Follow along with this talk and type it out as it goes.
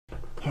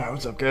Alright,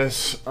 what's up,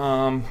 guys?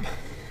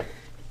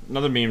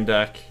 Another meme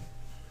deck.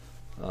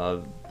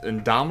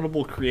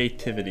 Indomitable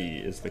Creativity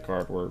is the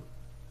card we're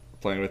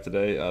playing with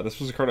today. This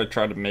was a card I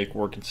tried to make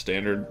work in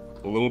Standard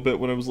a little bit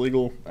when it was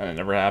legal, and it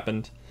never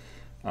happened.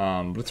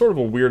 But it's sort of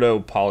a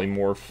weirdo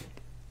polymorph.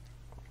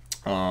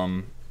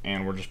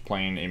 And we're just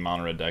playing a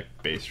mono red deck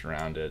based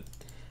around it.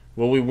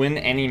 Will we win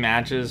any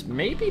matches?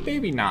 Maybe,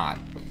 maybe not.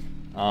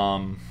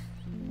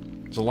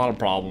 There's a lot of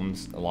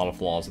problems, a lot of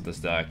flaws with this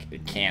deck.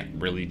 It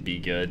can't really be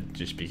good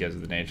just because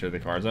of the nature of the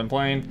cards I'm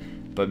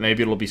playing. But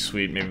maybe it'll be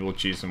sweet. Maybe we'll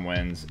achieve some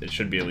wins. It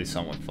should be at least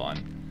somewhat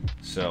fun.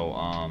 So,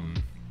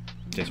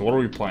 okay, so what are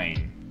we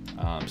playing?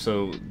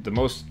 So the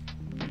most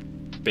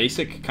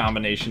basic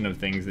combination of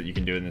things that you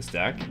can do in this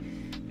deck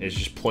is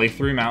just play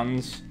 3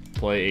 mountains,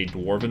 play a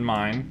Dwarven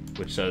Mine,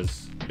 which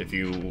says if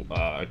you,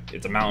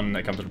 it's a mountain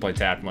that comes into play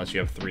tapped unless you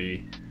have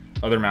 3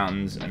 other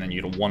mountains, and then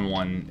you get a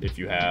 1/1 if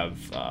you have,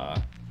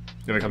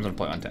 if it comes into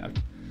play untapped.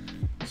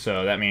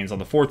 So that means on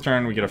the 4th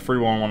turn, we get a free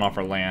 1/1 off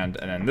our land,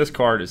 and then this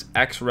card is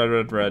X red,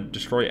 red, red,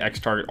 destroy X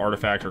target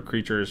artifact or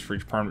creatures for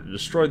each permanent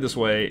destroyed this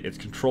way. Its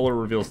controller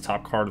reveals the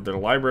top card of their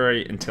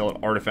library until an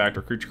artifact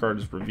or creature card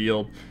is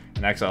revealed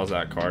and exiles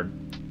that card.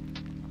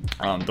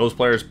 Those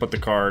players put the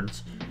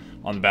cards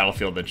on the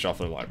battlefield that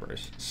shuffle their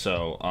libraries.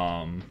 So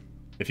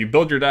if you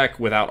build your deck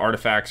without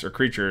artifacts or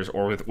creatures,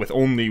 or with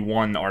only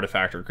 1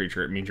 artifact or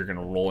creature, it means you're going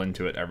to roll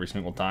into it every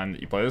single time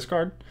that you play this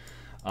card.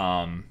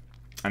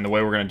 And the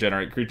way we're going to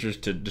generate creatures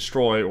to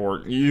destroy, or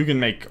you can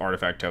make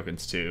artifact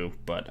tokens too,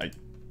 but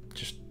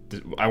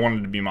I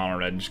wanted to be mono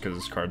red just because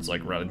this card's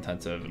like red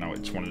intensive, and I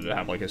just wanted to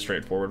have like a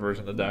straightforward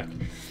version of the deck.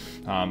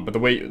 But the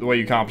way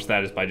you accomplish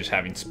that is by just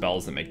having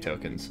spells that make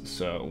tokens.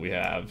 So we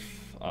have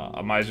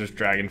a Miser's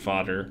Dragon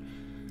Fodder,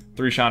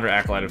 3 Chandra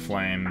Acolyted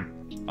Flame,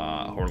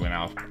 Hordeling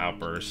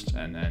Outburst,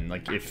 and then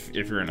like if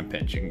you're in a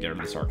pinch, you can get rid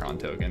of this Archon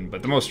token.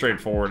 But the most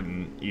straightforward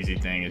and easy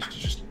thing is to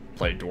just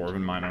play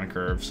Dwarven Mine on a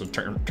curve. So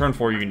turn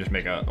 4, you can just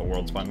make a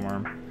World Spine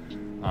Worm.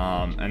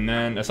 And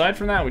then aside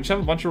from that, we just have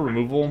a bunch of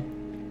removal.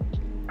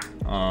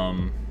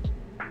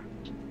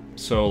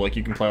 So like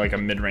you can play like a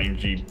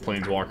mid-rangey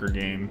Planeswalker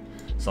game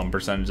some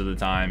percentage of the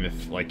time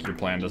if like your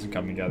plan doesn't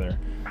come together.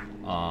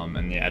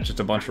 And yeah,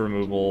 just a bunch of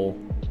removal.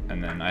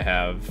 And then I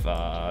have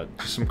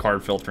just some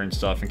card filtering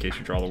stuff in case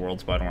you draw the World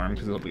Spine Worm,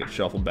 because it'll get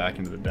shuffled back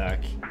into the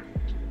deck.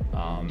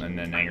 And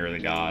then Anger of the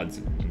Gods,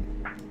 and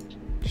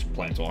just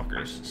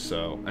Planeswalkers.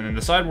 So, and then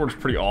the sideboard's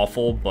pretty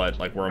awful, but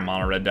like we're a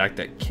mono red deck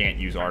that can't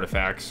use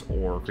artifacts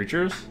or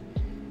creatures,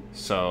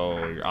 so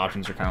your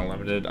options are kind of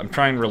limited. I'm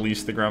trying to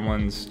release the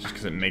Gremlins just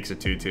because it makes a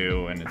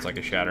 2/2 and it's like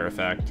a shatter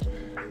effect.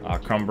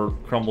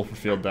 Crumble for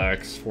field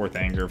decks, 4th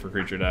Anger for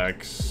creature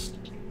decks,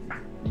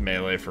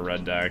 melee for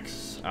red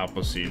decks,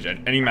 Outpost Siege,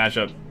 any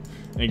matchup,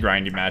 any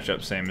grindy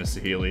matchup, same as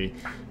Saheeli,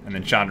 and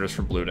then Chandra's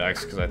for blue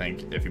decks, because I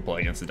think if you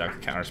play against the deck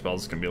with counter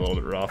spells, it's gonna be a little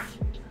bit rough.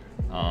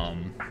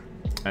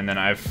 And then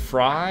I have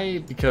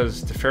Fry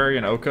because Teferi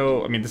and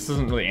Oko, I mean, this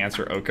doesn't really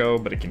answer Oko,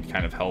 but it can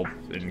kind of help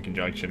in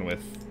conjunction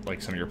with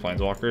like some of your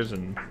Planeswalkers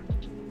and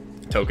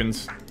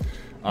tokens.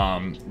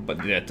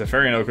 But yeah,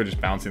 Teferi and Oko just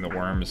bouncing the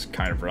worm is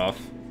kind of rough.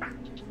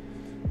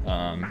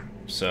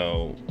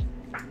 So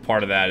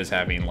part of that is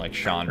having like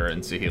Chandra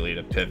and Saheeli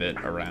to pivot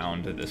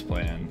around this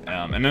plan.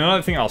 And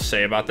another thing I'll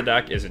say about the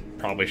deck is it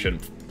probably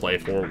shouldn't play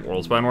 4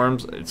 World Spine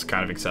Worms. It's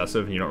kind of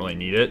excessive and you don't really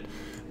need it.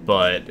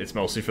 But it's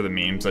mostly for the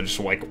memes. I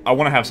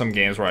want to have some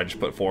games where I just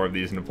put 4 of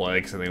these into play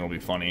because I think it'll be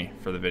funny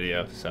for the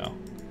video. So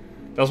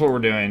that's what we're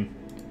doing,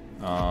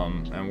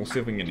 and we'll see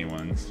if we can get any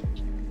wins,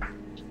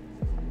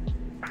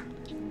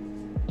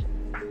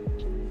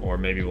 or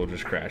maybe we'll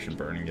just crash and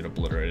burn and get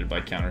obliterated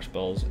by counter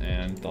spells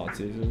and thought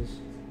seizes.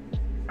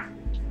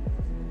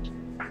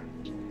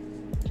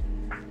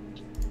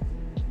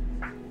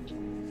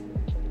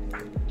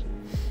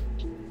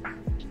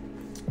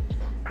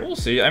 We'll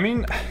see. I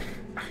mean,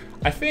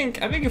 I think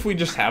if we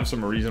just have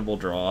some reasonable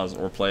draws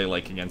or play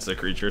like against a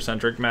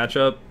creature-centric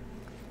matchup,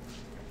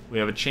 we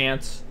have a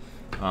chance.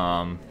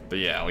 But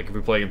yeah, like if we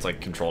play against like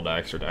control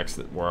decks or decks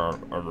where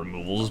our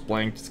removal is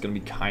blanked, it's gonna be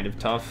kind of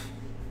tough.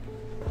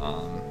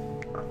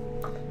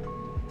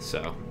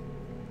 So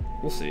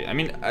we'll see. I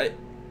mean,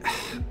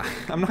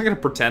 I'm not gonna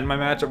pretend my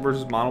matchup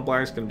versus mono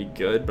black is gonna be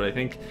good, but I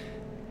think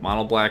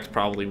mono black's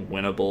probably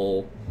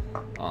winnable.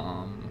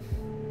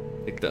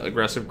 Like the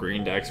aggressive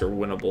green decks are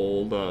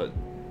winnable. The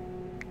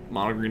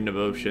Mono Green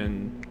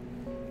Devotion,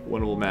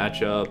 winnable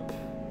matchup.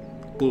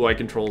 Blue-Eye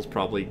Control is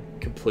probably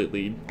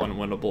completely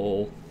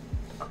unwinnable.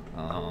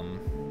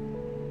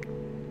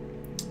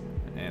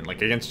 And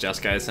like against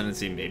Jeskai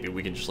Ascendancy, maybe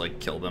we can just like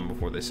kill them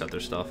before they set their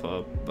stuff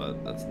up,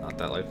 but that's not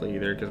that likely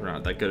either because we're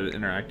not that good at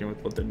interacting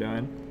with what they're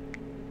doing.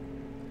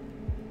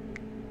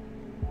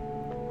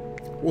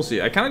 We'll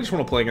see. I kind of just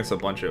want to play against a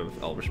bunch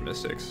of Elvish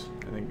Mystics.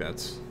 I think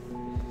that's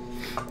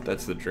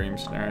the dream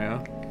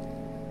scenario.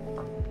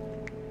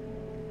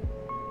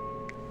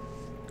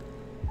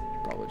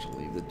 Probably just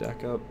leave the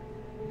deck up.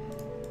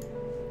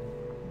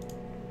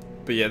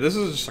 But yeah, this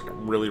is just like a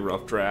really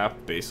rough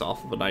draft based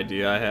off of an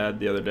idea I had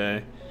the other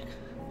day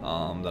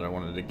that I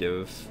wanted to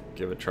give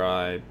give a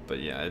try. But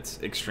yeah,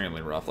 it's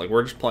extremely rough. Like,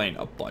 we're just playing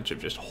a bunch of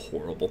just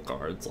horrible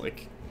cards,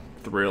 like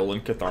Thrill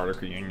and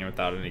Cathartic Reunion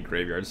without any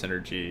graveyard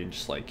synergy, and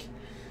just like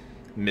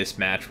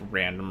mismatch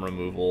random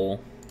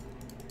removal.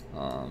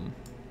 But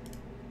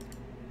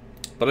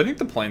I think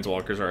the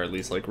Planeswalkers are at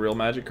least like real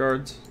Magic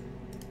cards.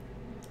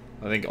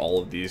 I think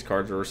all of these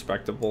cards are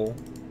respectable.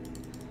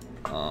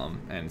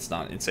 And it's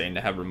not insane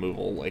to have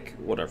removal, like,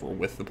 whatever,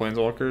 with the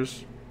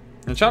Planeswalkers.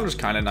 And Chandra's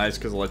kind of nice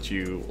because it lets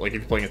you, like, if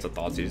you're playing against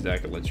a Thoughtseize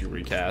deck, it lets you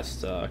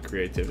recast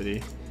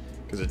Creativity.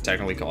 Because it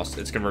technically costs,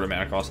 its converted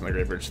mana cost in the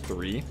graveyard's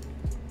 3.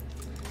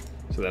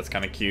 So that's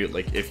kind of cute.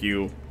 Like, if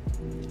you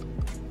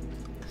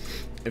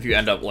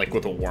end up, like,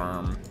 with a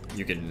worm,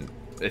 you can,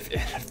 if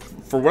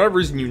for whatever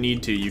reason you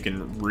need to, you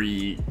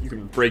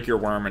can break your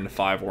worm into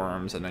 5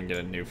 worms and then get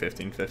a new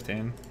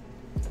 15/15.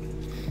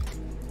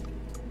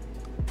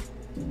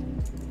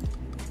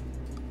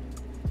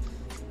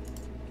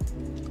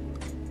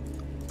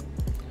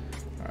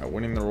 Alright,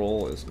 winning the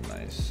roll is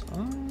nice.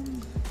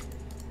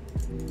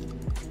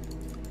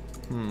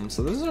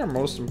 So this is our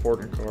most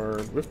important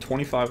card. We have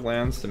 25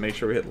 lands to make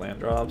sure we hit land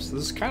drops.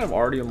 This is kind of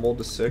already a mold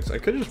to 6. I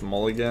could just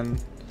mulligan.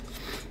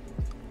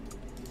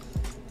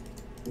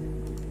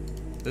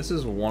 This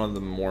is one of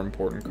the more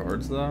important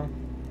cards, though.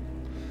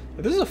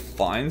 This is a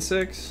fine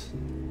 6.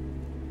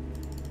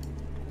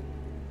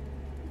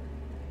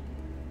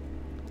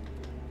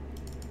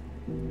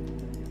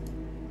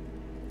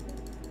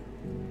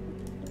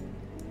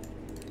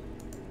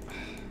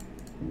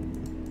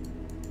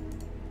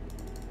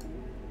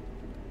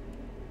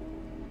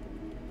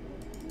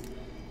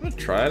 I'm gonna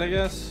try it, I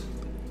guess.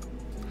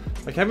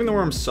 Like, having the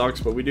worm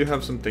sucks, but we do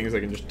have some things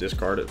that can just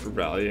discard it for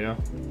value.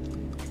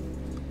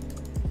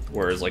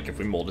 Whereas, like, if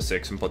we mold a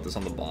 6 and put this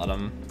on the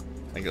bottom,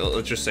 like,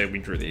 let's just say we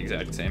drew the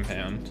exact same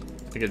hand.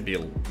 I think it'd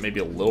be maybe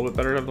a little bit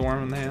better to have the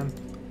worm in the hand,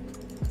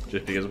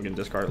 just because we can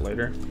discard it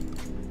later.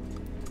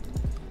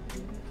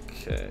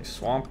 Okay,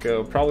 Swamp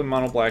Go, probably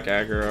mono black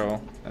aggro,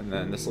 and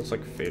then this looks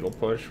like Fatal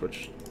Push,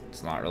 which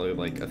it's not really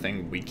like a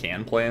thing we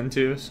can play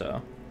into,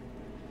 so.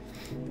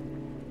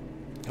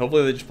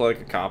 Hopefully they just play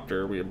like a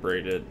Copter, we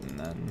abrade it, and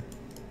then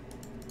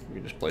we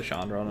can just play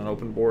Chandra on an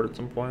open board at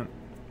some point.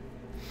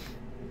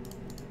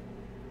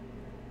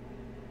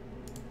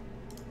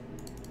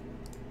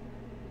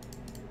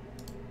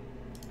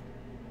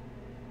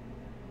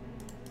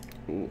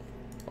 Ooh.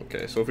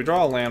 Okay, so if we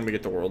draw a land, we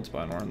get the World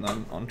Spiner, and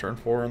then on turn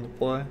 4 in the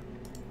play.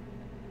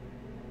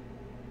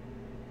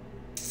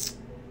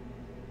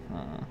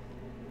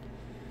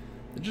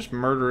 They just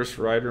Murderous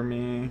Rider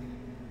me.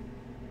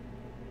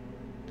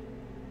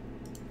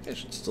 It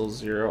should still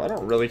 0. I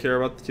don't really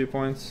care about the 2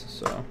 points,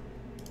 so.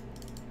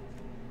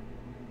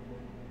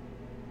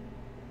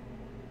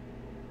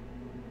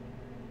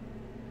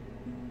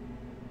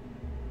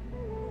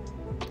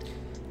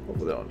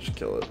 Hopefully they don't just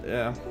kill it.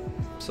 Yeah.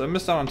 So I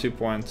missed out on 2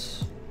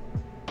 points.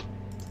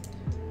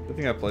 I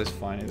think that plays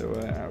fine either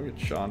way. Alright, we get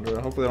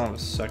Chandra. Hopefully they don't have a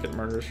second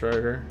Murderous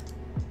Rider.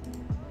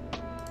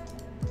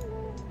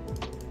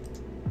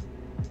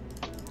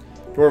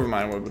 Dwarven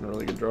Mine would have been a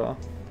really good draw.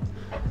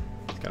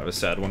 It's kind of a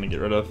sad one to get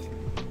rid of.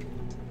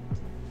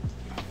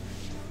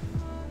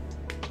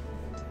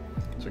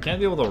 So we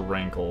can't deal with a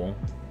Rankle.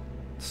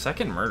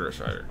 Second Murderous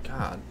Rider.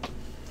 God.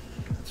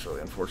 That's really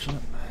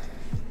unfortunate.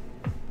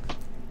 So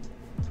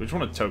we just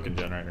want a token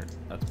generator.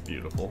 That's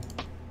beautiful.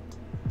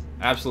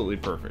 Absolutely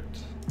perfect.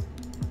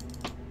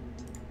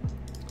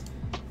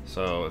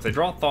 So if they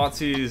draw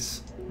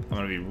Thoughtseize, I'm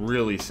going to be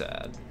really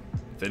sad.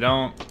 If they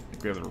don't, I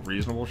think we have a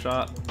reasonable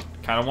shot.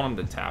 Kind of want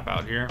them to tap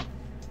out here.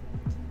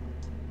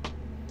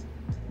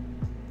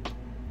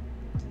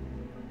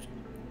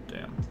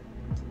 Damn.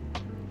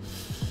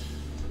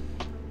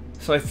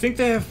 So I think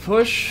they have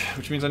push,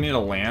 which means I need a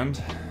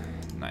land.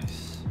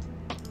 Nice.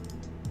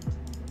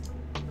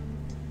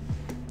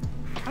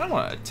 Kind of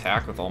want to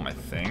attack with all my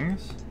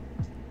things.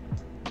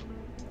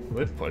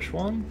 Will it push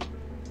one?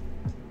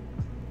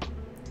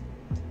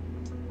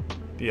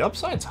 The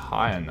upside's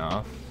high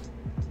enough.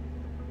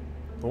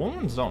 The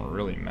ones don't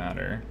really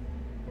matter.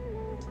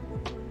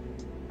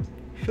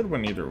 Should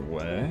win either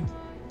way.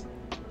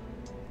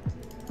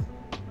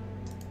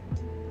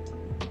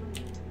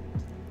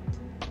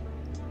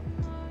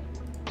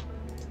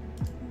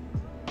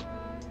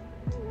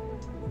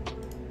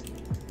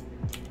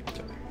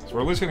 Okay. So we're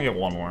at least gonna get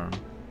 1 worm.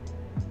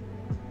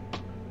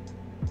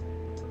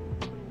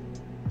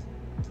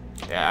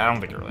 Yeah, I don't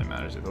think it really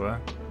matters either way.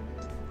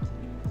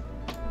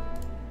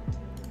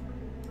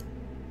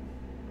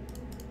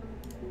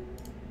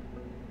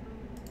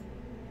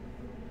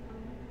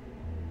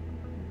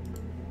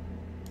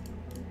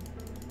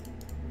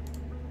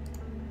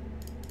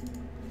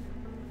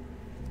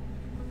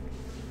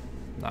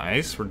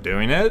 Nice, we're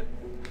doing it.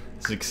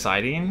 It's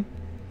exciting.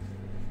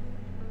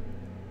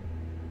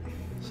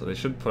 So they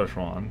should push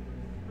 1.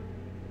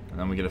 And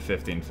then we get a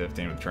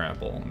 15/15 with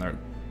trample, and they're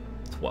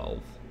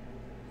 12.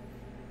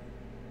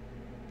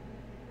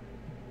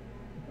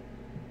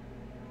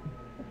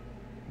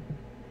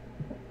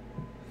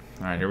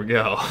 Alright, here we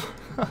go.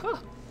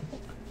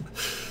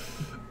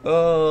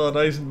 Oh,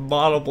 nice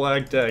mono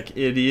black deck,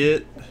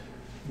 idiot.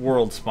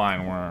 World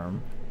Spine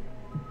Worm.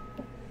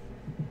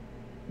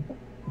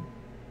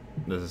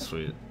 This is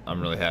sweet. I'm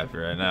really happy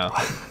right now.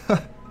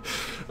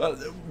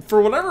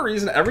 For whatever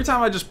reason, every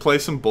time I just play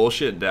some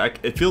bullshit deck,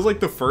 it feels like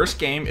the first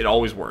game, it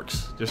always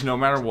works. Just no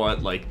matter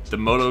what, like, the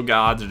Moto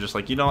gods are just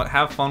like, you know what,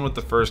 have fun with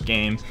the first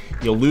game.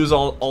 You'll lose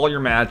all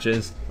your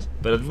matches,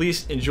 but at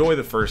least enjoy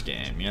the first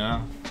game, you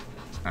know?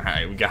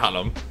 Alright, we got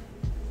him.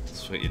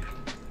 Sweet.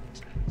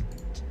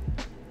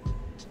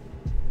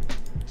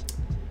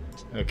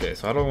 Okay,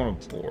 so how do I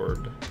want to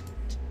board?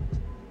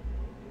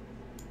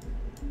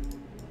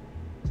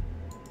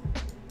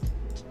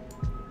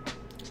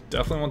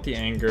 Definitely want the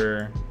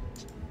anger.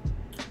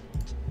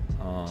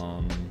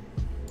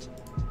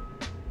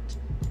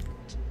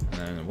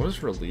 And then what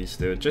does release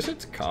do? It just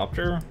hits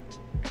copter?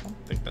 I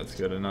don't think that's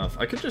good enough.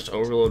 I could just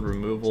overload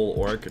removal,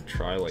 or I could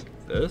try like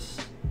this.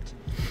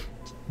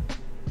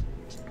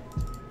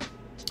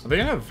 Are they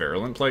gonna have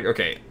Virulent Plague?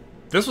 Okay,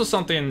 this was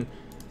something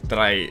that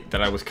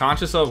I was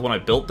conscious of when I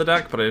built the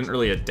deck, but I didn't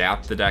really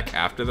adapt the deck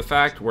after the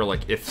fact, where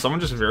like if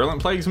someone just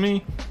Virulent Plagues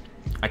me,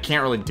 I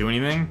can't really do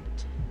anything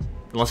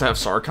unless I have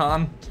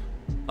Sarkhan.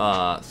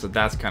 So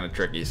that's kind of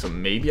tricky. So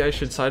maybe I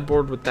should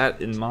sideboard with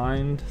that in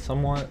mind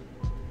somewhat.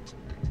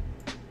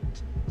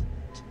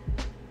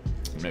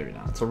 Maybe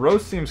not. So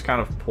Roast seems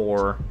kind of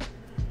poor.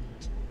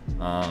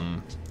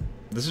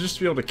 This is just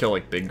to be able to kill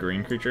like big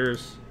green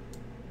creatures,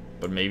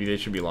 but maybe they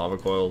should be Lava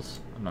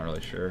Coils. I'm not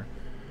really sure.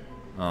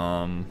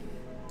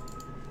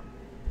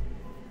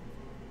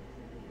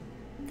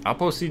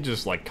 Outpost Siege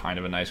is like kind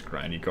of a nice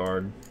grindy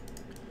card.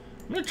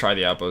 I'm gonna try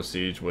the Outpost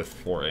Siege with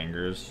 4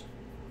 Angers.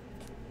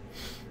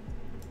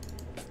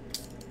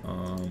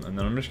 And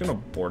then I'm just gonna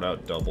board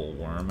out double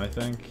Worm, I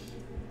think.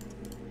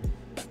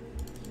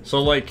 So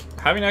like,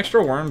 having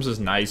extra worms is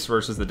nice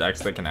versus the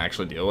decks that can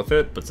actually deal with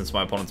it, but since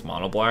my opponent's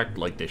mono black,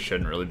 like they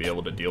shouldn't really be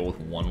able to deal with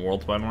 1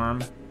 World Spine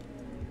Worm.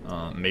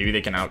 Maybe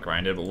they can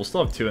outgrind it, but we'll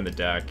still have 2 in the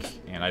deck,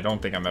 and I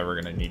don't think I'm ever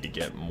gonna need to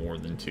get more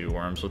than 2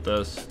 worms with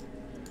this.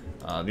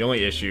 The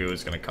only issue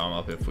is gonna come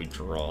up if we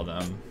draw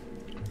them.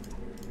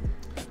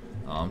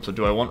 So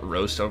do I want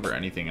Roast over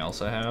anything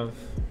else I have?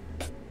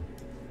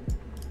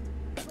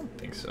 I don't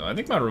think so. I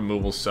think my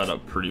removal's set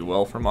up pretty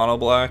well for mono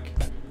black.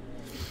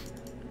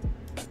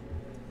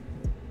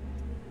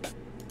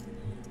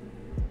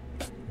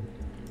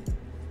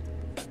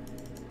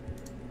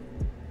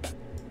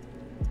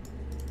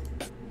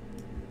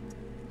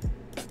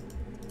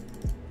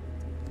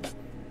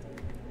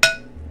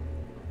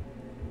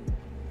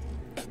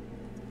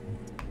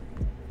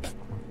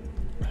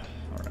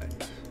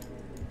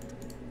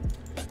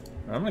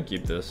 I'm gonna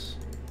keep this.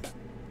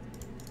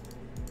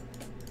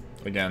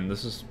 Again,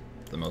 this is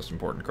the most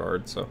important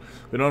card, so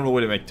we don't have a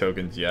way to make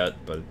tokens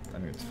yet, but I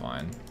think it's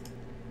fine.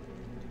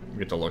 We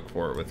get to look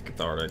for it with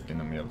Cathartic, and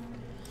then we have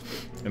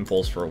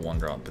Impulse for a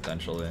 1-drop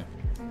potentially.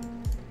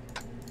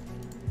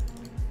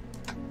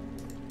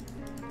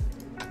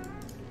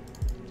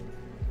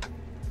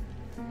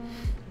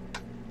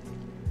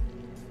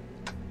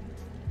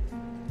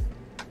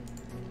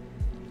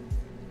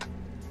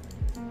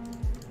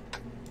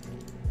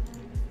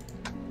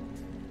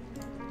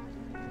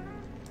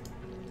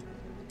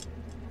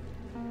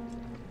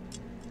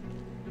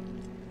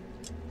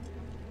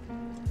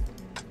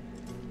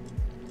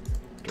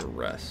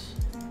 Duress.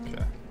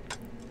 Okay.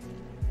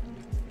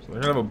 So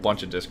they're gonna have a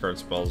bunch of discard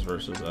spells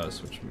versus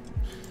us, which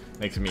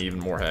makes me even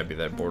more happy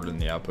that I boarded in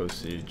the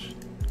Outpost Siege.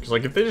 Because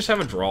like if they just have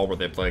a draw where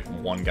they play like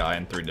 1 guy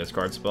and 3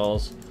 discard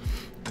spells,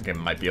 I think I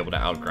might be able to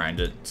outgrind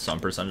it some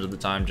percentage of the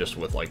time just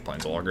with like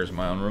Planeswalkers and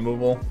my own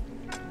removal.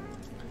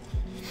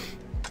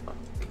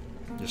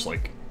 Just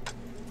like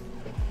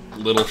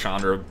little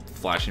Chandra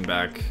flashing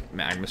back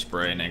Magma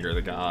Spray and Anger of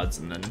the Gods,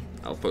 and then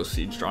Outpost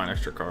Siege drawing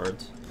extra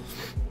cards.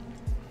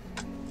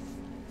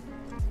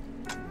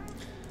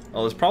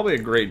 Well, it's probably a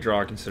great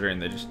draw considering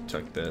they just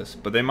took this,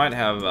 but they might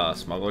have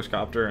Smuggler's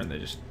Copter and they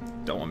just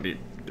don't want me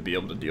to be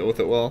able to deal with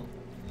it well,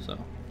 so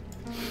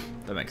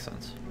that makes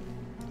sense.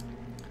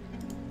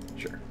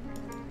 Sure.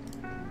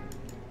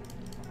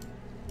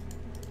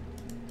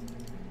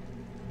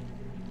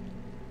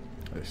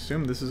 I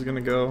assume this is gonna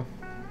go.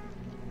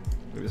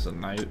 Maybe this is a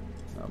Knight.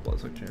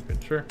 Bloodsuck Champion,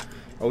 sure.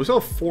 Oh, we still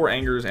have 4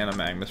 Angers and a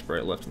Magma Spray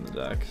left in the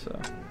deck, so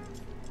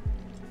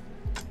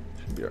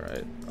should be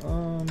alright.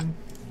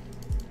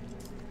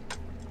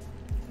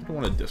 I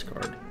don't want to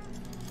discard.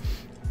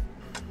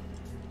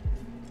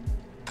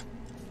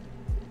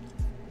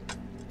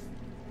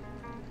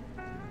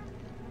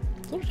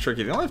 It's a little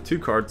tricky. They only have 2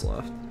 cards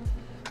left.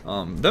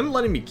 Them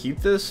letting me keep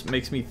this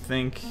makes me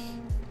think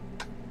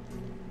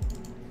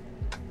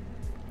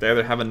they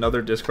either have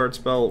another discard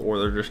spell or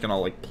they're just gonna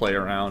like play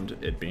around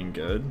it being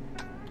good.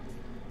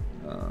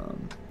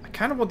 I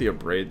kind of want the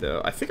Abrade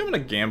though. I think I'm gonna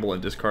gamble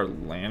and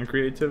discard Land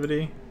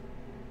Creativity.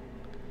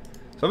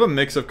 So I have a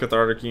mix of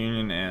Cathartic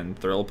Union and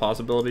Thrill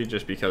possibility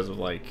just because of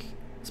like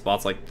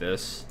spots like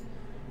this.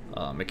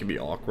 It can be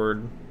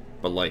awkward,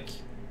 but like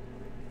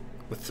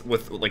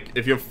with like,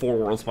 if you have 4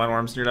 World Spine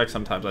Worms in your deck,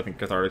 sometimes I think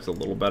Cathartic's a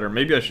little better.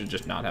 Maybe I should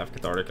just not have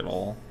Cathartic at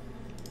all.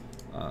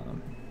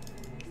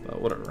 But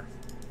whatever.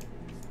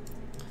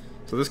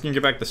 So this can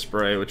get back the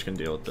spray, which can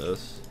deal with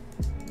this.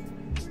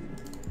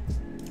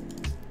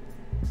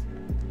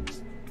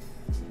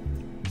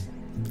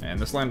 And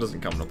this land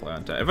doesn't come into play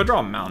on tap. If I draw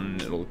a mountain,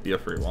 it'll be a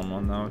free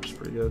 1/1 though, which is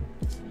pretty good.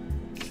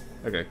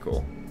 Okay,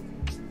 cool.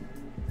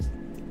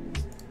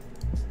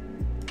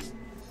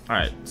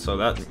 Alright, so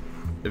that...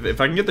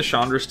 If I can get the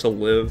Chandras to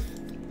live,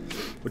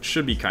 which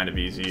should be kind of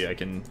easy, I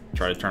can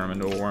try to turn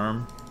them into a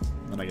worm.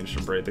 Then I can just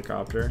abrade the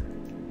copter.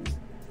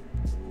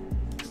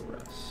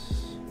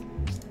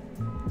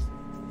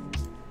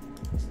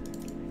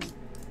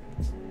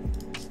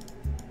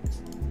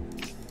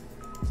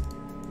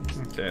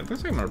 Okay, it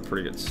looks like I'm in a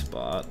pretty good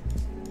spot.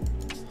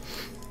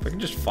 If I can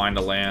just find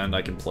a land,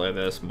 I can play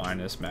this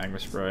minus Magma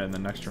Spray, and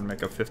then next turn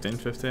make a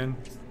 15/15.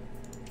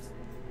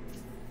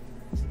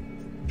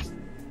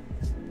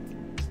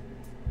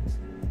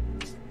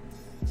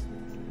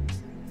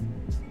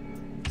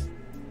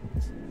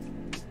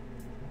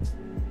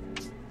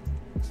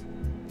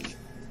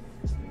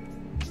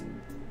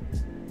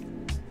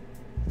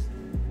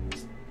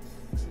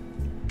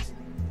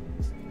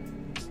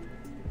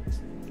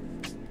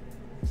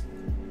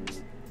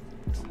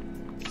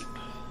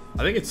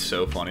 I think it's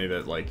so funny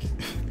that like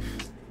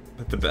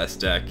that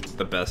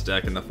the best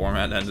deck in the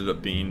format ended up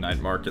being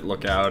Night Market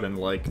Lookout and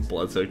like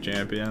Bloodsoaked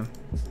Champion.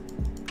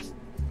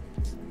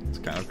 It's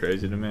kind of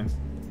crazy to me.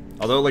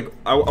 Although like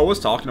I was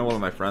talking to one of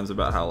my friends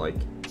about how like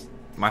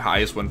my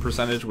highest win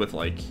percentage with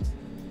like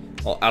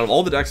out of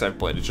all the decks I've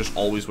played, it's just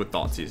always with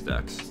Thoughtseize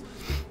decks.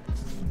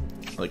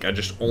 Like I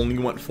just only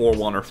went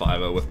 4-1 or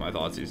 5-0 with my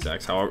Thoughtseize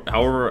decks.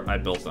 However I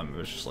built them, it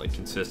was just like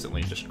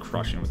consistently just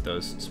crushing with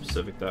those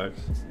specific decks.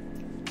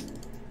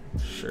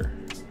 Sure.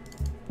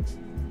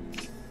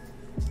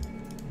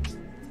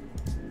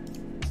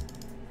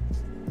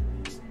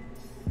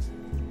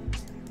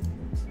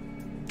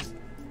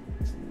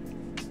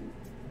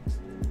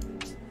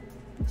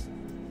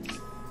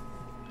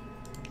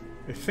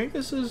 I think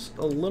this is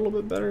a little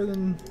bit better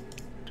than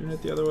doing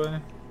it the other way.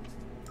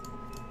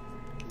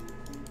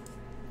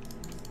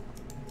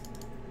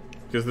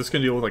 Because this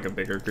can deal with like a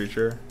bigger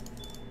creature.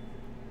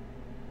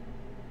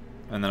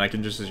 And then I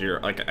can just,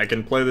 like, I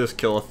can play this,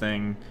 kill a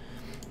thing,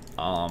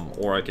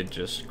 or I could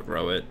just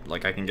grow it.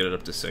 Like, I can get it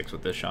up to 6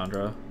 with this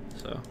Chandra,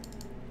 so.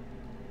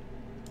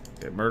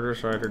 Okay,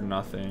 Murderous Rider,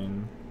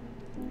 nothing.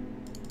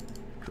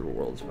 Drew a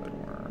World Spine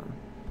Worm.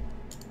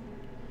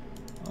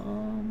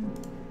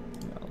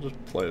 Yeah, I'll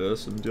just play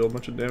this and deal a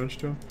bunch of damage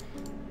to him.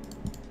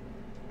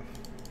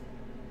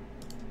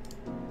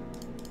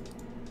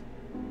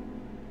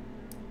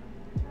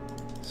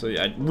 So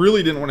yeah, I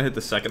really didn't want to hit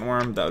the second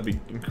worm. That would be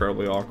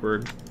incredibly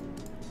awkward.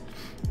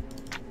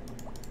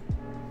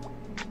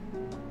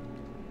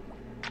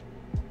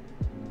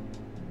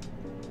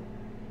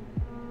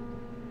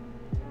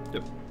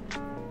 Yep.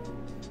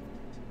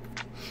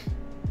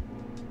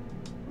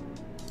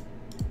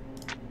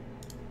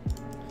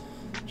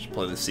 Just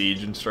play the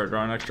Siege and start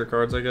drawing extra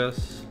cards, I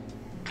guess.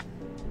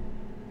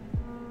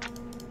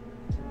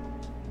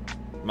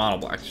 Mono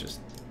Black's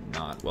just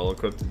not well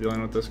equipped to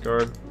dealing with this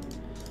card.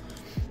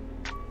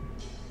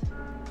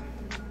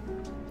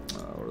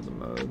 What are the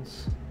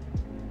modes?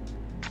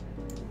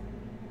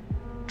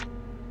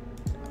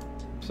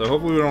 So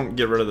hopefully we don't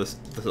get rid of this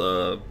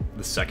the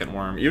second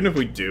worm. Even if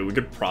we do, we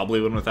could probably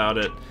win without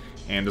it.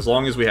 And as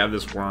long as we have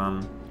this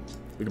worm,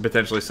 we could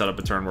potentially set up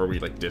a turn where we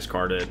like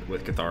discard it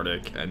with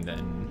Cathartic and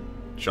then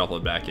shuffle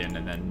it back in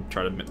and then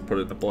try to put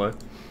it into play.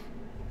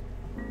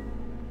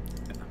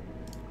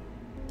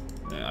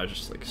 Yeah, I was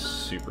just like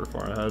super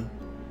far ahead.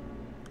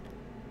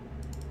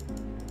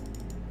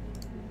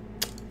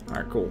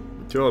 Alright, cool.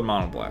 2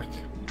 mono black.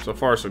 So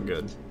far, so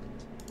good.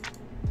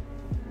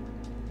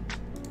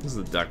 This is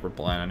the deck we're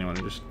playing. Anyone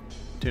just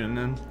tuning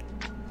in?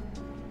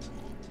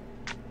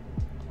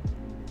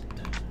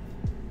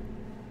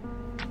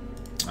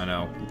 I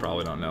know, you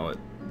probably don't know it.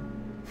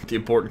 The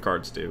important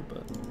cards do,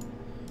 but...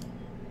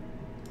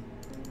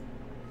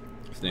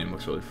 His name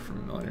looks really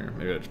familiar.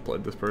 Maybe I just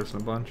played this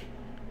person a bunch.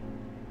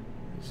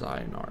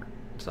 Zyrnak.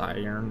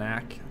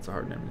 That's a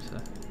hard name to say.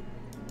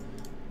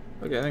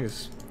 Okay, I think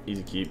it's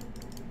easy keep.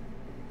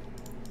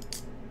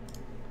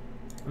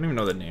 I don't even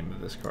know the name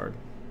of this card.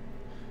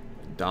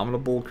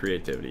 Indomitable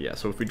Creativity. Yeah,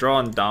 so if we draw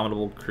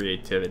Indomitable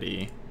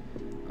Creativity,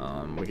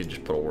 we could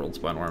just put a World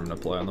Spine Worm into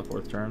play on the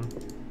 4th turn.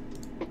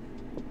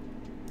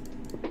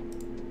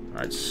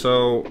 Alright,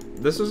 so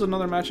this is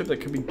another matchup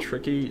that could be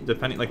tricky,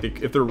 depending, like,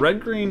 if they're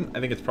red-green, I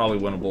think it's probably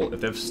winnable.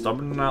 If they have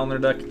Stubborn Denial in their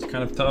deck, it's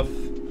kind of tough.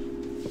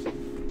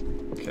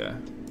 Okay.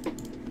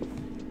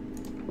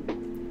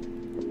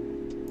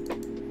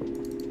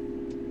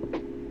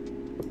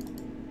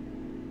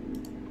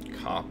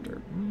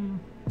 Copter.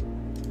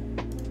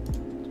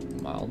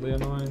 Mildly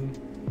annoying,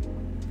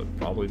 but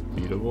probably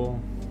beatable.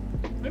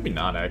 Maybe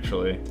not,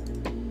 actually.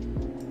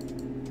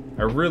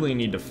 I really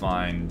need to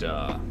find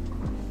the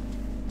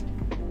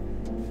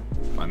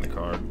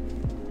card.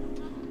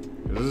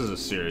 This is a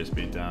serious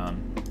beatdown.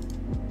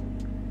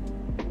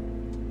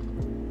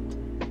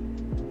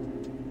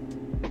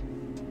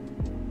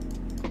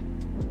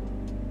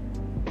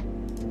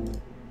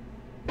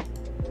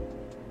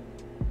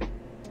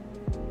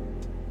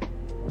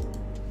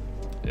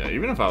 Yeah,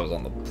 even if I was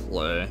on the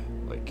play,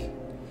 like,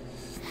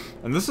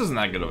 and this isn't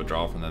that good of a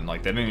draw from them.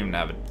 Like, they didn't even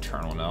have a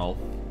turn on L.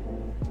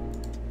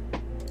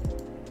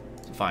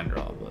 It's a fine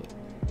draw, but.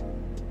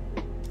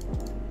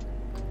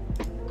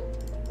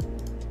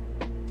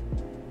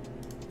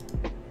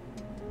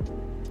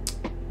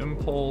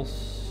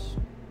 Impulse.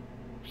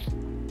 A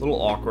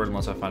little awkward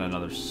unless I find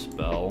another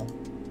spell.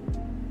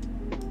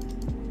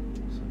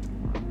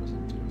 Second one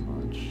doesn't do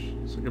much.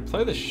 So I could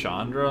play the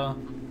Chandra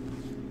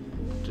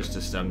just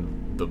to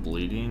stem the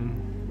bleeding.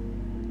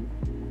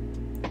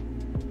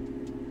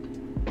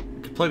 I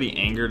could play the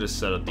Anger to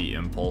set up the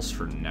Impulse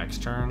for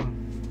next turn.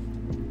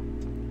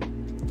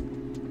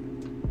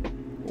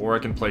 Or I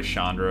can play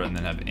Chandra and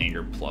then have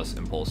Anger plus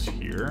Impulse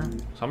here.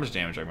 So how much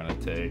damage am I going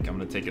to take? I'm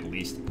going to take at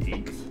least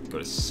 8, go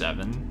to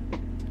 7.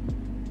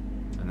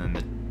 And then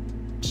the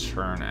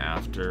turn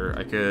after,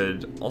 I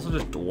could also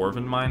just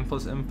Dwarven Mine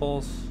plus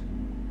Impulse.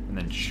 And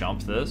then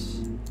chump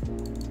this.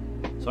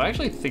 So I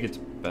actually think it's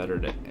better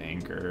to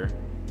Anger.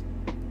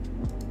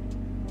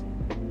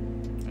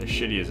 As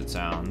shitty as it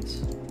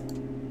sounds.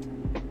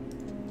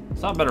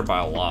 It's not better by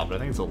a lot, but I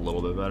think it's a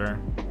little bit better.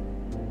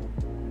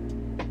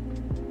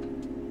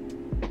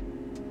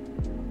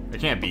 I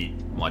can't beat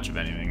much of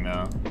anything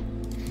though.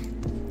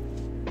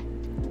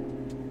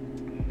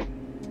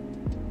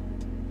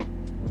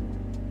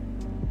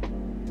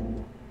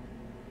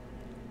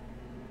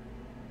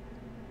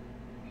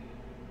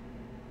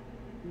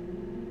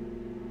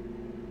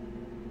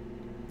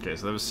 Okay,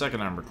 so there was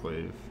second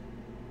Embercleave.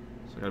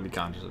 So I gotta be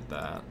conscious of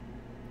that.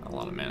 A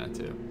lot of mana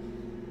too.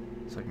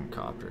 Second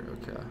Copter,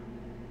 okay.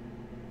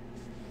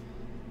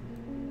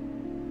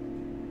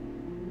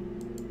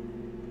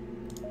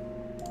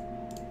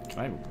 Can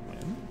I win?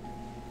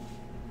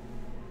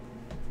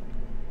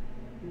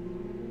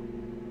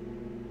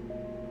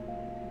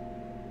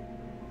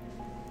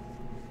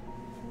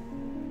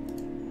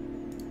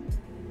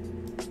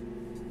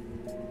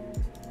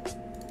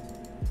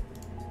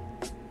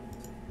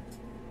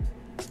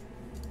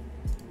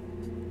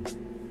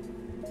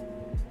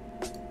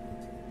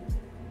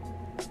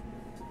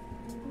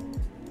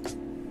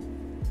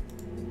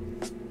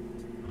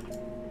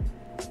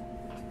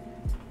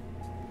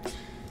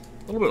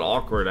 A little bit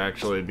awkward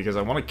actually because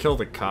I want to kill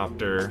the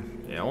Copter.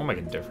 Yeah, it won't make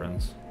a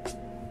difference.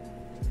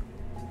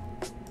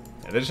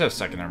 Yeah, they just have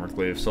second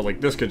Embercleave, so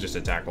like this could just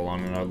attack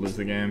alone and I'd lose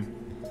the game.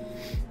 Yeah,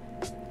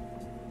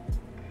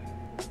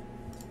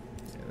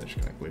 they're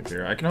just gonna cleave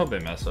here. I can hope they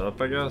mess up,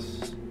 I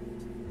guess.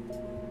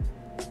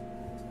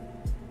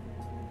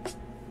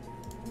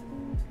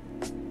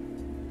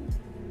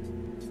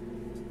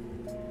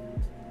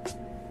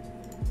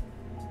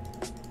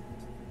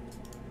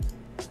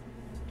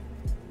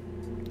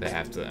 They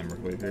have to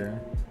Embercleave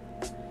here.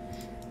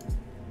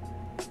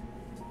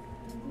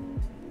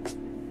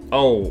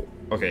 Oh,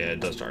 okay, yeah,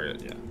 it does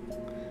target, yeah.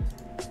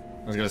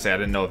 I was gonna say, I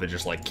didn't know if it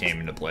just like came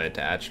into play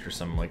attached or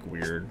some like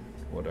weird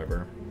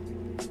whatever.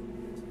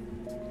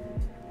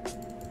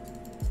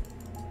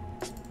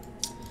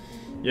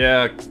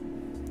 Yeah,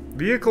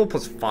 vehicle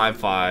plus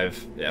 5/5.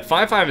 Yeah,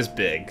 5/5 is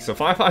big. So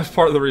 5/5 is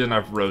part of the reason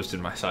I've roasted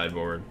my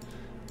sideboard.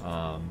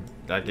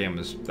 That game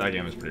was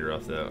pretty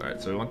rough though. All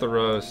right, so we want the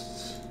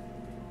roasts.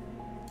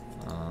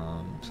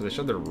 So they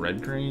showed their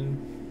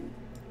red-green.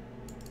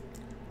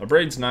 A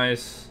Braid's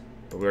nice,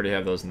 but we already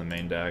have those in the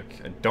main deck.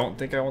 I don't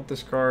think I want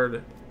this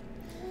card.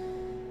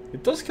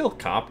 It does kill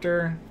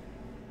Copter.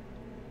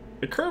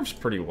 It curves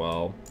pretty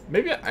well.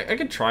 Maybe I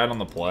could try it on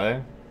the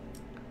play.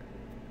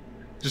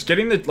 Just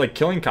getting the, like,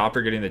 killing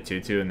Copter, getting the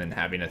 2/2, and then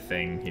having a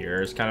thing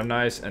here is kind of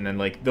nice. And then,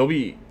 like, there'll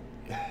be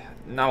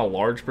not a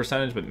large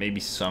percentage, but maybe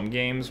some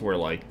games where,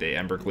 like, they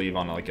Embercleave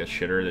on, like, a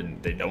shitter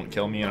and they don't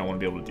kill me and I want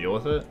to be able to deal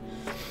with it.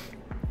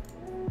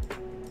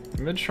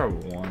 I'm gonna try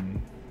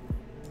one.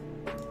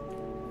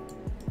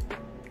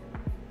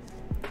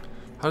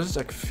 How does this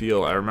deck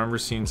feel? I remember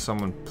seeing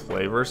someone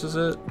play versus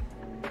it.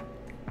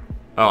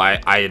 Oh, I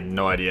had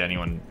no idea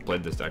anyone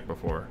played this deck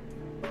before.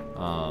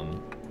 I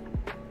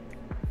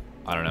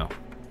don't know.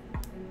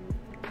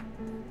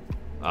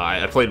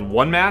 I played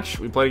one match.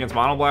 We played against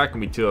Mono Black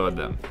and we 2-0'd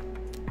them.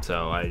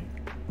 So I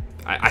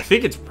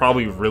think it's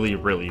probably really,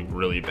 really,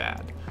 really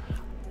bad.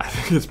 I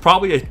think it's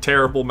probably a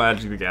terrible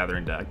Magic the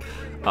Gathering deck.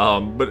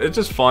 But it's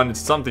just fun. It's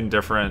something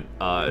different.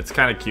 It's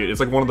kind of cute. It's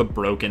like one of the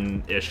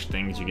broken-ish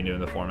things you can do in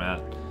the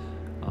format.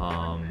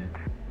 I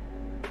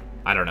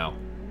don't know.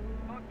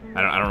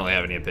 I don't really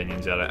have any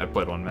opinions yet. I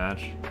played one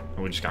match,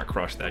 and we just got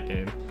crushed that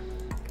game.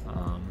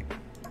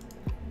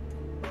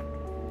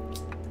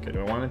 Okay, do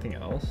I want anything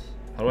else?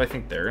 How do I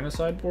think they're gonna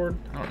sideboard?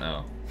 I don't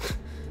know.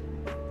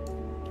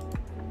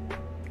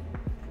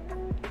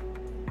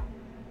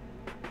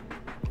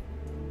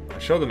 I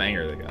show them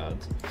Anger of the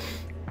Gods.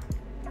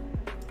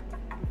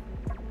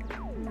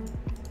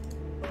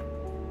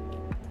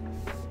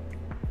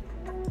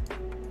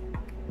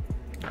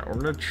 Alright, we're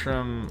gonna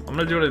trim. I'm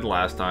gonna do what I did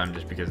last time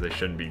just because they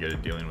shouldn't be good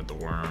at dealing with the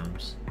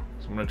worms.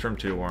 So I'm gonna trim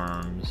 2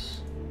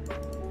 worms.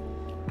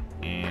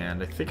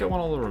 And I think I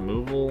want all the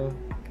removal.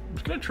 I'm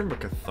just gonna trim a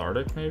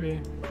cathartic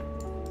maybe.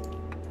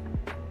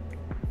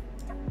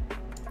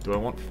 Do I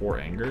want 4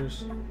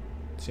 angers?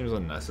 Seems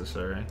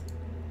unnecessary.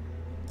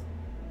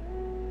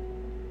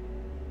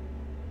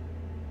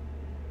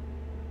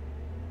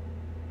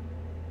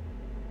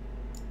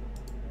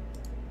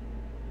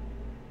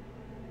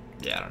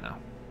 Yeah, I don't know.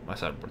 My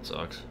sideboard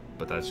sucks.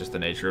 But that's just the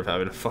nature of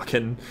having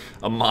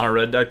a mono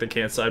red deck that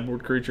can't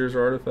sideboard creatures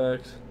or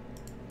artifacts.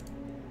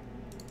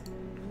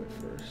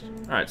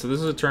 Alright, so this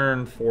is a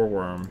turn 4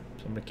 worm,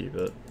 so I'm gonna keep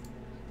it.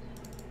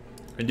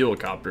 I do a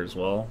copter as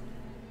well.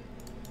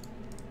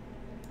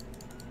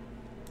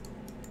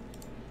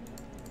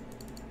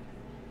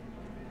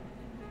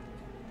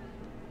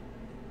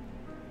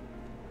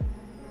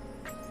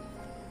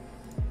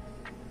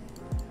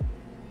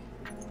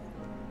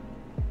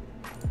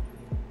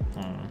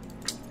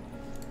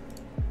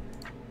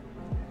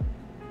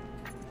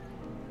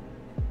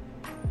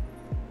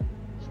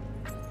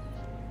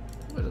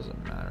 It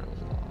doesn't matter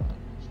a lot.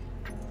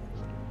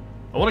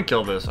 I want to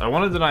kill this. I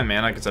want to deny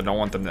mana because I don't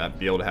want them to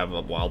be able to have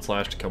a Wild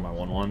Slash to kill my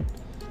 1/1.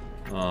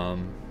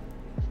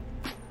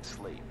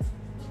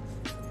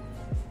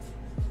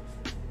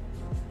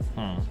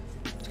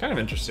 It's kind of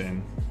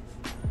interesting.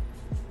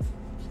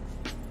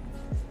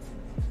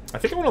 I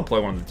think I want to play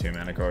one of the 2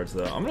 mana cards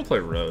though. I'm going to play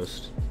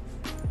Roast.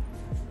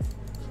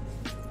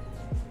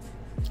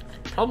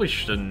 Probably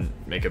shouldn't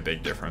make a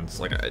big difference.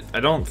 Like, I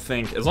don't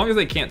think, as long as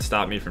they can't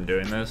stop me from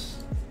doing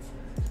this,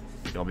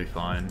 I think I'll be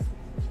fine.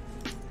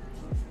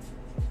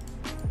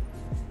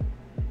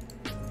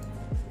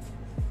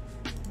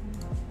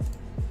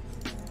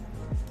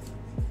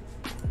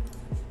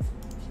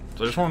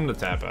 So I just want him to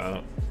tap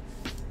out.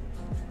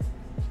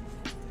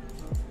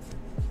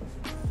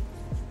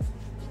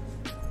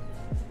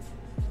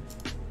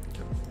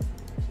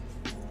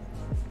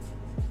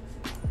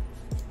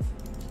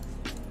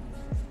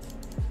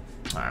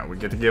 Alright, we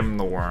get to give him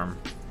the worm.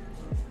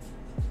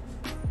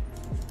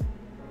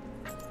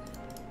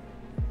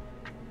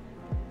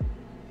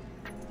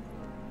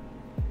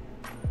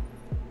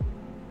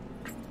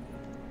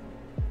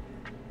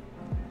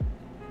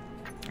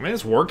 I mean,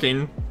 it's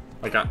working.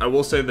 Like, I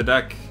will say the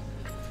deck...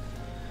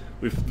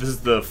 This is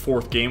the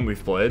 4th game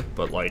we've played,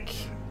 but, like...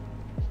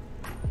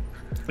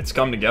 It's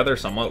come together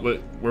somewhat.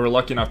 We were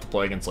lucky enough to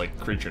play against, like,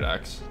 creature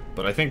decks.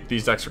 But I think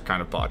these decks are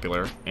kind of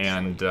popular.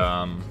 And,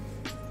 I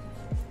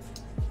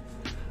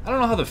don't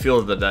know how the feel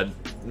of the dead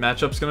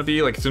matchup's gonna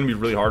be. Like, it's gonna be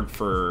really hard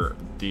for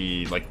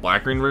the, like,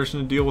 black-green version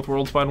to deal with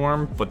Worldspine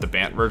Worm, but the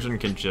Bant version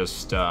can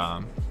just,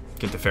 can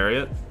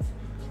Teferi it.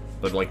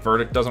 But, like,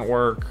 Verdict doesn't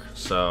work,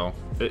 so...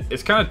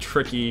 It's kind of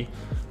tricky.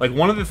 Like,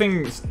 one of the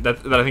things that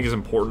I think is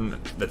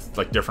important that's,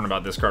 like, different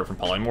about this card from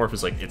Polymorph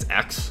is, like, it's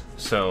X.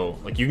 So,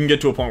 like, you can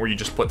get to a point where you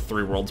just put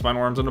 3 Worldspine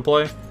Worms into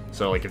play.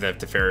 So, like, if they have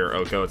Teferi or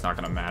Oko, it's not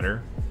gonna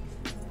matter.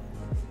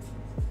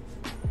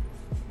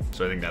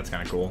 So I think that's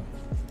kind of cool.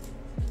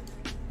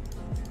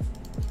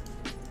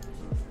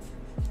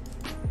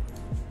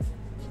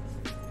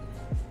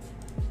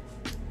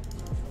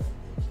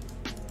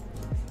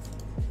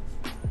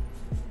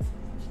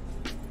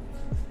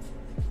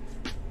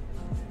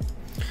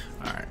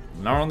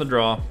 Now we're on the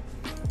draw.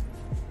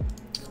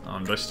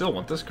 Do I still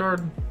want this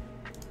card?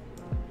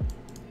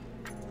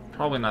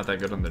 Probably not that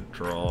good on the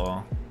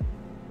draw.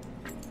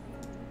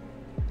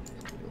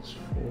 Deals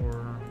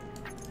 4.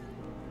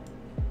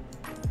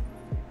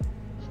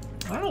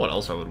 I don't know what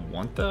else I would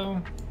want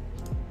though.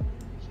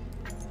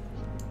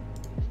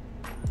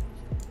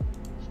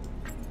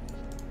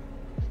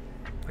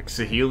 Like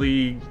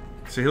Saheeli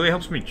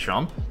helps me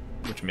chump,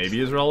 which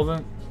maybe is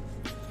relevant.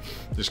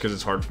 Just because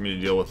it's hard for me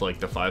to deal with like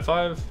the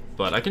 5/5.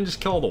 But I can just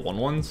kill all the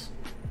 1/1s.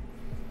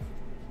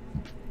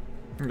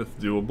 I think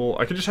that's doable.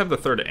 I could just have the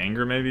 3rd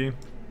Anger, maybe.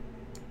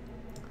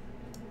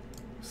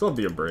 Still have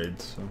the Abrade,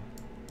 so...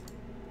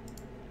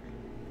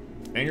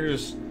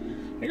 Anger's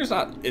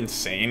not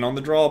insane on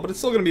the draw, but it's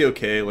still gonna be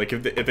okay. Like,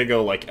 if they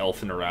go, like,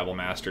 Elf into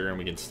Rabblemaster, and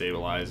we can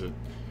stabilize it,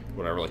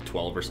 whatever, like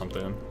 12 or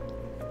something.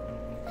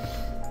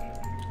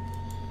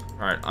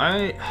 Alright,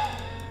 I'm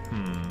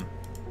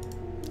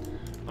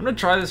gonna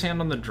try this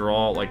hand on the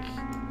draw, like...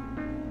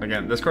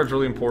 Again, this card's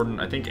really important.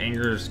 I think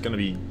Anger's gonna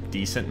be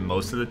decent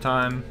most of the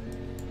time.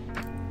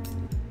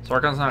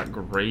 Sarkon's not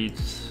great.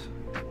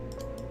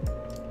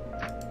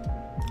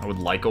 I would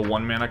like a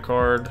 1-mana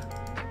card.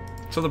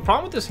 So the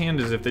problem with this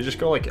hand is if they just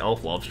go like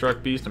Elf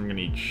Lovestruck Beast, I'm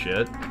gonna eat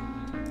shit.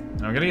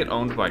 And I'm gonna get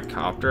owned by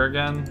Copter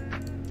again.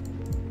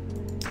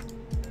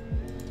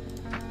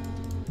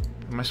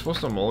 Am I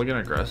supposed to mulligan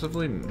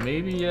aggressively?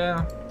 Maybe,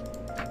 yeah.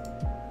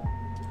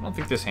 I don't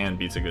think this hand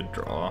beats a good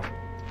draw.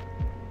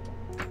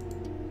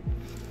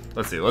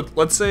 Let's see,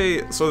 let's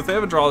say, so if they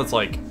have a draw that's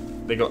like,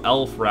 they go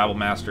Elf,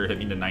 Rabblemaster, hit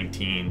me to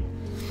 19,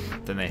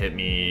 then they hit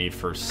me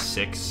for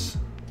 6.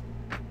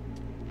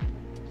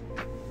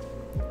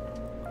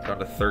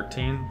 Got to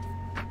 13.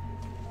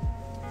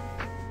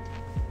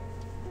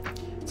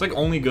 It's like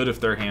only good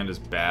if their hand is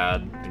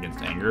bad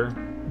against anger.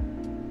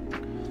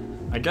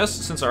 I guess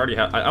since I already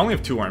have, I only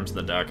have 2 worms in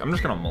the deck, I'm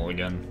just gonna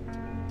mulligan.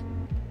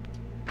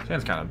 This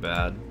hand's kind of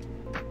bad.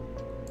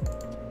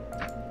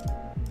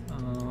 I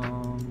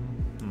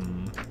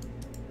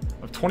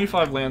have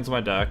 25 lands in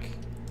my deck.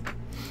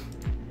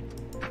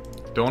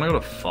 Don't want to go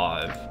to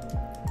 5.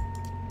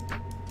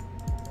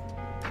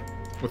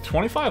 With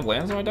 25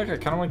 lands in my deck, I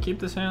kind of want to keep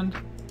this hand.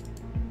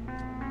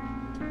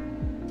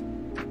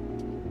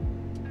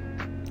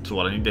 So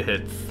what, I need to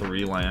hit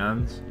 3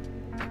 lands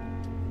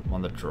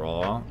on the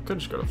draw. I could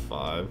just go to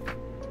 5.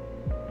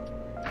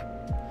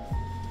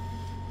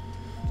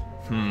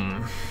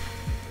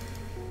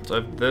 So I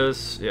have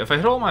this. Yeah, if I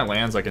hit all my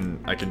lands, I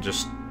can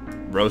just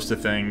roast a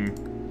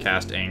thing,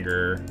 cast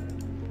anger,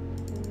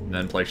 and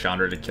then play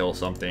Chandra to kill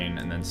something,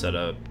 and then set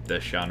up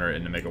this Chandra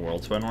in to make a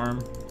World Spin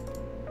Worm.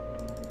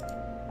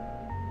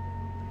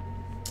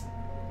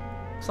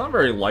 It's not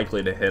very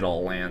likely to hit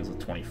all lands with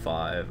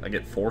 25. I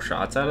get 4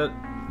 shots at it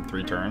in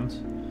 3 turns.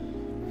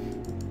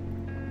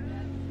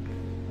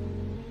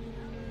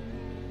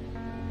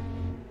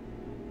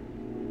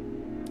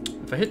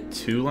 If I hit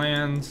 2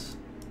 lands...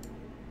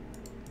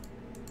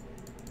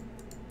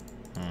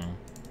 I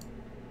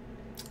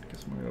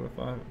guess I'm gonna go to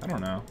 5. I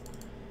don't know.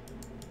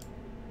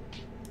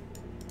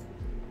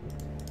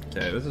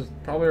 Okay, this is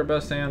probably our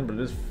best hand, but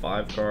it is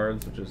 5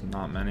 cards, which is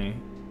not many.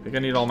 I think I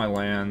need all my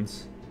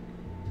lands.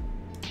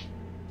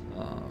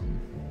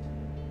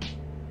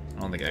 I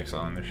don't think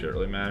exiling this shit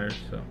really matters,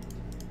 so.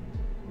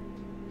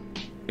 I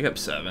pick up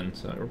 7,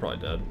 so we're probably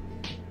dead.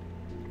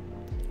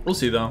 We'll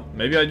see though.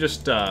 Maybe I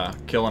just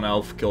kill an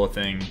elf, kill a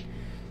thing,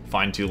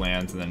 find 2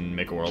 lands, and then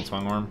make a World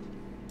Spine Worm.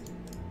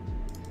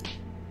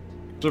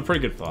 It's a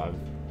pretty good 5.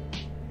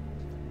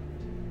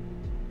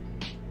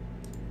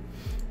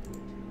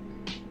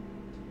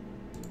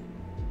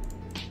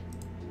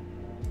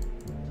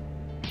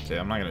 Okay,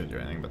 I'm not gonna do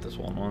anything but this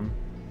 1/1.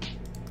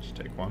 Just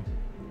take 1.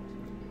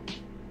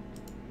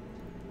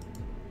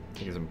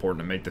 I think it's important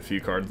to make the few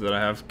cards that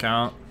I have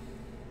count.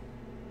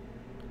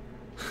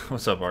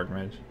 What's up,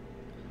 Archmage?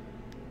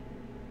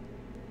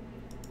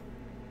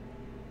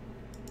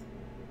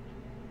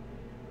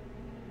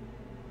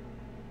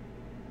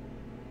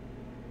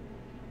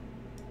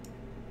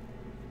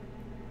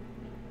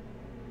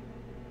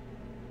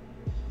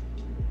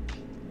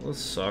 This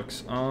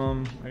sucks.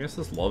 I guess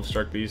this Love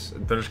Struck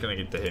Beast, they're just gonna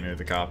get to hit me with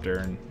the copter,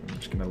 and I'm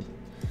just gonna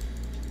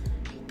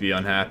be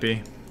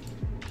unhappy.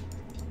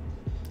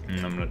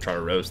 And I'm gonna try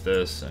to roast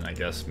this, and I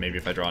guess maybe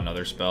if I draw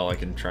another spell, I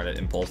can try to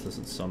impulse this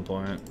at some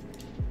point.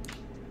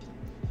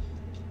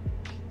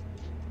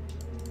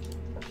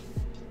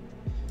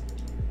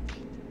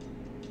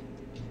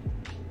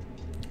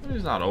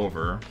 It's not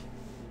over.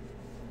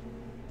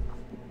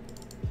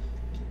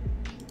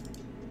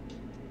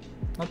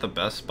 Not the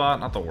best spot,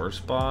 not the worst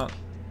spot.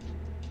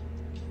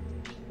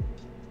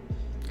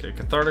 Okay,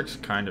 Cathartic's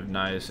kind of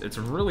nice. It's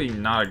really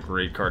not a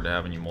great card to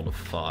have when you mull to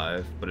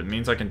 5, but it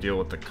means I can deal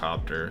with the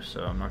copter,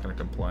 so I'm not gonna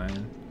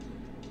complain.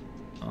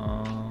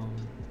 I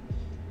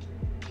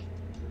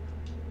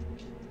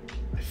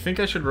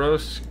think I should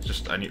roast.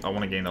 Just I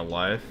want to gain a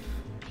life.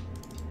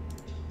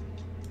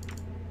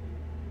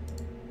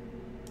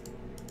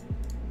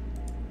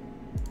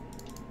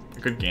 I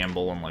could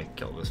gamble and like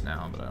kill this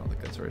now, but I don't think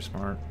that's very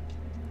smart.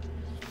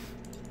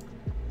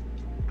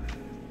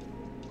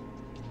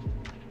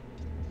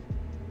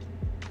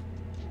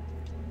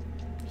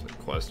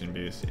 Questing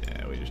Beast,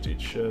 yeah, we just eat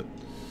shit.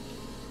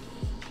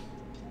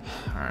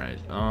 Alright,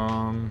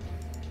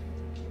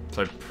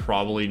 so I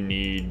probably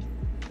need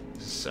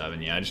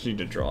 7. Yeah, I just need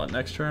to draw it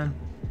next turn.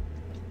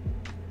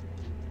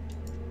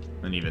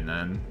 And even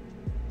then,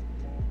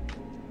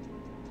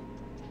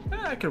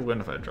 I could win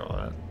if I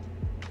draw it.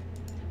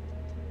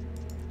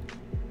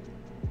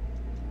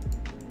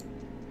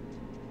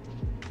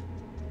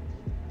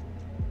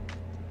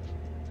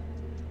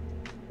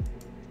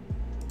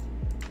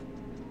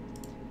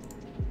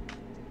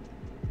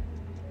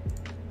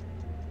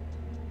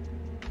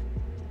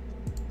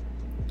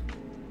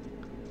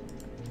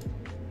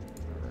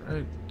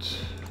 Right.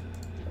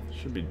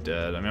 Should be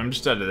dead. I mean, I'm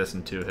just dead to this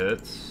in 2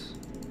 hits.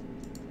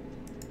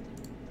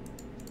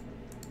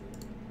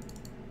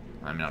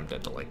 I mean, I'm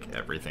dead to like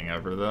everything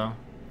ever though.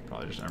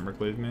 Probably just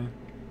Embercleave me.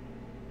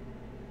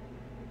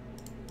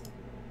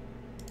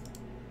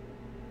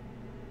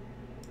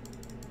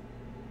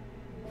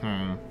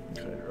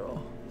 Okay, draw.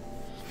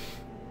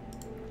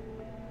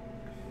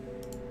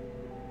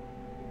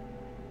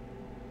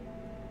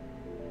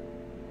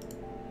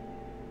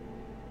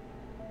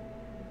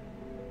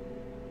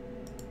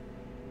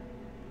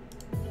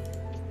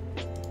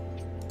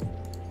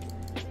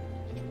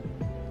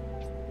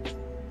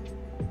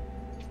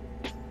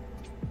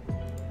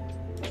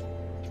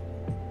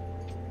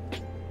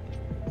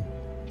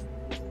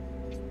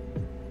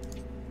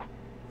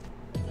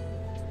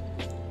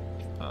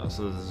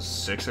 So this is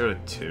 6 out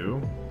of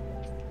 2. I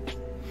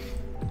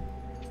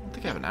don't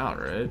think I have an out,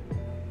 right?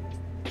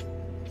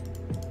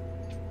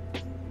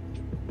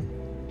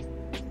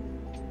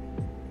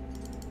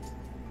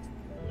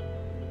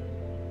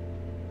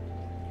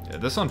 Yeah,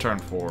 this on turn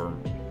 4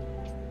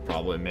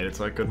 probably made it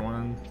so I couldn't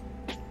win.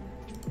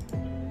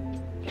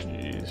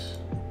 Jeez.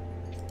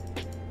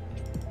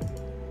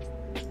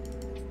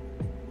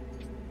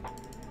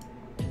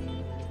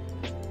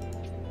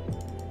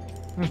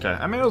 Okay,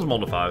 I mean it was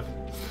mulled to 5.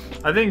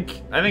 I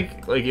think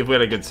like if we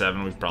had a good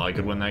 7, we probably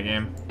could win that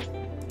game.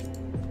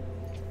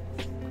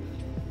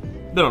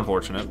 Bit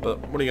unfortunate, but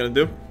what are you gonna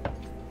do?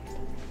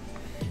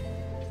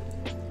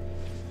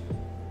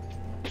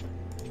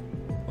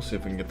 We'll see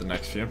if we can get the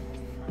next few.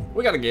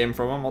 We got a game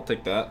from him. I'll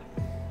take that.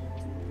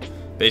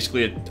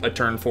 Basically a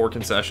turn 4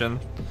 concession.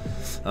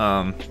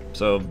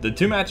 So the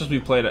 2 matches we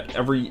played,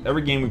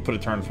 every game we put a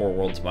turn 4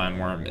 World Spine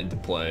Worm into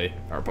play,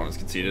 our opponents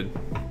conceded.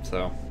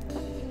 So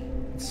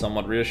it's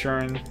somewhat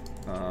reassuring.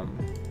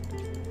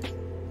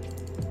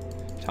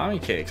 Tommy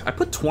Cakes.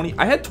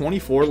 I had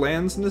 24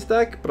 lands in this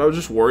deck, but I was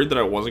just worried that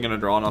I wasn't going to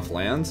draw enough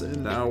lands,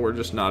 and now we're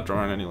just not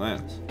drawing any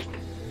lands.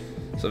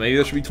 So maybe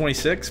there should be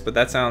 26, but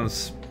that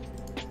sounds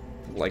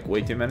like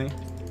way too many.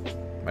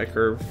 My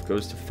curve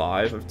goes to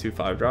 5 of 2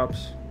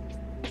 5-drops.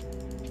 I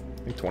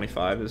think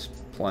 25 is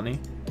plenty.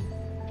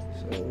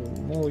 So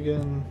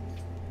mulligan.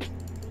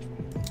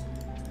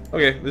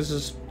 Okay, this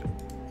is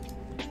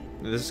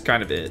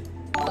kind of it.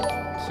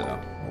 So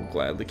I'll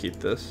gladly keep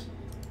this.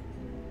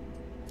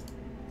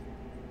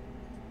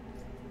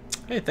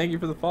 Hey, thank you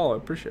for the follow. I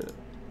appreciate it.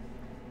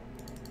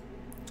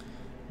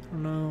 I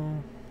don't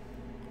know.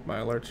 My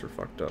alerts are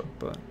fucked up,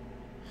 but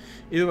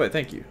either way,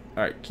 thank you.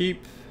 Alright,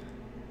 keep.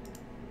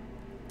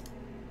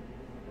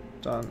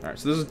 Done. Alright,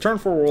 so this is a turn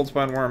 4 World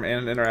Spine Worm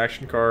and an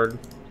interaction card.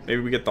 Maybe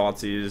we get thought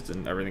seized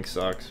and everything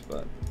sucks,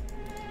 but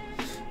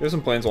there's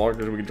some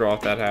planeswalkers we can draw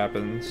if that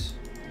happens.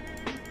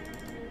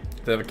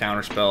 If they have a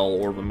counter spell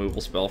or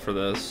removal spell for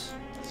this,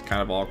 it's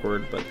kind of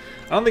awkward, but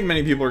I don't think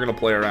many people are going to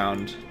play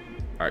around.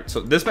 Alright, so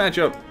this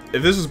matchup,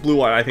 if this is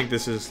blue-white, I think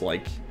this is,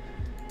 like,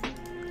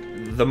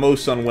 the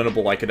most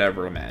unwinnable I could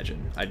ever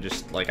imagine. I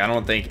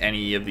don't think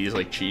any of these,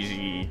 like,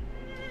 cheesy,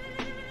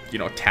 you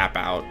know,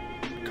 tap-out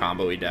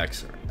combo-y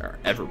decks are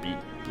ever beat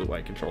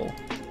blue-white control.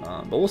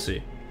 But we'll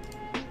see.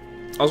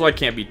 Also, I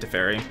can't beat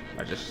Teferi.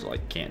 I just,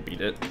 like, can't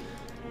beat it.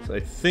 So I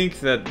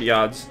think that the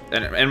odds...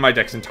 And my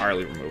deck's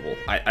entirely removal.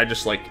 I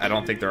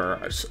don't think there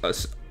are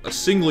a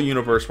single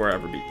universe where I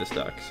ever beat this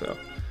deck, so...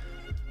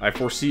 I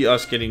foresee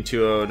us getting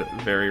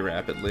 2-0'd very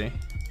rapidly.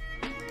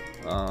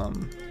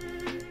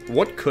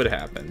 What could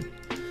happen?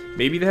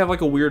 Maybe they have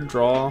like a weird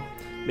draw.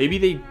 Maybe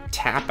they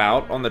tap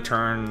out on the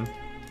turn.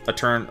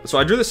 So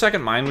I drew the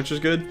second mine, which is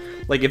good.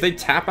 Like if they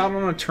tap out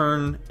on a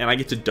turn and I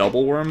get to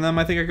double worm them,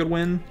 I think I could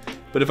win.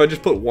 But if I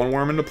just put one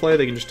worm into play,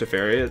 they can just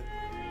Teferi it,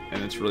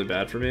 and it's really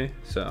bad for me.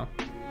 So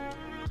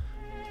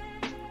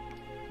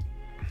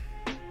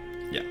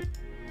yeah.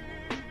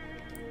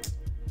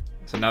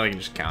 So now they can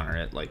just counter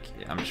it. Like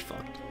yeah, I'm just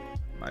fucked.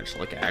 I just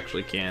like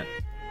actually can't.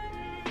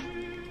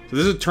 So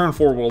this is a turn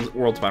 4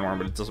 World Spine Worm,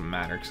 but it doesn't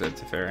matter because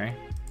it's a Teferi.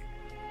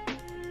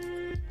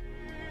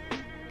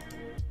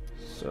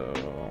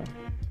 So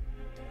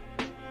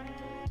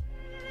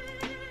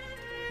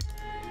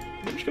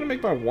I'm just gonna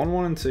make my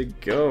 1/1 and say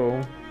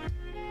go.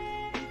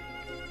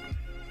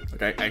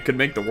 Like I could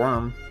make the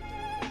worm.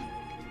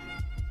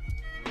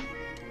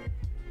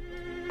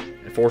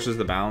 It forces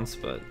the bounce,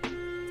 but I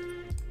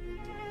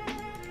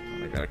don't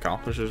think that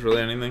accomplishes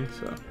really anything.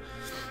 So.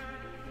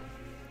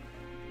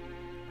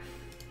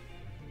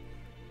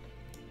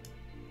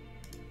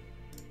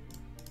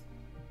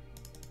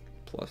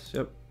 Plus,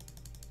 yep.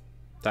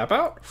 Tap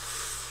out.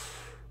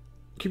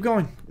 Keep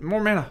going.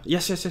 More mana.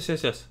 Yes, yes, yes,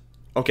 yes, yes.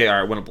 Okay,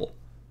 alright, winnable.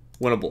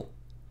 Winnable.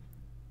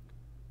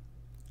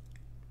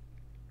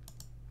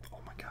 Oh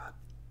my god.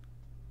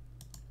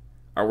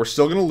 Alright, we're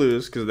still gonna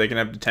lose because they can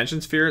have Detention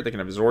Sphere, they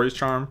can have Azorius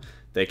Charm,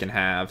 they can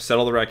have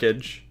Settle the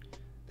Wreckage,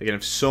 they can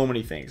have so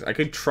many things. I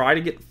could try to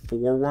get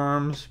 4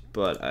 worms,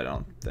 but I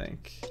don't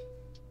think.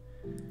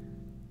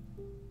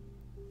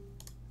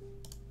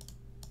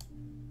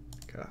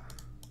 God.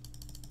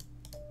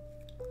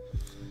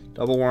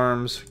 Double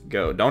worms,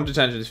 go. Don't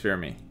Detention Sphere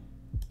me.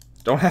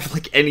 Don't have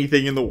like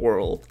anything in the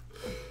world.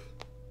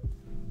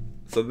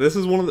 So this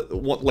is one of the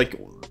like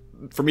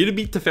for me to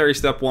beat Teferi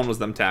step 1 was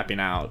them tapping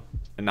out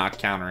and not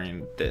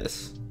countering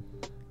this.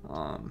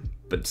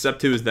 But step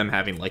 2 is them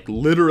having like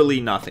literally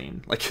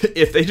nothing. Like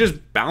if they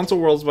just bounce a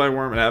World Spine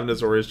Worm and have an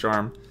Azorius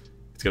Charm,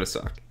 it's gonna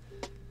suck.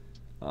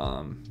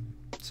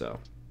 So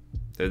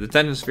the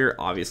Detention Sphere,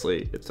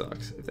 obviously it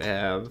sucks. If they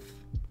have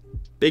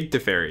big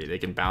Teferi, they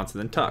can bounce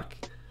and then tuck.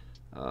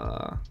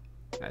 I'm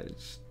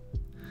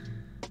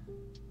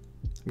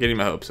getting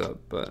my hopes up,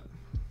 but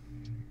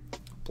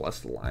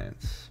Blessed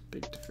Alliance,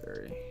 big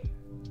Teferi.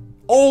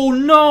 Oh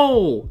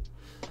no!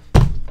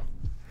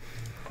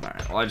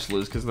 Alright, well I just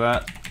lose because of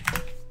that.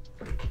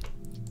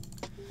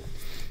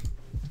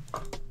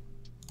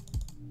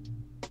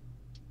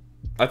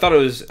 I thought it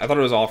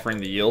was offering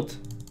the yield.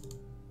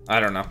 I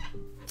don't know.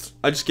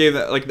 I just gave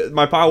that, like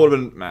my pile would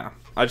have been nah.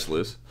 I just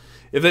lose.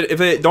 If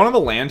they don't have a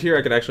land here,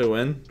 I could actually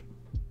win.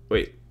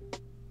 Wait.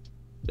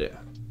 Yeah.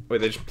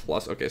 Wait, they just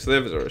plus. Okay, so they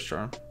have Azorius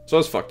Charm. So I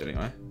was fucked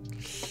anyway.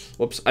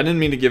 Whoops, I didn't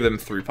mean to give them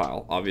 3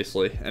 pile,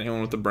 obviously. Anyone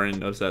with the brain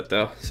knows that,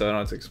 though, so I don't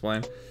have to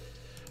explain.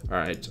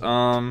 Alright,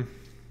 so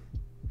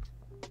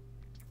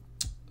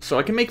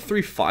I can make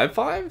 3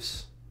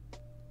 5/5s?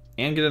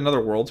 And get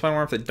another World Spine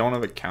Worm if they don't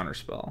have a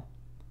counterspell.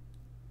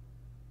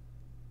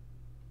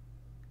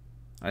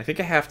 I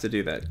think I have to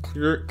do that.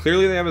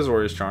 Clearly they have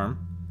Azorius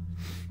Charm.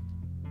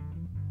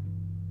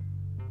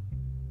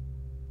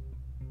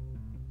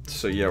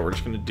 So yeah, we're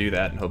just going to do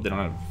that and hope they don't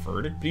have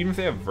Verdict. But even if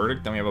they have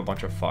Verdict, then we have a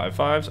bunch of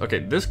 5/5s. Okay,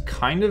 this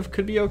kind of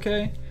could be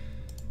okay.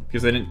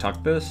 Because they didn't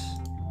tuck this.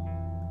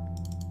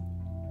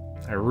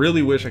 I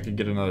really wish I could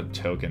get another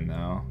token,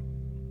 though.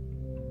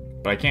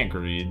 But I can't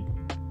greed.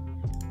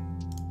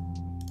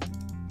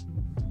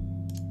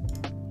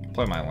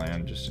 Play my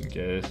land, just in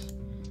case.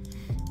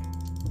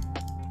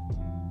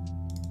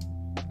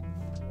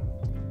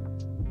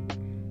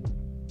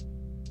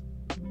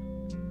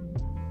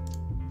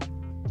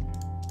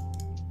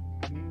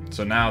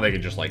 So now they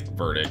could just like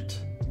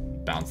Verdict,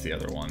 bounce the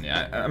other one.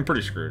 Yeah, I'm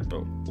pretty screwed,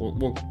 but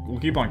we'll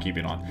keep on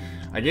keeping on.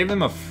 I gave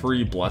them a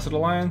free Blessed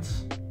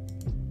Alliance.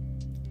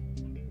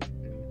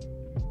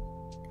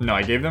 No,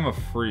 I gave them a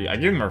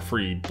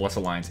free Blessed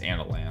Alliance and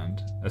a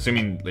land.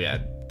 Assuming, yeah,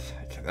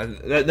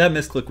 that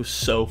misclick was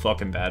so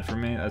fucking bad for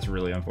me. That's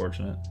really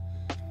unfortunate.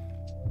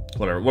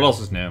 Whatever. What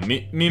else is new?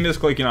 Me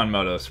misclicking on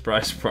Moto.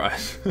 Surprise,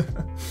 surprise.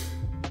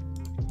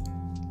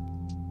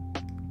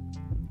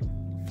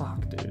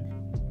 Fuck, dude.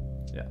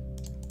 Yeah.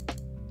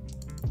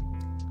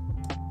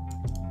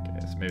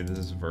 Okay, so maybe this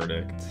is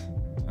Verdict.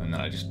 And then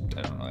I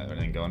don't really have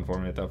anything going for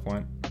me at that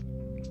point.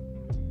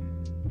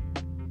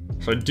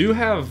 So I do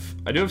have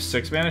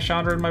 6 mana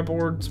Chandra in my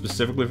board,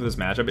 specifically for this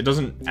matchup. It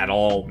doesn't at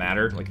all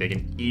matter. Like, they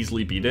can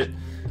easily beat it.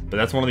 But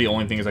that's one of the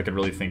only things I could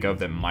really think of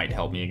that might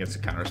help me against a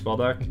counterspell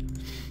deck.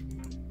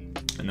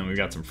 And then we've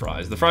got some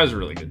Fries. The Fries are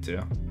really good,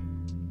 too.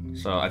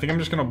 So I think I'm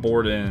just going to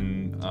board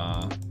in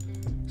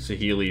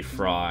Saheeli,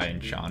 Fry,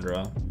 and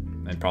Chandra.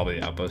 And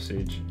probably Outpost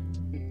Siege.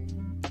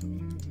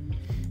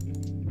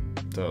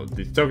 So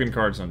these token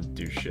cards don't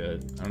do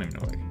shit. I don't even know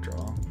what I can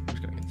draw. I'm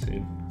just going to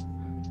concede.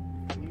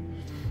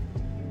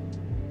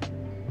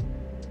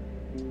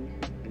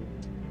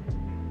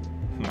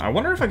 I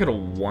wonder if I could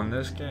have won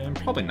this game.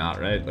 Probably not,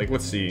 right? Like,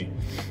 let's see.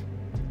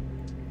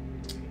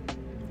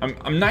 I'm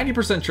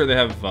 90% sure they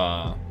have,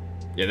 yeah,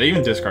 they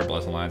even discard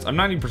Blessed Alliance. I'm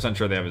 90%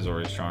 sure they have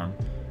Azorius Charm.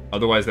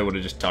 Otherwise, they would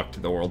have just tucked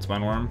the World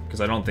Spine Worm,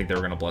 because I don't think they were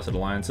going to Blessed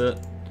Alliance it.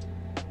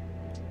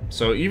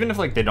 So even if,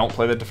 like, they don't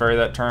play the Teferi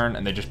that turn,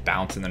 and they just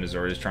bounce and then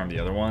Azorius Charm the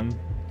other one,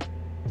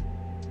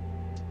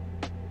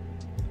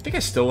 I think I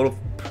still would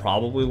have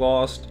probably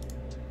lost.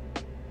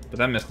 But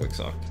that misclick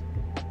sucked.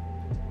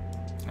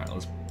 Alright,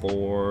 let's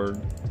board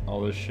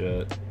all this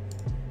shit.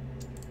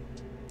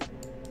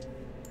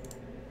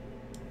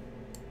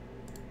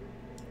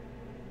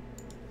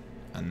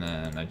 And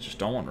then I just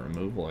don't want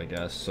removal, I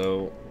guess.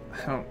 So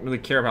I don't really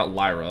care about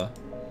Lyra.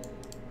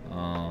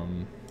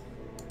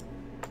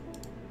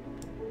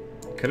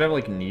 Could have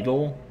like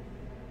Needle.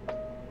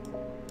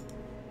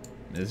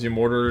 Mizzy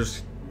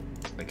Mortars.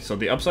 Like, so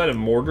the upside of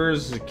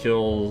Mortars is it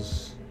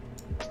kills.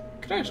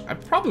 I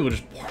probably would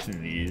just board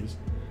these.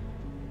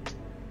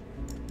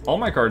 All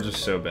my cards are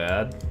so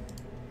bad.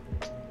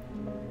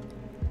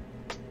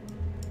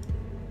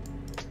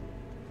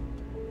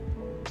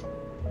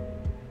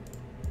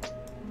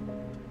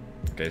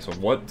 Okay, so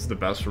what's the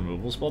best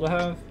removal spell to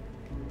have?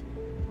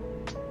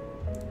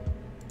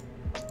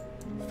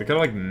 They could have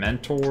like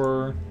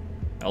Mentor,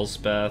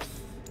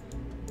 Elspeth.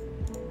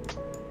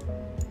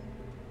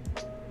 I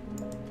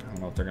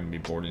don't know if they're gonna be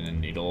boarding in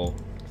Needle.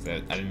 I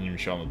didn't even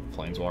show them a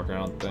Planeswalker, I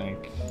don't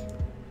think.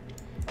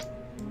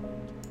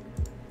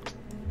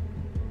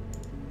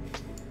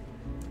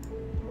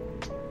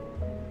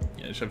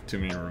 Yeah, I just have too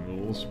many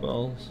removal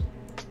spells.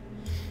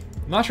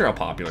 I'm not sure how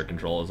popular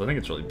Control is. I think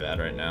it's really bad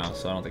right now,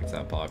 so I don't think it's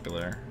that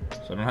popular.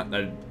 So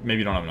I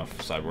maybe don't have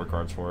enough sideboard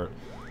cards for it.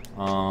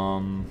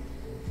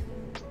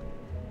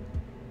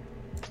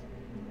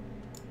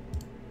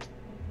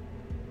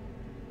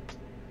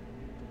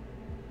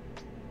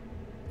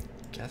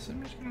 Guess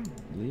I'm just gonna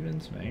leave in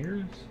some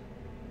Angers.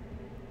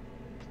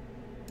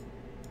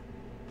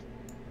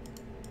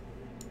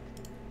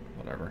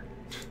 Whatever.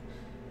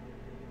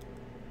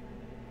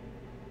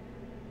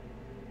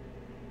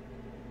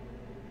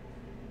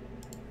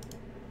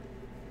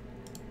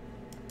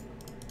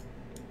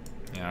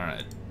 Yeah,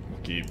 alright. We'll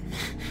keep.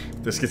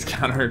 This gets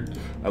countered.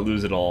 I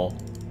lose it all.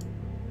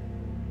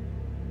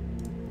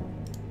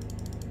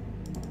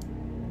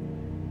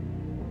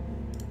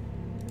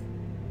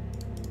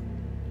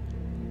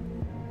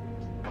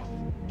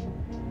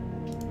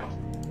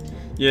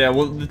 Yeah,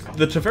 well,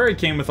 the Teferi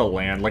came with a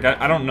land. Like,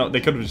 I don't know.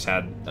 They could have just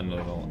had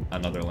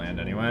another land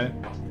anyway.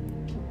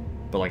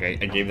 But, like, I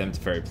gave them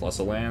Teferi plus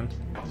a land.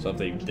 So if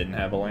they didn't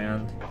have a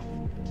land,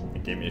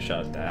 it gave me a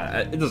shot at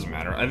that. It doesn't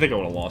matter. I think I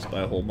would have lost by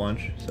a whole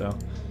bunch. So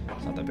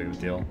it's not that big of a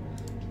deal.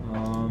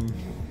 I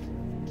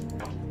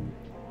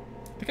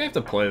think I have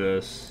to play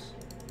this.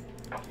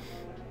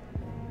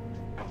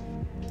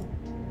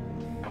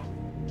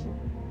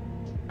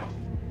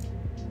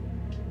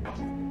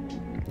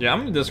 Yeah,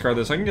 I'm gonna discard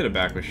this. I can get it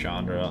back with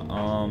Chandra.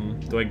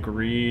 Do I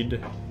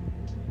greed?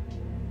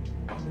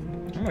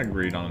 I'm gonna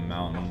greed on a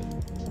mountain.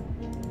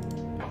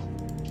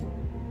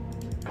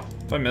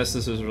 If I miss,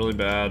 this is really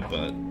bad,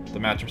 but the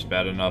matchup's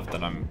bad enough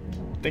that I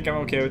think I'm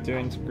okay with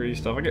doing some greedy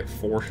stuff. I get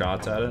 4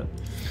 shots at it.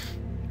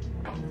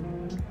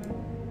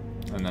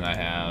 And then I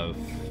have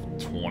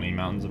 20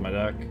 mountains in my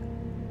deck.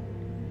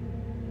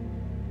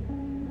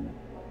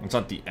 It's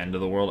not the end of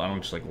the world. I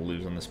don't just like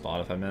lose on the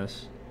spot if I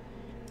miss.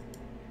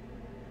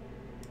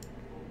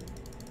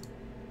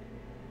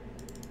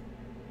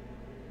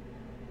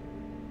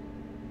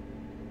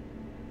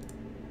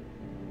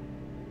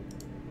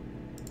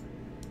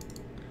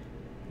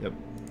 Yep.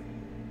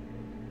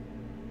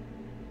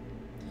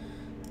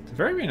 The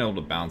very being able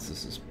to bounce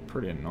this is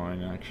pretty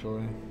annoying,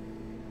 actually.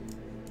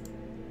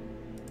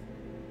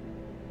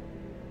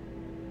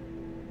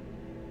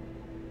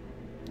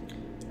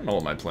 I don't know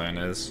what my plan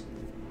is.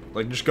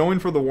 Like, just going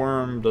for the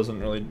worm doesn't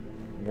really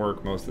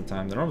work most of the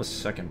time. They don't have a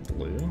second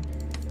blue.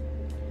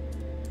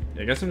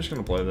 Yeah, I guess I'm just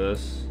gonna play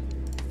this.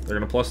 They're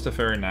gonna plus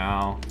Teferi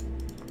now.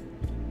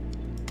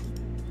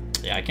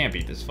 Yeah, I can't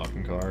beat this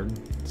fucking card.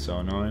 It's so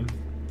annoying.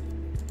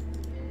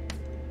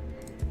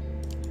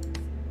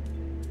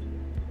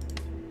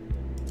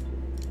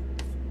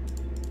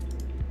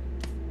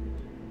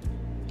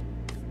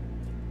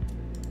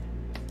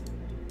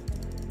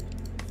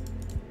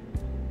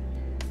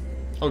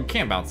 Oh, it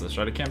can't bounce this,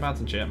 right? It can't bounce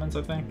enchantments,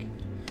 I think.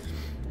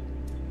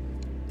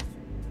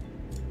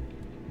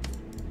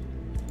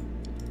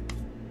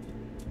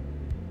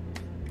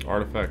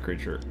 Artifact,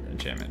 creature,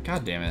 enchantment.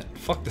 God damn it.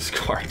 Fuck this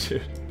card,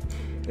 dude.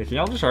 Hey, can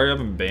y'all just hurry up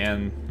and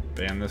ban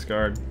this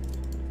card?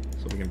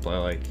 So we can play,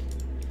 like,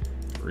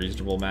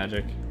 reasonable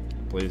Magic?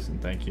 Please and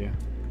thank you.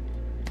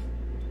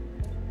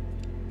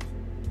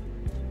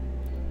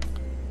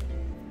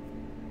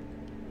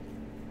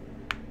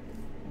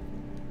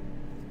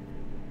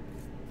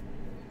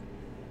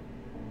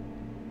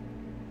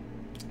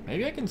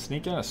 Maybe I can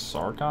sneak in a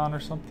Sarkon or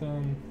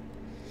something.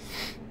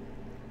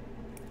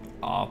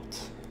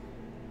 Opt.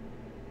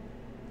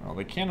 Well,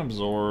 they can't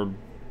absorb.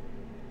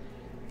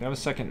 They have a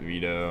second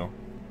veto.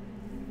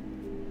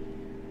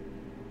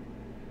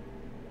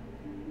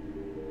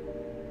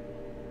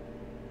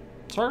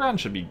 Sarkon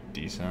should be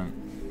decent.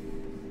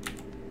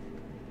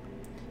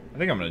 I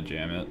think I'm gonna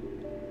jam it.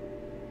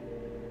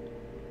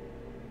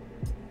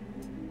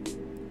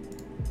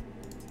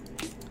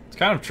 It's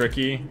kind of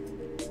tricky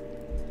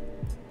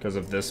because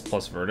of this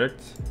plus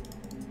verdict.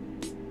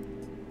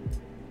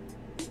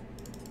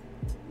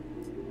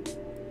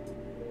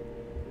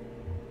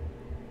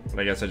 But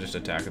I guess I just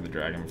attack with the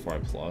dragon before I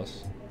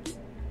plus.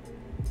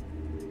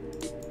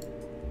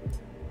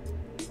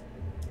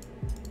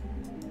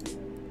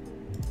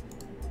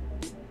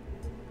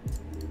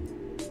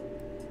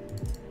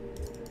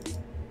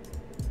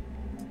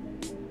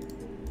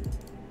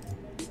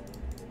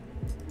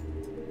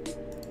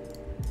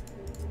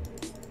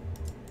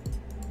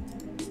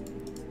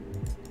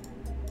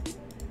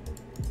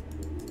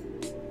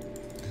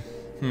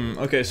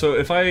 Okay, so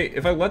if I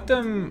let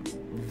them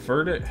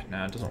verdict,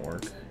 nah, it doesn't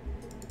work.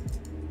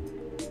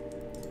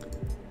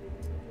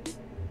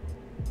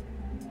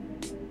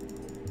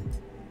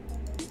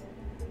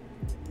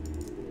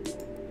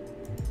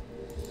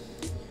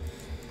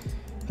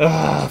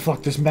 Ah,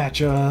 fuck this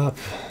matchup.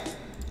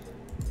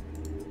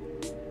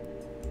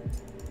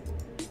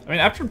 I mean,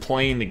 after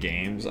playing the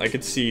games, I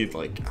could see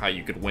like how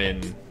you could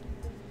win.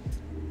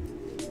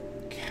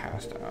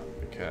 Cast out,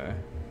 okay.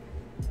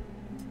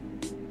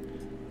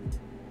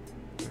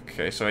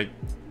 Okay, so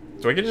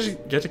do I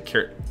just get to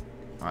carry?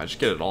 Oh, I just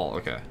get it all,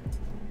 okay.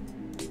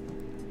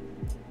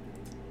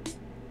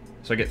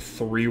 So I get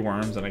 3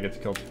 worms and I get to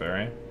kill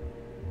Teferi.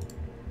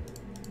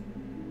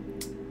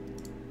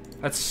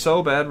 That's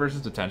so bad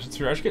versus Detention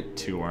Sphere. I should get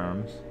 2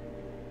 worms.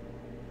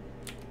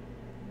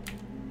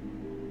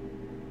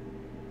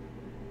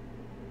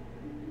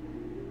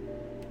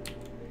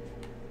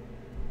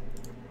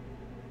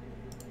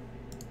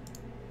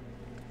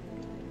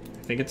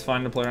 I think it's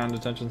fine to play around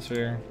Detention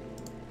Sphere.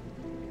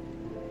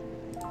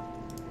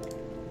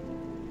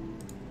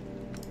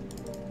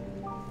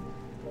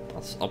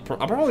 I'll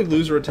probably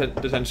lose a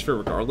Detention Sphere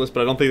regardless,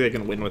 but I don't think they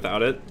can win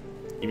without it,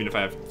 even if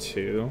I have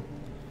 2.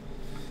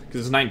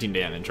 Because it's 19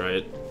 damage,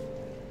 right? No,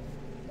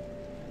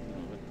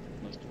 it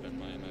must have been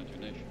my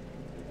imagination.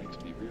 It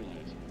makes me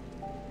realize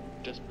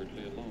I'm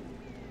desperately alone.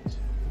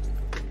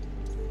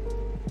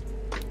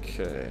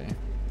 Okay.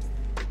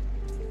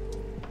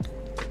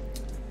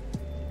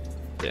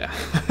 Yeah.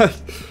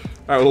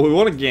 Alright, well, we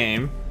won a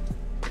game.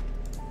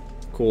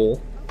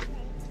 Cool.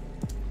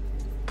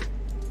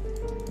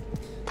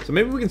 So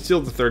maybe we can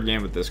steal the 3rd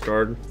game with this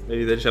card.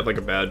 Maybe they just have like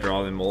a bad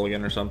draw in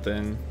mulligan or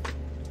something.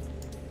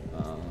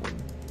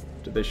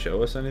 Did they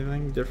show us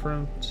anything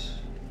different?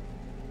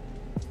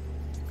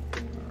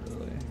 Not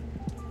really.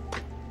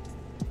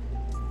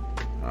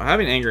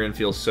 Having anger in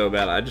feels so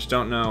bad. I just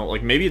don't know.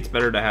 Like, maybe it's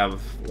better to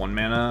have 1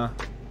 mana.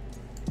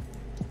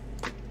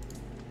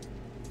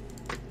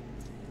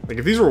 Like,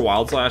 if these were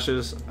Wild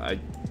Slashes,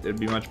 it'd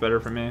be much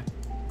better for me.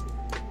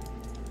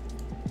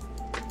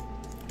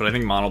 But I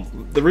think mono...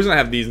 The reason I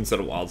have these instead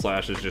of Wild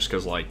Slash is just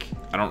because, like,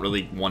 I don't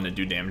really want to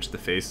do damage to the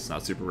face. It's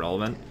not super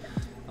relevant.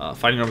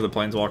 Fighting over the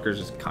Planeswalkers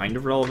is kind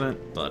of relevant,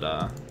 but,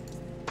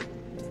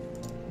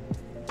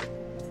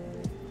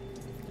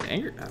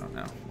 Anger... I don't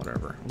know.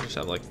 Whatever. I'll just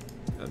have, like,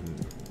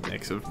 a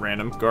mix of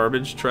random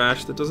garbage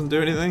trash that doesn't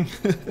do anything.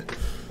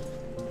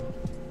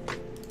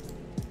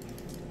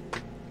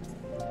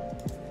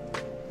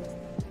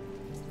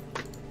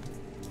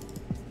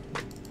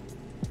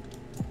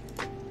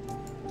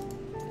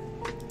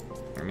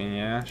 I mean,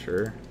 yeah,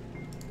 sure.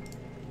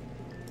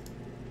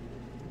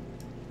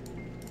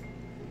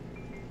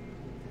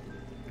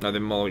 No, they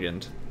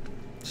mulliganed.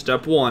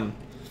 Step 1.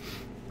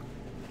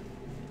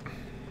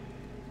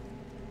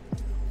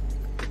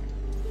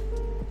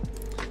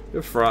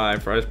 Good Fry.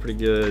 Fry's pretty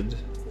good.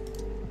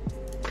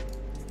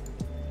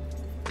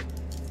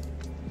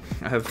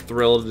 I have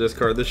Thrill to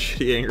discard this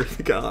shitty Anger of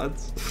the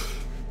Gods.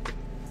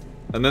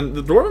 And then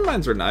the Dwarven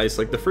Mines are nice.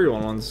 Like, the free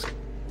one's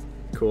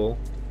cool.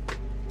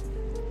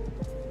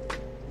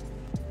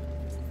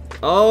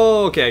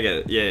 Oh, okay, I get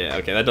it. Yeah,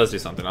 okay, that does do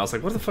something. I was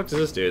like, what the fuck does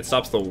this do? It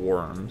stops the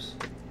worms.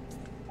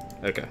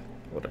 Okay,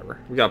 whatever.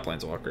 We got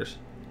Planeswalkers.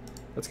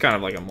 That's kind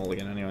of like a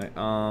mulligan anyway.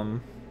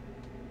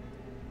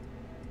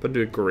 Put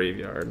into a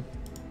graveyard.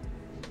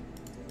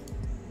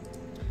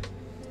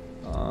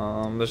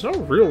 There's no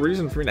real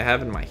reason for me to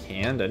have it in my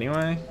hand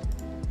anyway.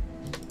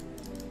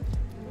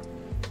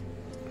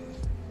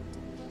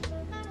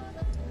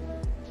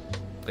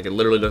 Like, it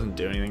literally doesn't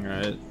do anything,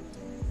 right?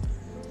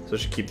 So I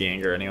should keep the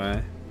Anger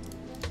anyway.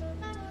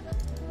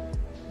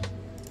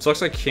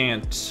 Sucks I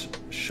can't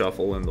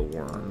shuffle in the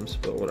worms,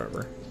 but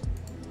whatever.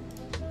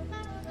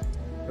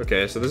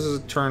 Okay, so this is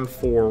a turn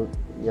 4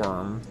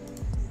 worm.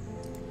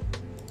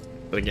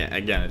 But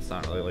again, it's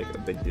not really like a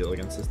big deal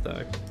against this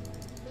deck.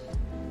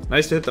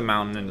 Nice to hit the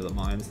mountain into the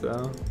mines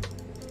though.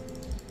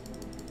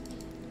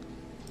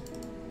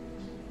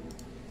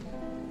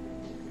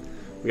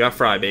 We got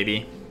Fry,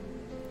 baby.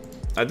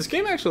 This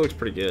game actually looks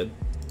pretty good.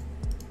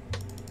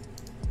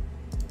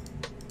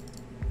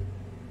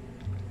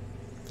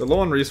 They're low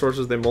on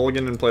resources. They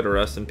mulligan and play to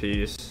Rest in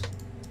Peace.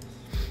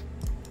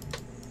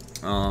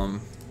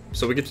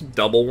 So we get to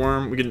double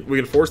worm. We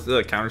can force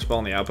the counterspell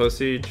on the Outpost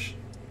Siege.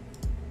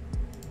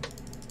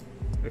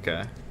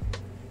 Okay.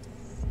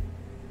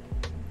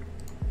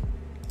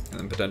 And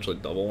then potentially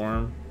double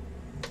worm.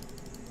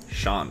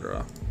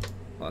 Chandra.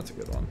 Well, that's a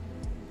good one.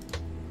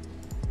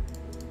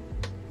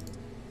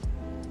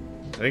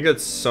 I think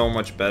that's so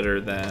much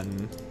better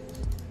than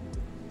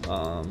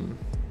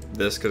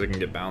this because it can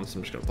get bounced.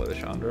 I'm just gonna play the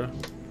Chandra.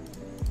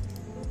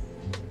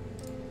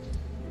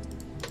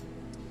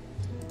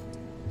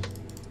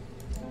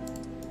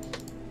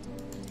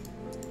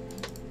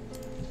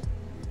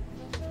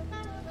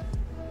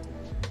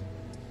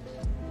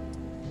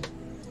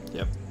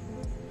 Yep.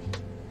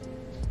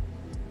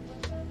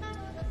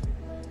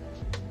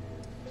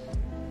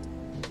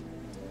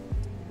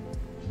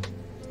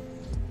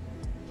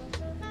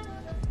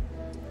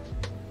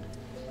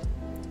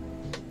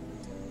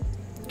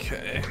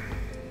 Okay.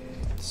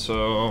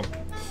 So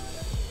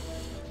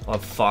I'll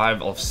have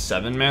 5, I'll have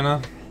 7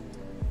 mana.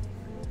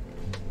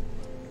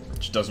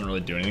 Which doesn't really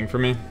do anything for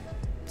me.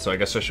 So I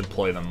guess I should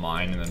play the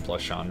Mine and then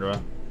plus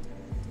Chandra.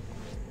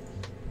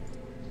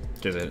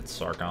 Because it hits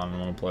Sarkon and I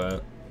want to play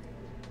it.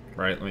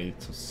 Right, let me,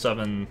 so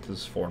 7, this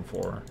is 4 and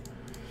 4.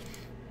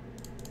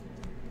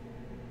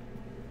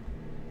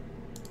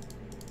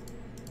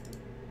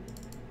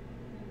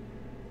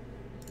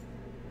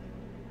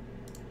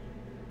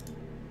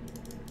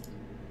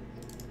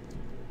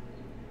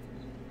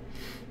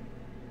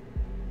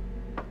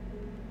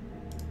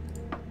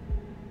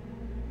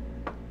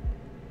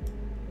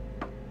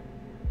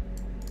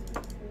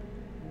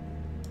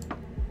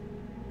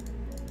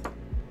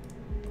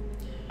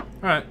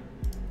 Alright.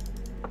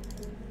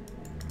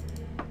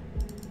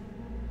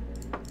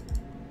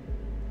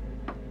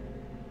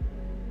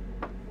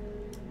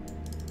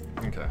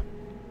 Okay.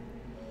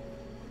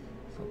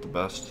 Not the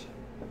best.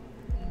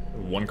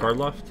 1 card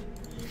left.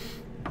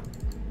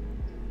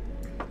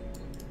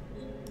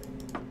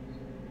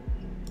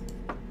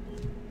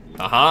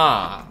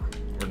 Aha!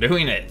 We're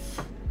doing it!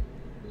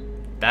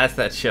 That's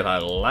that shit I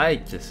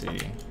like to see.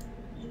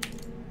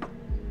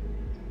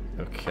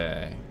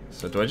 Okay.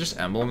 So do I just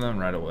emblem them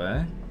right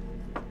away?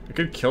 I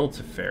could kill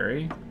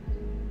Teferi.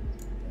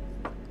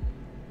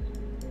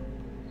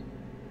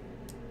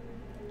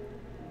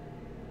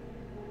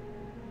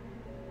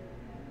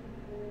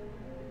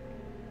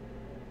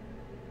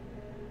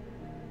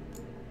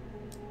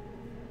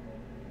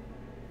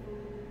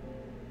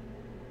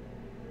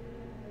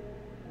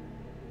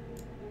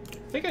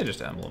 I think I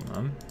just emblem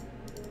them.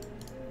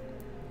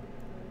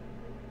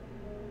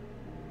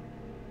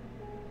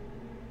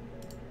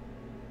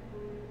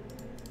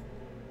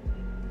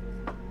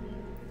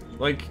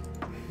 Like,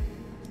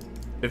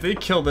 if they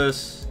kill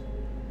this,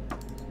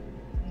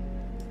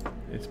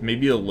 it's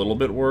maybe a little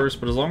bit worse,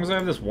 but as long as I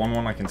have this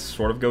 1/1, I can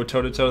sort of go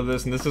toe-to-toe to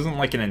this, and this isn't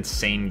like an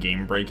insane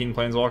game-breaking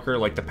Planeswalker.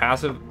 Like, the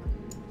passive...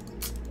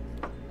 It's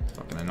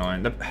fucking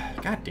annoying.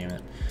 God damn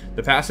it.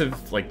 The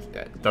passive,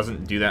 like,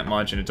 doesn't do that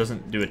much, and it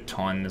doesn't do a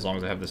ton as long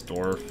as I have this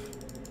dwarf.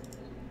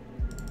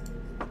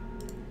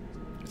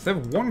 So they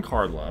have one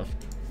card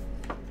left.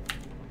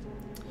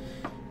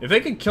 If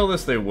they can kill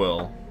this, they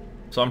will.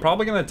 So I'm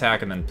probably going to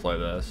attack and then play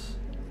this.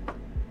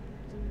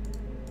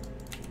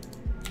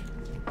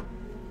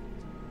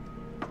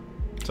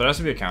 So it has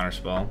to be a counter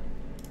spell.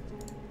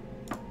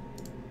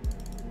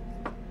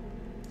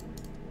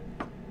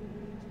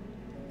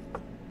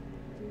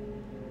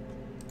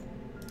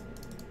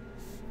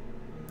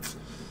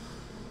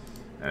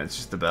 And it's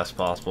just the best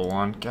possible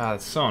one. God,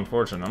 it's so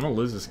unfortunate. I'm gonna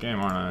lose this game,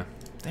 aren't I?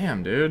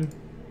 Damn, dude.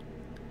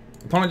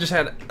 Opponent just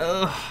had,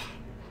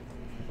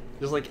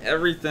 just like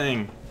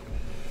everything.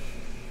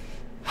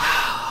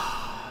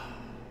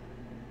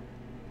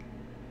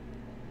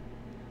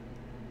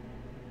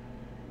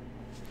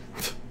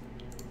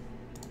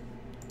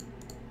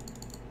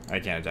 I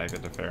can't attack the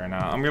Teferi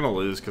now. I'm gonna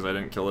lose because I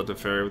didn't kill the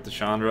Teferi with the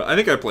Chandra. I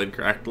think I played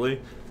correctly.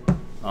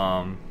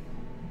 My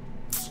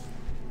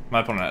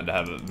opponent had to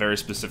have a very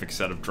specific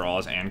set of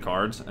draws and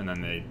cards, and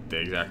then they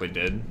exactly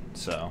did.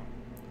 So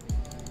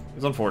it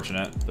was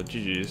unfortunate, but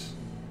GG's.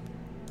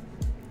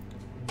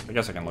 I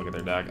guess I can look at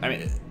their deck. I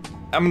mean,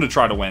 I'm gonna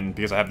try to win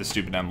because I have the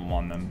stupid emblem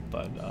on them,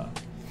 but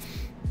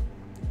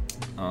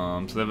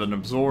so they have an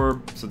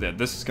absorb. So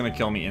this is gonna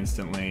kill me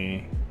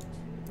instantly.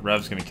 The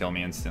Rev's gonna kill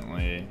me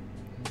instantly.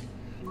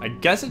 I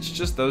guess it's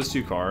just those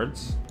two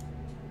cards.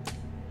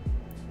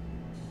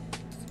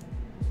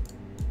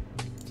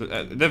 So,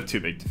 they have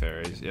two big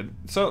Teferis. Yeah,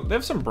 so they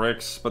have some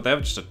bricks, but they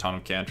have just a ton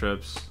of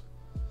cantrips.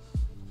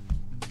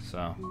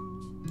 So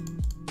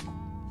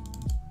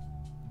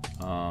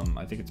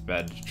I think it's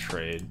bad to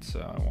trade, so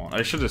I won't.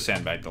 I should have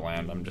sandbagged the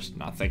land. I'm just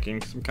not thinking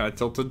because I'm kind of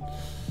tilted.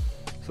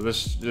 So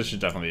this should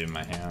definitely be in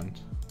my hand.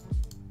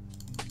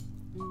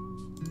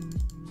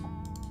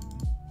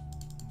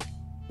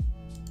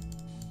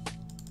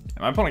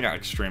 My opponent got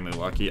extremely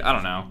lucky. I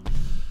don't know.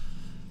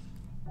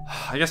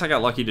 I guess I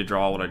got lucky to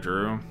draw what I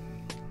drew.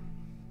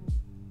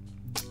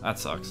 That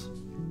sucks.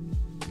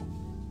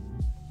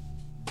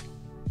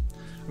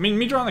 I mean,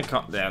 me drawing the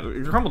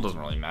crumble doesn't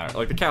really matter.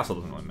 Like, the castle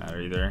doesn't really matter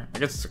either. I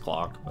guess it's a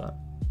clock, but...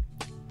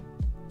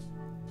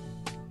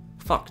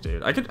 Fuck,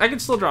 dude. I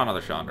could still draw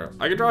another Chandra.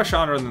 I could draw a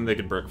Chandra and then they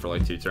could brick for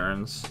like 2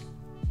 turns.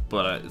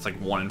 But it's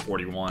like 1 in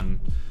 41.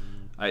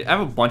 I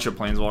have a bunch of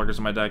Planeswalkers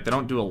in my deck. They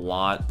don't do a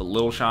lot, but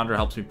Little Chandra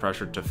helps me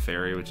pressure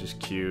Teferi, which is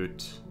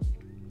cute.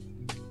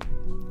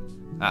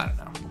 I don't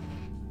know.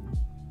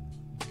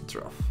 It's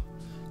rough.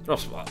 It's a rough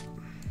spot.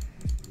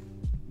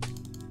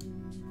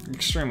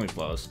 Extremely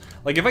close.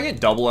 Like, if I get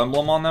double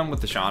emblem on them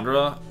with the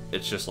Chandra,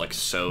 it's just, like,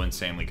 so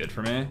insanely good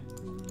for me.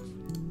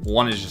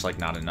 1 is just, like,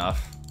 not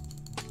enough.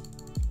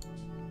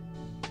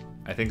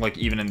 I think, like,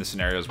 even in the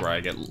scenarios where I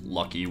get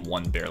lucky,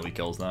 1 barely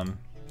kills them.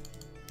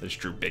 I just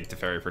drew big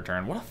Teferi for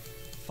turn. What a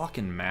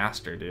fucking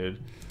master,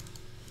 dude.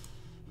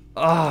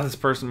 Ah, this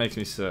person makes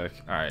me sick.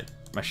 Alright,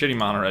 my shitty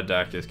mono red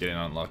deck is getting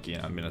unlucky,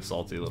 and I'm being a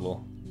salty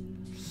little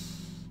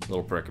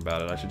prick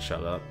about it. I should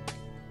shut up.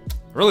 I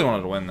really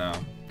wanted to win, though,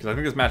 because I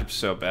think this matchup's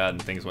so bad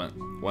and things went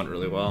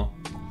really well.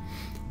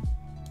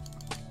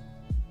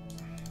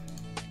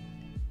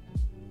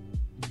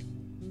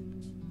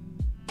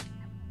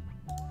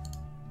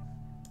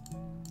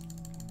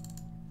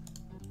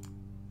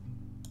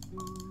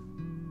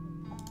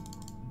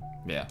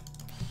 Yeah.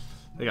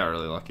 They got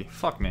really lucky.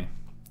 Fuck me.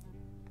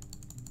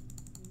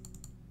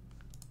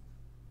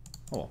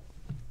 Oh.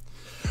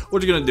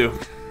 What you gonna do?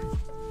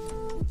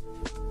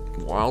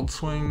 Wild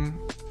Swing,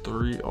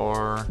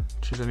 3R.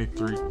 Choose any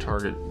 3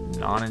 target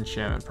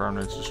non-enchantment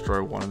permanents.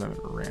 Destroy one of them at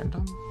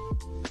random.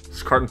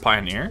 This card in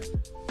Pioneer?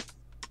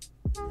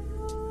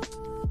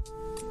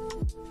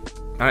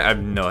 I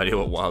have no idea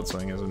what Wild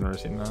Swing is. I've never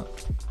seen that.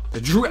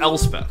 They drew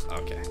Elspeth.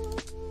 Okay.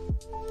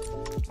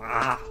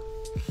 Ah.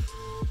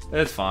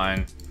 It's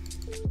fine.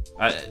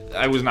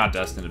 I was not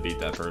destined to beat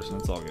that person.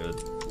 It's all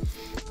good.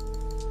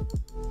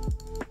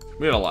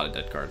 We had a lot of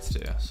dead cards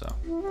too, so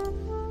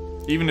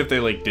even if they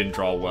like did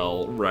draw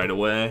well right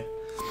away,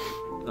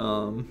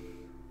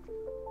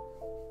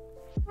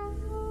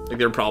 like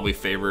they're probably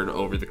favored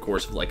over the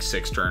course of like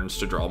 6 turns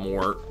to draw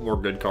more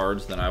good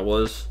cards than I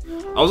was.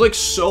 I was like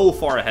so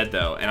far ahead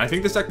though, and I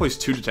think this deck plays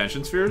 2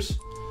 Detention Spheres,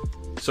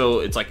 so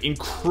it's like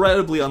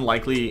incredibly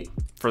unlikely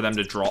for them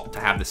to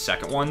have the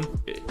second one.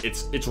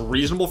 It's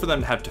reasonable for them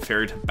to have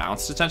Teferi to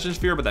bounce Detention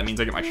Sphere, but that means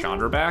I get my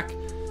Chandra back.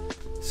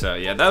 So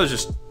yeah, that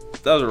was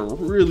a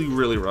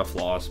really rough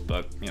loss,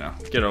 but you know,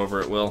 get over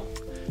it, Will.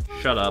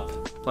 Shut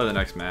up, play the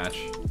next match,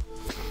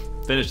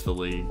 finish the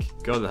league,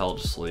 go the hell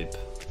to sleep,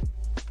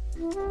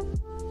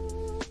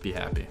 be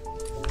happy.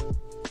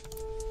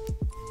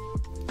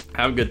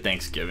 Have a good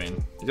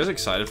Thanksgiving. You guys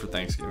excited for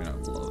Thanksgiving? I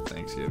love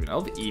Thanksgiving. I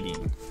love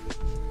eating.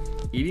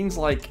 Eating's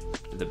like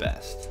the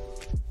best.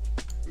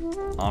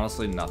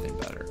 Honestly, nothing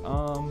better.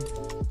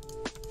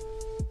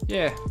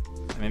 Yeah.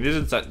 I mean, these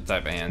are the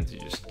type of hands you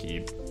just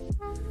keep.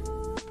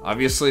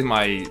 Obviously,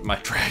 my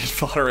Dragon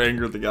Fodder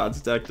Anger of the Gods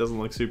deck doesn't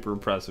look super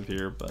impressive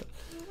here, but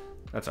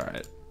that's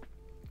alright.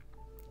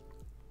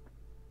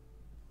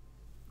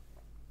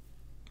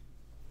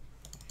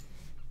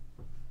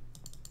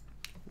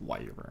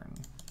 Wyvern.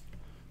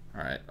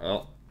 Alright,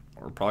 well,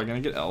 we're probably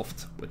gonna get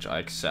elfed, which I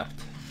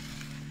accept.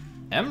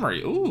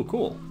 Emery, ooh,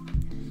 cool.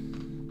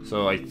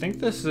 So I think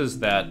this is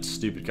that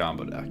stupid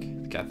combo deck.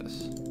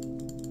 Kethis.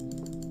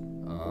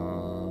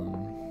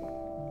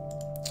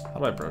 How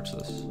do I approach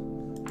this?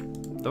 Do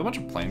I have a bunch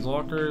of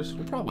planeswalkers?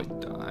 We'll probably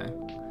die.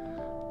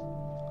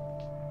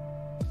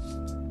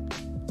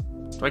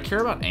 Do I care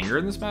about anger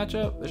in this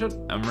matchup? They showed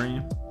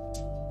Emery.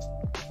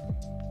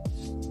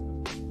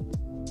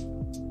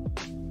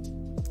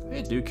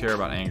 I do care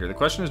about anger. The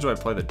question is, do I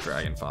play the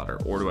Dragon Fodder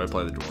or do I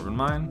play the Dwarven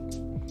Mine?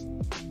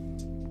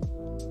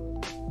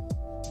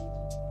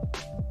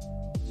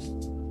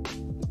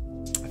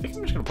 I think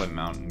I'm just gonna play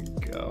Mountain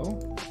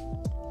Go.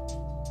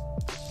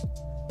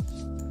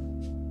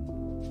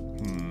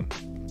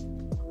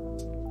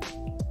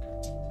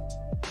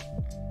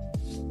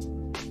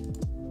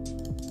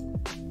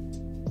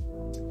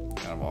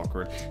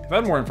 Awkward. If I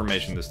had more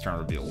information, this turn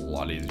would be a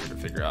lot easier to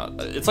figure out.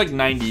 It's like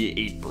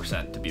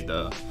 98% to be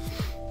the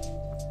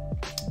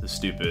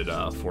stupid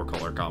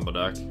 4-color combo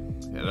deck.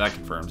 Yeah, that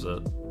confirms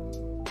it.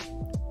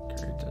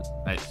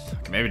 Okay,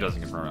 maybe it doesn't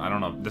confirm it. I don't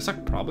know. This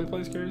deck probably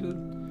plays Carried.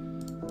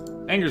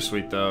 Anger's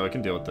sweet though. I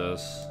can deal with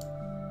this.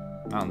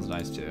 Mountain's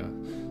nice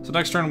too. So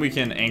next turn we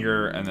can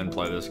Anger and then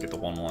play this, get the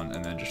 1/1,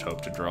 and then just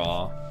hope to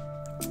draw.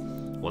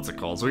 What's it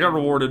called? So we got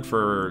rewarded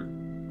for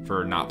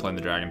not playing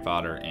the Dragon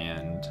Fodder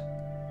and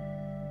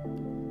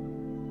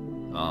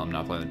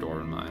not playing the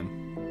Dwarven Mine.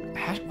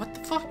 What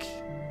the fuck?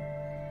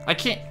 I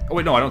can't. Oh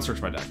wait, no, I don't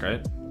search my deck,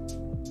 right?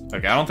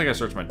 Okay, I don't think I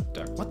searched my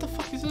deck. What the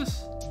fuck is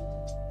this?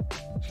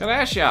 She got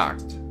ass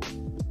yacked.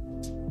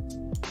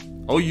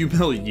 Oh, you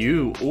mill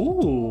you.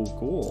 Ooh,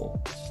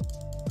 cool.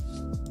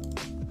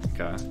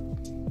 Okay.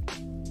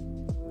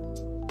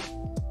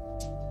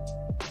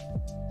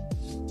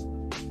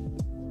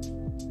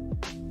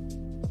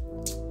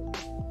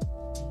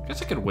 I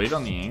guess I could wait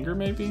on the anger,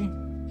 maybe? I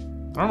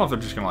don't know if they're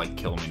just gonna like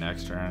kill me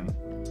next turn.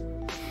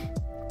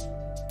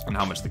 And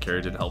how much the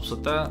carry did helps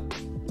with that.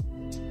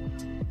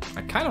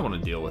 I kind of want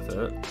to deal with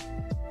it.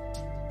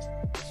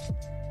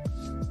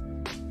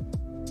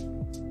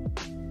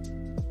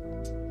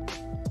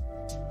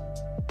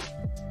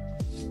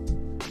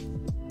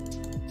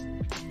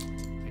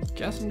 I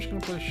guess I'm just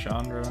gonna play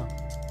Chandra.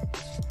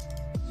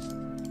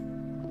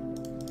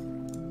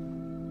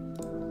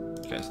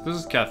 Okay, so this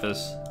is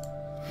Kethis.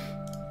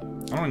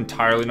 I don't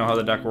entirely know how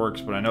the deck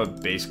works, but I know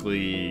it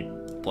basically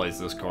plays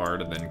this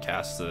card and then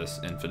casts this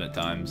infinite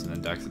times and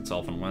then decks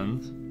itself and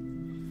wins.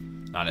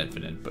 Not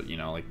infinite, but you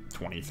know, like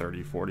 20,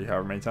 30, 40,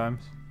 however many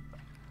times.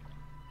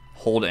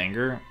 Hold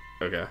Anger?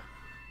 Okay.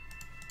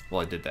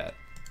 Well, I did that.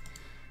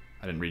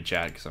 I didn't read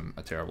chat because I'm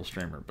a terrible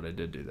streamer, but I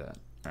did do that.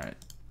 Alright.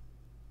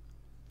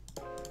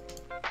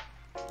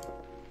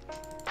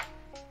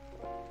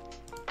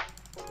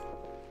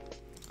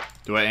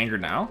 Do I Anger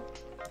now?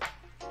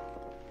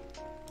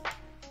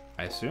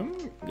 I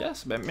assume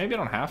yes, but maybe I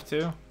don't have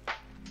to.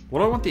 What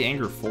do I want the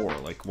Anger for?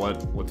 Like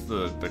what's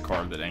the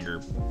card that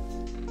Anger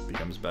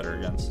becomes better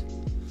against?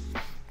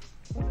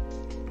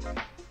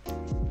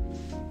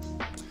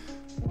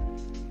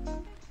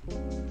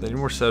 They need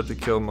more setup to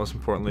kill. Most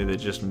importantly, they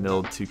just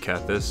milled 2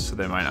 Kethis, so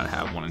they might not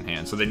have one in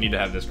hand. So they need to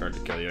have this card to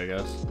kill you, I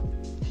guess.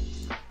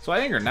 So I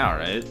Anger now,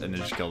 right? And then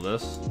just kill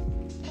this.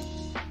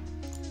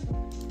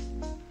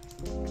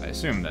 I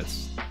assume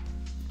that's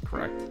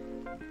correct.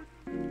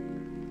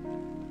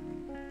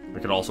 I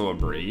could also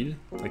abrade.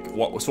 Like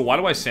what? So why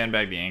do I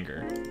sandbag the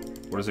Anger?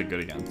 What is it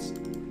good against?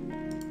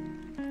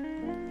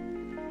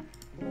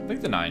 I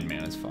think the 9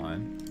 mana is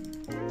fine.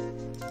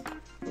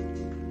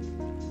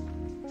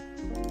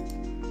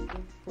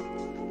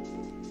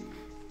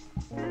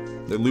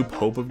 They loop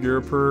Hope of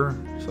Europer,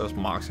 so that's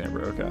Mox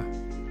Amber. Okay.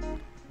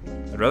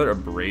 I'd rather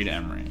abrade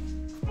Emery.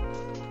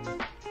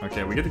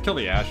 Okay, we get to kill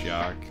the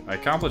Ashiok. I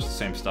accomplished the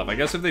same stuff. I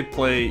guess if they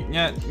play,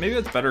 yeah, maybe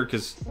that's better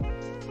because.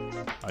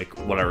 Like,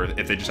 whatever,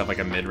 if they just have like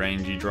a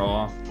mid-rangey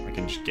draw, I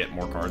can just get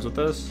more cards with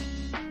this.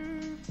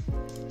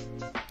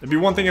 It'd be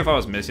one thing if I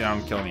was missing out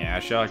on killing the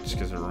Ashiok, just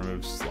because it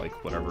removes, like,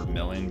 whatever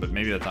milling, but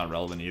maybe that's not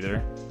relevant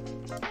either.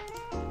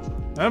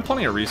 I have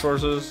plenty of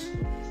resources.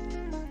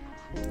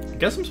 I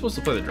guess I'm supposed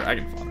to play the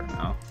Dragon Fodder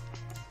now.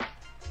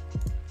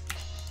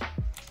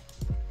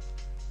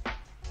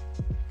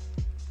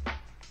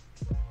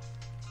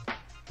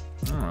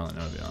 I don't really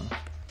know, to be honest.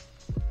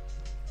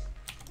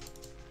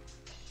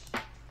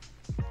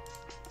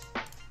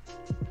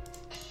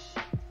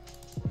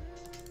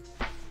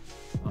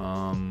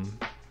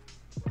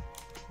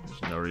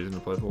 There's no reason to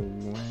play the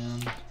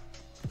land.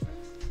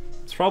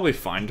 It's probably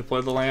fine to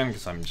play the land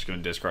because I'm just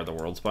going to discard the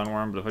Worldspine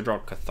Worm, but if I draw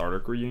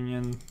Cathartic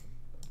Reunion,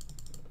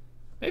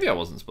 maybe I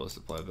wasn't supposed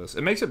to play this.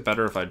 It makes it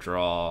better if I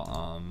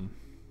draw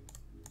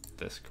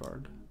this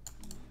card.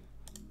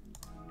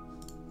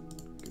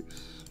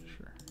 Goose,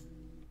 sure.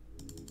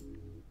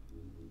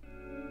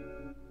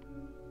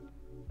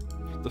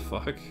 What the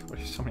fuck? Why are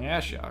you so many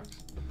Ashioks?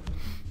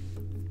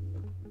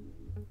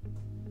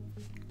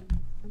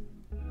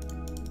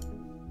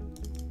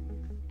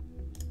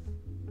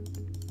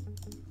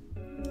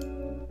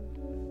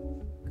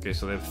 Okay,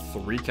 so they have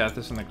 3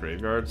 Kethis in the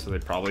graveyard, so they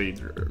probably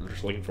are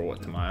just looking for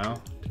what, Tamayo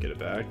to get it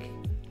back.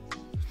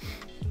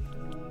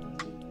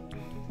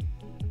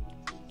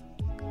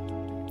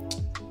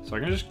 So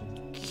I can just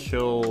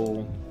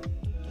kill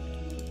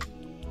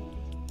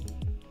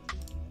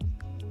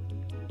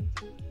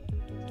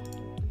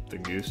the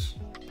goose,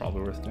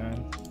 probably worth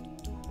doing.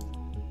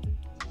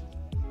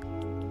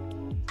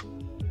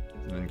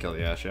 And then kill the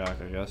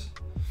Ashiok, I guess.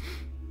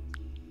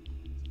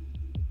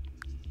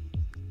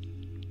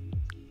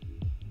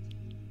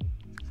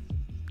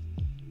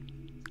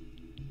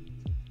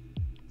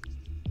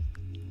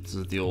 This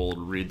is the old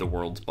read the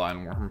world's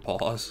bind worm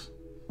pause.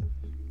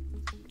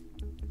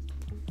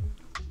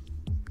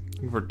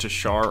 For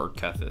Tashar or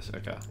Kethis,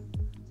 okay.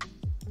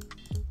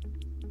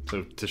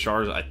 So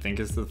Tashar's I think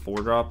is the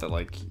 4-drop that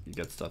like you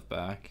get stuff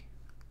back.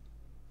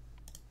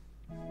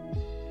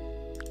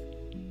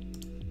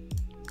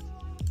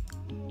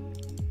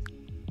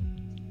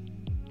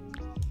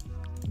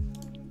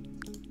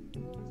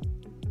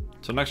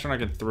 So next turn I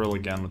can thrill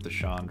again with the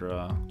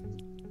Chandra.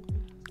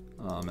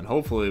 And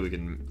hopefully we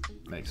can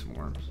make some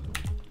worms.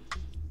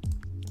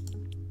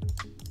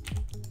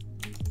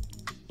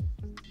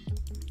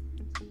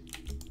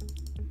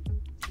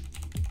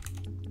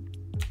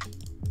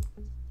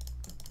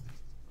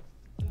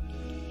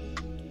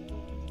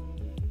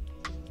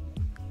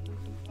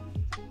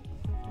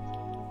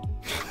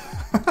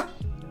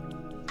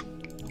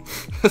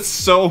 That's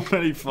so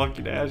many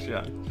fucking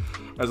Ashiok.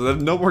 Alright, so they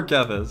have no more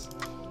Kethis.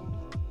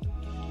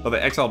 Oh, they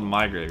exiled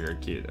my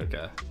graveyard. Cute,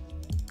 okay.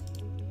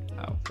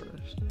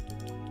 Outburst.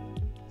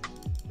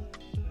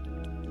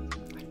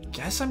 I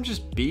guess I'm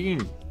just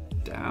beating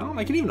down?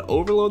 I can even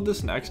overload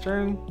this next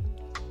turn?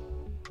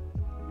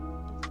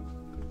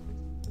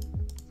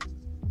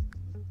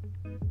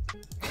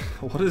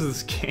 What is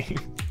this game?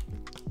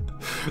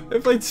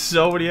 They played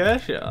so many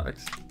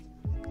Ashioks.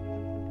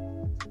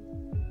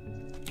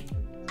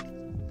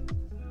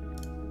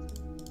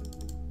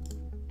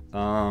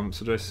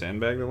 So do I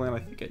sandbag the land? I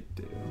think I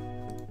do.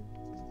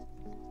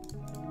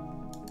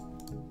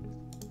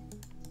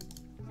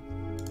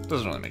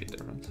 Doesn't really make a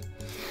difference.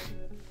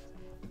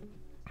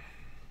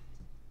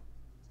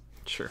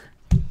 Sure.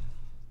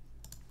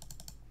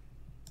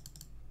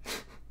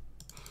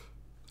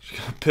 Just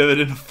gonna pivot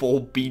into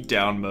full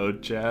beatdown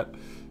mode, chat.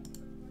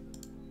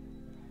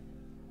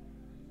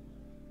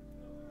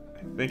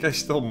 I think I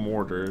still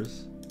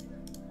mortars.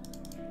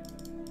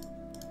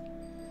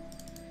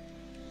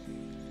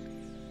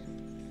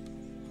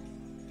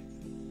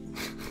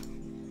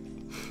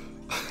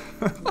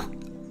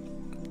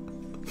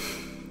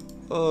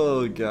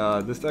 Oh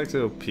god, this deck's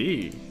OP.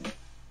 And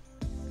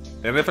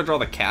if I draw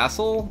the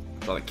castle,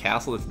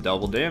 it's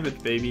double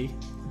damage, baby.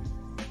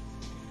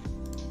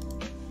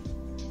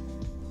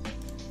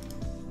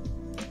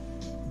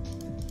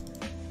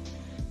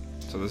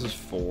 So this is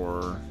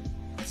 4,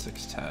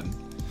 6, 10.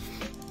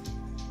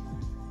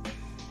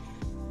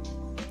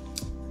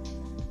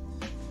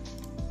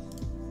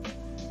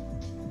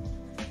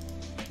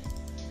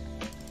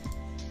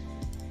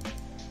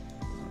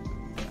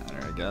 Doesn't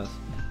matter, I guess.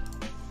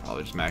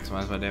 Probably just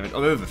maximize my damage.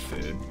 Oh, they have the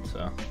food,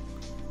 so.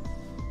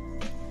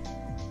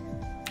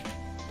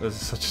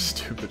 This is such a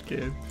stupid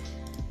game.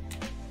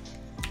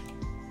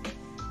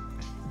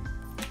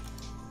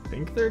 I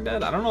think they're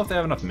dead. I don't know if they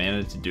have enough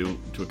mana to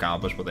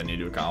accomplish what they need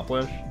to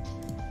accomplish.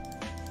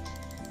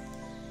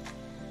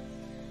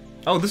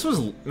 Oh, this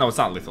was no, it's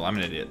not lethal. I'm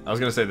an idiot. I was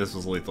gonna say this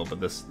was lethal, but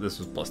this was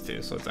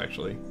 +2, so it's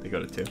actually they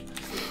go to 2.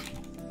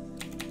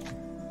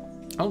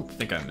 I don't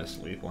think I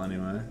missed lethal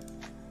anyway.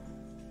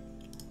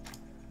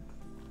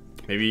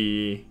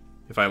 Maybe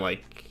if I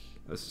like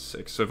this is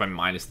 6, so if I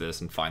minus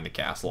this and find the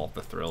castle off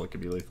the thrill, it could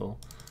be lethal.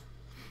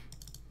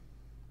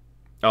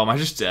 Oh, am I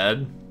just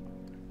dead?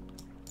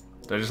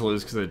 Did I just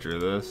lose because I drew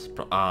this?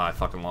 Ah, I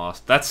fucking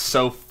lost. That's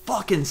so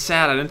fucking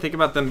sad. I didn't think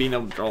about them being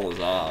able to draw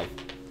Lazav.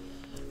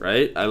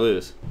 Right? I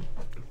lose.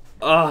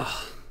 Ugh.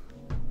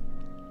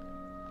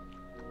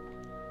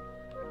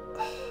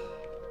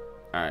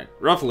 Alright,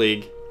 rough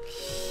league.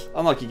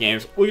 Unlucky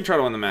games. We can try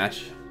to win the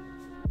match.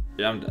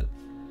 Yeah, I'm dead.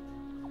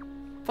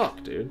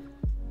 Fuck, dude.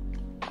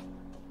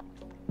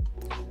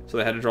 So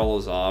they had to draw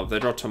Lazav. They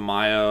draw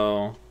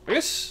Tamayo. I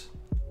guess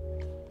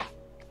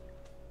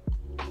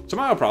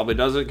Tamayo probably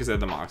does it because they have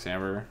the Mox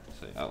Hammer.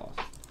 So yeah, I lost.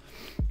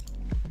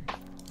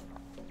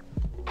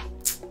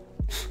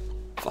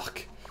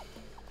 Fuck.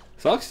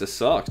 Sucks to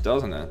suck,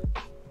 doesn't it?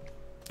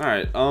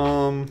 Alright,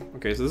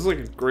 okay, so this is like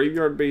a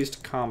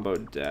graveyard-based combo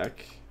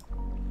deck.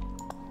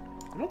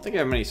 I don't think I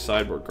have many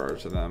sideboard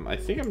cards to them. I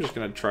think I'm just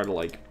gonna try to,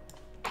 like,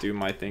 do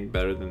my thing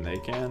better than they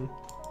can.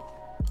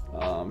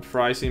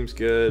 Fry seems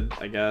good,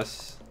 I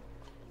guess.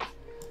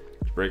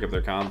 To break up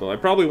their combo. I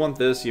probably want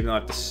this, even though I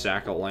have to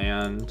sack a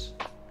land.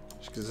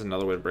 Just because it's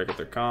another way to break up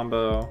their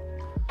combo.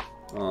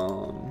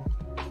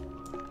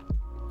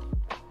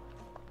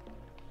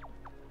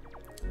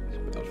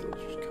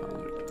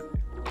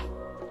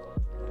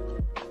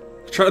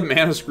 Try to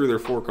mana screw their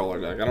 4-color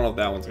deck. I don't know if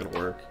that one's gonna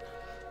work.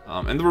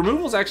 And the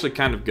removal is actually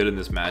kind of good in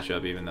this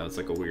matchup, even though it's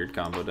like a weird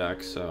combo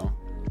deck. So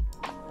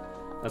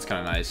That's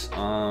kind of nice.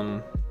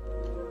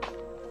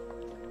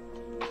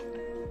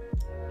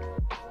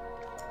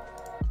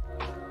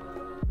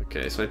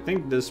 Okay, so I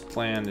think this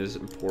plan is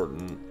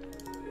important.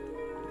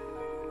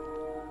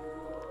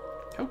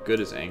 How good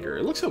is anger?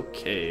 It looks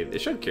okay. They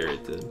should carry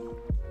it, dude.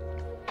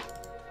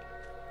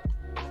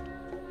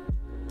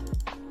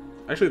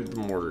 Actually, the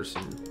mortars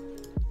seem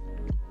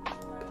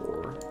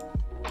poor.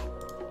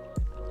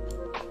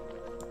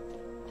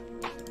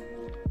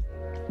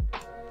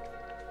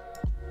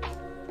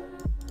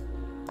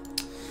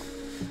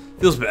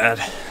 Feels bad.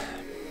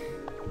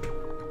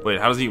 Wait,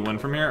 how does he win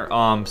from here?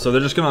 So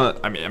they're just gonna,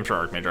 I mean, I'm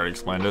sure Archmage already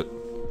explained it.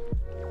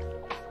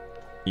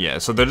 Yeah,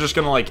 so they're just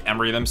gonna like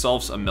Emery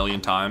themselves a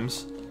million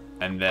times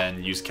and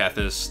then use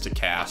Kethis to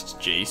cast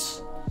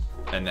Jace.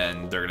 And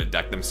then they're gonna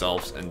deck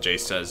themselves, and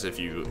Jace says if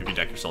you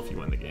deck yourself, you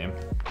win the game.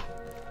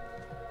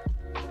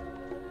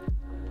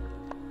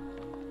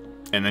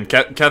 And then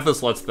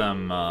Kethis lets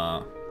them,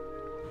 I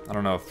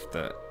don't know if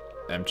the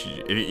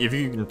MTG, if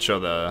you can show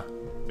the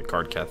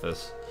card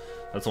Kethis,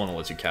 that's the one that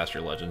lets you cast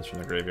your legends from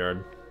the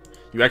graveyard.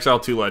 You exile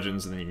 2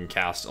 legends, and then you can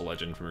cast a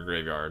legend from your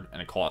graveyard,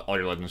 and all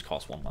your legends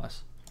cost 1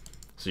 less.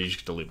 So you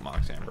just delete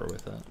Mox Amber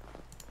with it.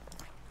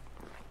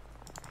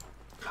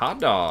 Hot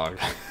dog.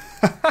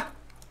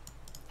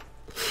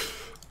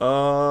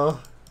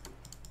 Alright,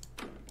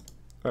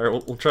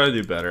 we'll try to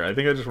do better. I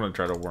think I just want to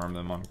try to worm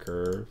them on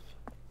curve.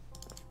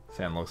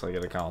 Sam looks like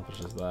it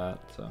accomplishes that,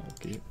 so we'll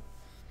keep.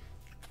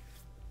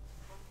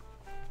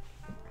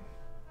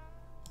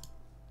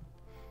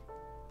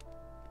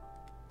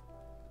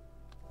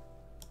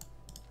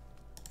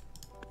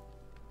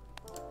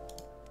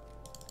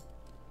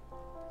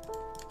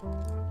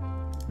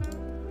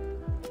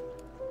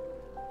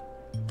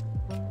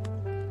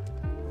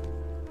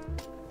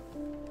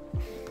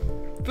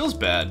 Feels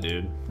bad,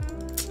 dude.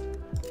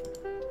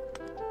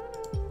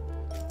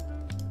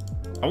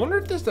 I wonder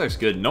if this deck's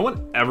good. No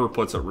one ever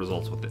puts up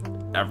results with it.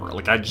 Ever.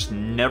 Like, I just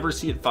never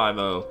see it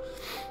 5-0.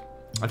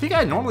 I think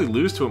I normally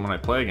lose to it when I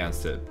play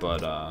against it,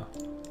 but, I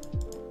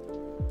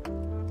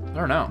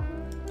don't know.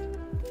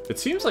 It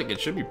seems like it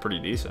should be pretty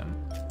decent.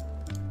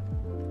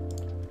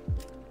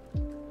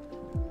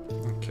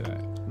 Okay.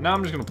 Now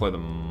I'm just gonna play the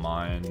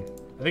Mine.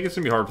 I think it's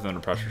gonna be hard for them to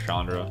pressure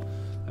Chandra.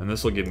 And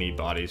this will give me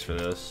bodies for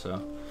this,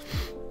 so...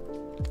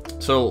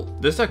 So,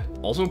 this deck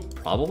also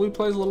probably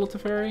plays Little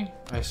Teferi,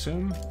 I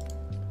assume.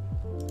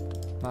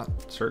 Not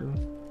certain.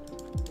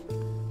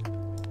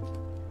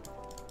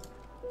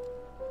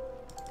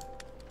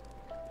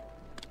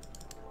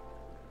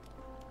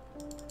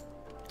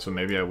 So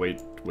maybe I wait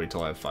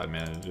till I have 5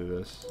 mana to do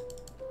this.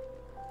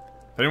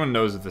 If anyone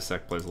knows if this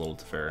deck plays Little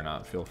Teferi or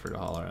not, feel free to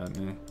holler at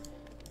me.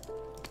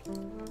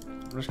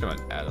 I'm just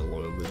gonna add a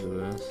loyalty to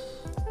this.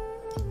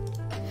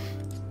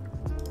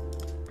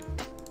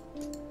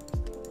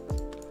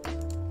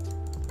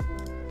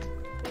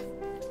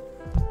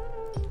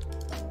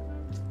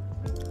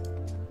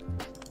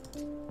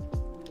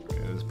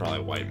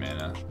 Probably white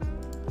mana.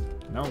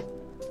 Nope.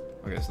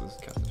 Okay, so this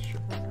is Kethis, sure.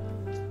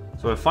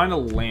 So if I find a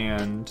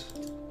land...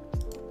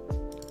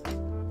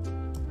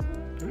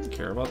 Do I even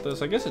care about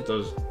this? I guess it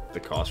does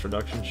the cost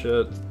reduction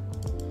shit.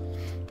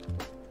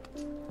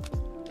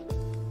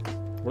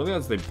 What are the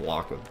odds they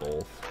block with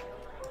both?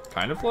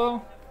 Kind of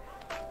low?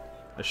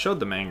 I showed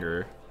them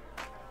anger.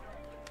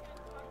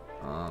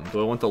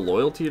 Do I want the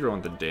loyalty or do I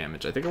want the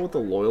damage? I think I want the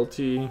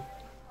loyalty.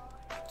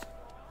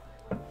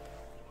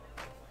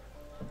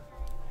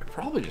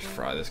 Probably just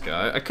fry this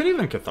guy. I could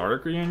even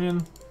Cathartic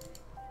Reunion.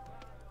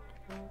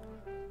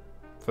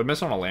 If I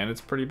miss on a land, it's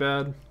pretty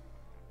bad.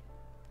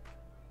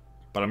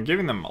 But I'm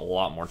giving them a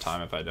lot more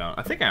time if I don't.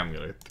 I think I am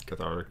gonna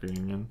Cathartic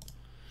Reunion.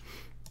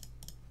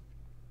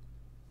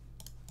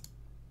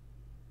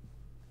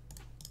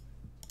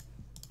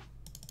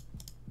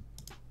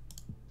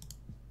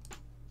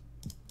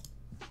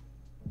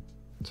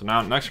 So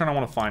now, next turn I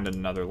want to find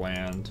another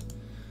land.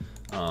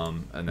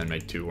 And then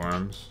make 2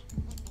 worms.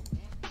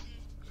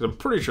 I'm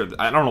pretty sure,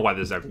 I don't know why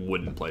this deck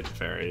wouldn't play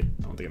Teferi. I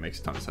don't think it makes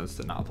a ton of sense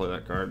to not play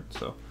that card,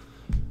 so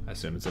I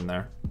assume it's in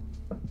there.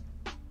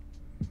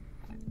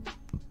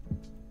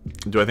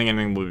 Do I think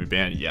anything will be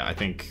banned? Yeah, I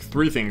think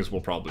 3 things will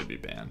probably be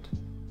banned.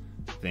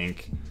 I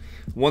think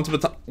Once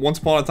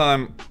Upon a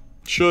Time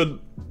should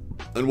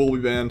and will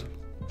be banned.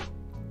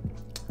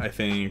 I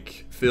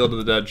think Field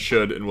of the Dead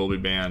should and will be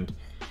banned.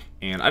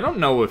 And I don't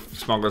know if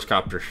Smuggler's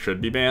Copter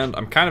should be banned.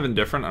 I'm kind of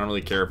indifferent. I don't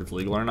really care if it's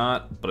legal or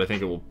not, but I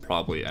think it will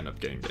probably end up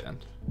getting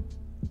banned.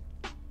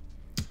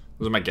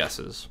 Those are my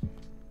guesses.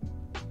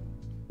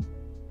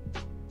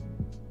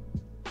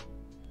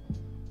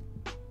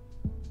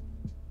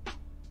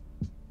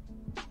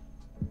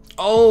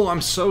 Oh,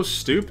 I'm so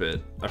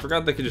stupid. I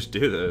forgot they could just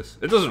do this.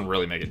 It doesn't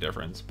really make a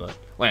difference, but...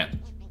 Land.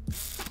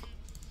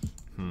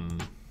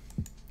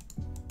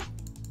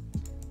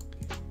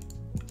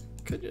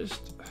 Could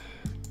just...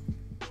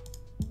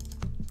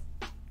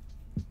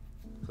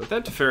 With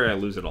that Teferi, I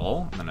lose it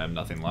all, and then I have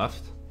nothing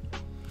left.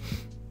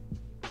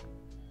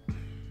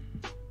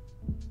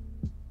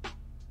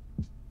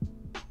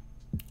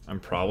 I'm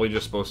probably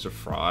just supposed to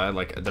fry.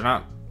 Like, they're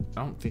not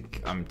I don't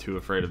think I'm too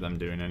afraid of them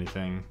doing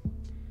anything.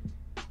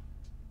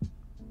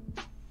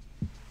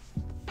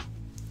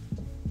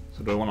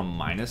 So do I want to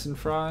minus and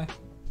fry?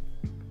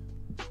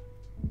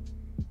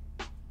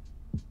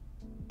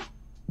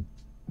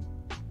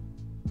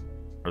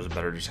 Or is it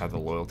better to just have the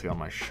loyalty on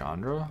my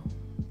Chandra?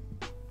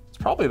 It's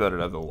probably better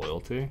to have the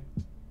loyalty.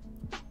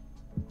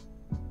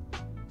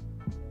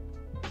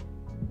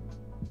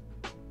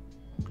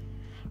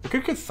 I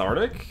could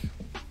Cathartic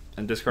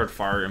and discard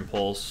Fire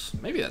Impulse.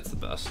 Maybe that's the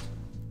best.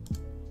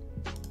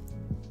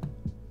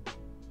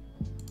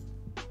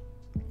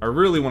 I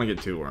really want to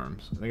get 2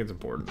 worms. I think it's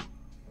important.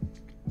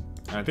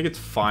 And I think it's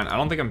fine. I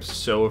don't think I'm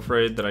so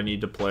afraid that I need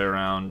to play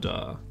around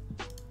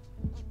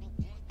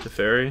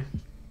Teferi.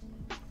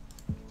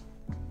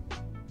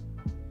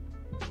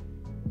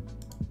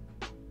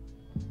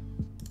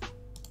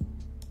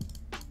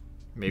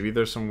 Maybe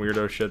there's some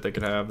weirdo shit they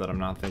could have that I'm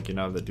not thinking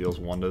of that deals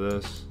 1 to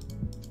this.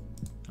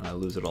 And I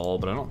lose it all,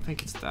 but I don't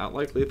think it's that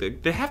likely.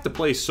 They have to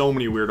play so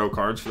many weirdo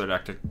cards for their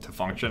deck to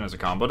function as a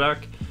combo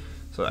deck.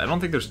 So I don't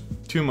think there's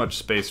too much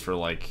space for,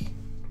 like...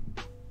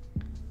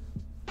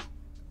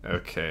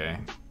 Okay.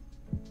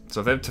 So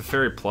if they have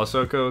Teferi plus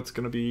Oko, it's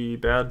going to be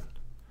bad.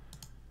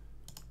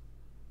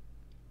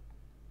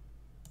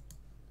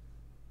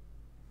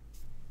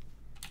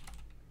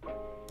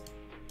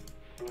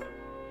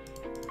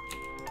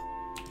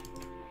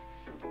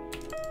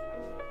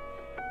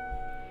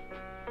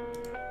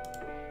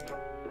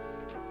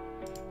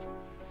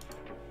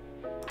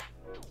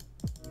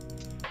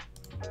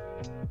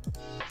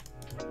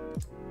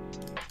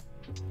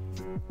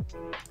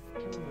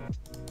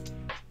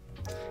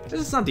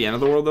 This is not the end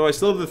of the world, though. I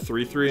still have the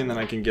 3/3, and then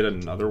I can get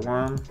another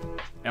worm.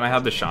 And I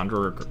have the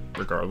Chandra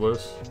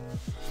regardless.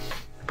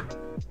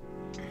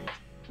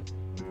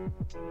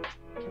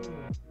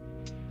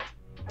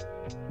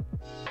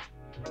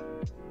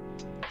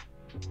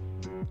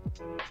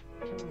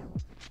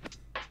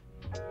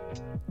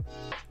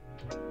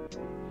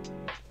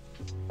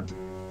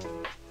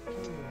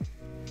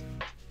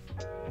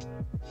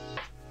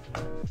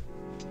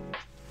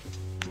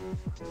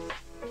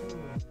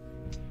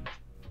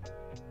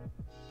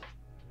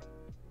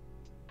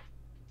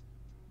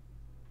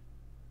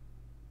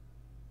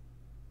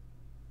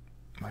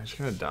 Am I just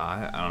gonna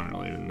die? I don't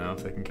really even know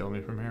if they can kill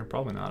me from here.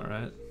 Probably not,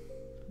 right?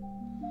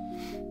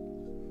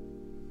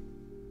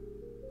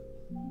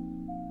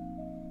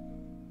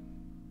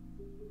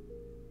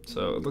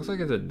 So it looks like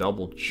it's a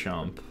double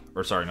chump.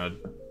 Or sorry, no,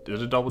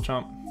 is it a double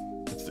chump?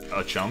 It's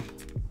a chump?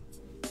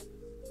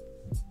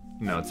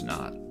 No, it's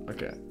not.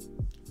 Okay.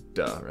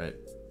 Duh, right?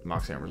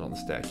 Mox Hammer's on the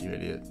stack, you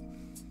idiot.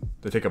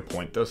 They take a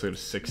point though, so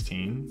it's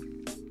 16.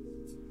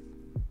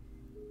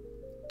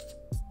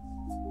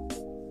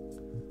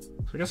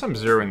 So I guess I'm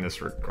zeroing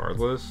this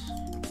regardless.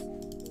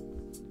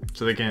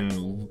 So they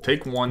can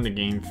take 1 to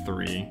gain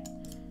 3.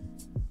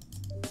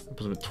 That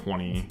puts them at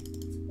 20.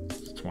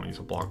 It's 20,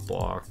 so block,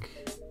 block.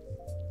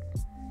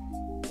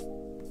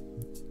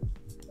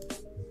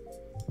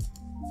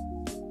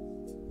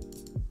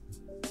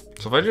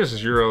 So if I just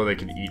zero, they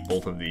could eat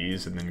both of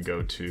these and then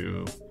go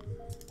to 2.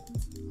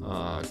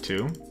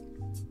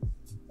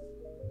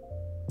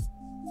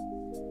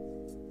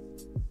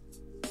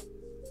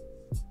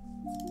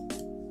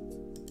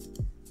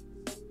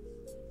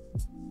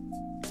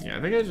 Yeah,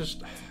 I think I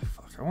just...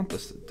 Fuck, I want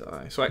this to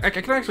die. So I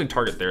can actually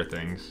target their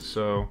things,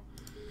 so...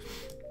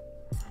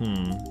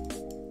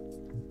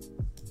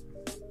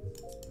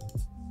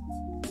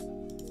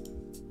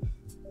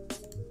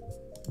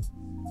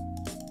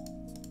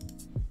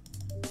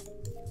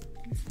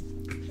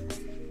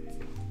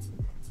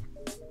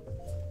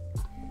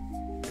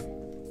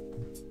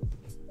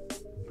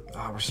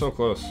 Ah, we're so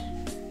close.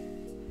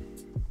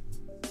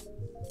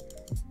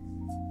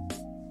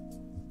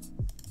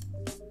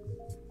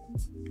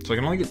 So I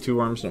can only get 2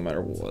 arms no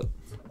matter what.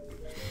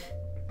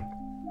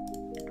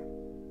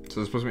 So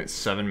this puts me at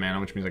 7 mana,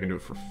 which means I can do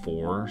it for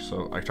 4.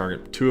 So I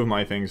target 2 of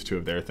my things, 2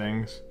 of their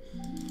things.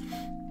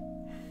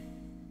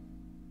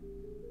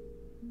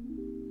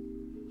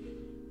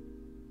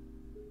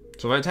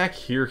 So if I attack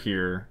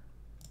here,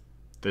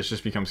 this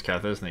just becomes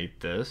Kethis and they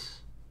eat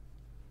this.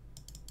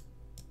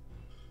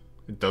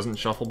 It doesn't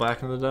shuffle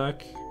back into the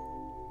deck.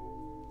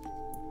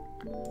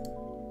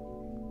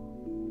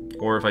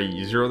 Or if I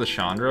zero the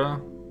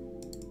Chandra,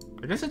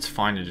 I guess it's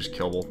fine to just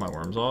kill both my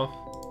worms off.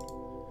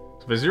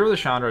 So if I zero the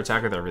Chandra,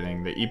 attack with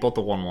everything, they eat both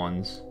the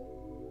 1/1s.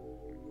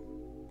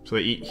 So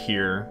they eat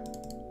here,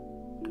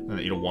 then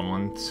they eat a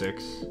 1/1,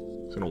 6.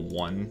 So a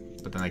 1,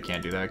 but then they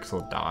can't do that because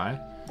they'll die.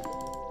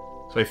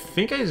 So I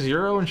think I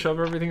zero and shove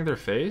everything in their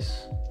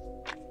face.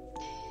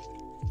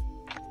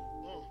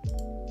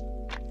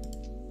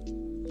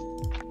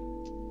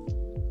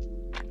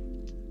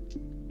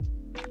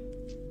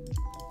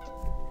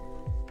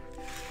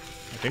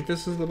 I think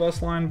this is the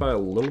best line by a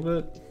little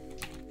bit.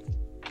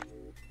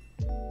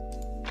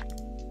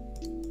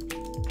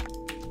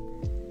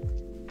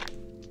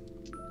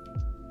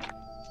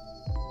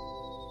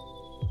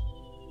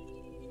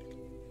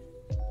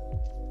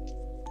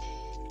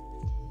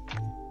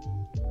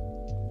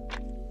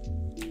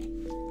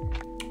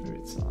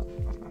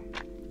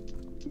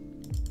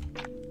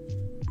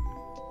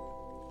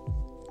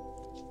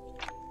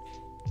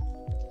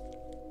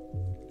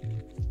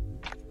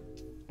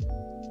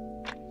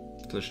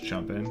 Just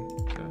jump in.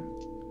 Okay.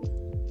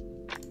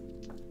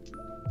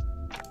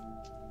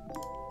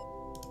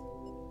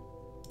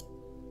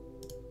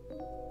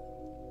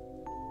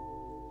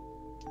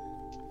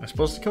 Am I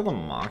supposed to kill the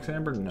Mox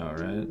Amber? No,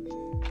 right?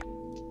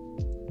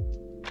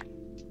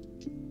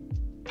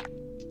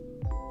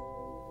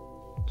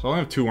 So I only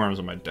have 2 worms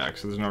on my deck,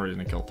 so there's no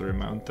reason to kill 3 of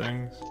my own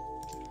things.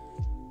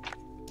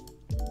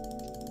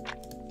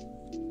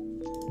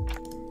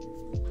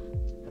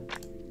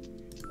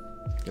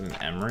 Get an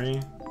Emery?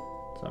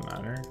 Does that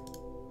matter?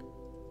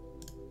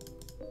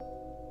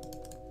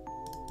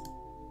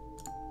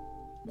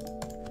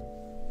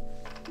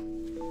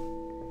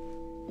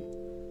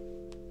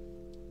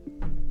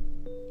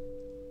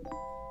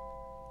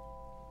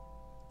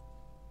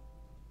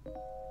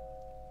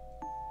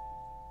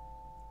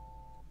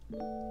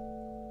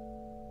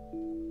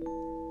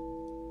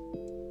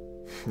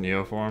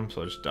 Neoform,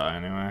 so I just die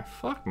anyway.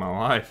 Fuck my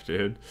life,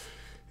 dude.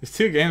 These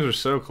 2 games are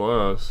so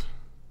close.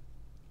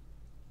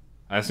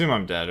 I assume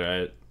I'm dead,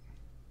 right?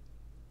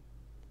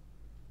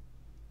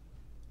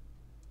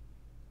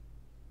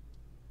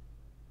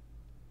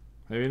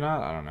 Maybe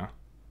not? I don't know.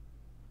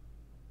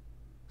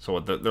 So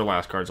what, their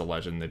last card's a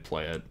legend, they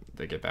play it,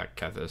 they get back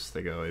Kethis,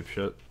 they go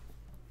apeshit.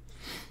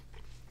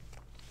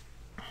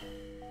 I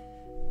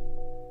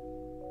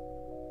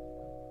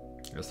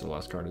guess their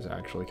last card is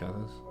actually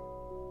Kethis.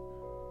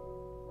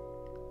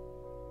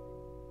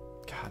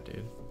 God,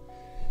 dude.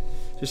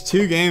 Just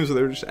 2 games where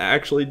they were just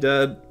actually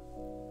dead.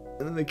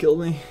 And then they killed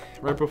me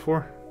right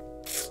before.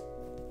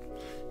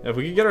 Yeah, if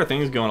we could get our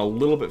things going a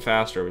little bit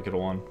faster, we could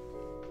have won.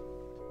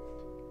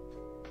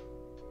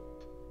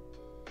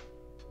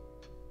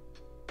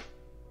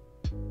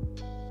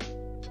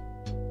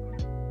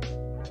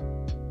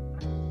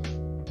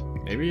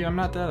 Maybe I'm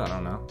not dead, I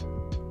don't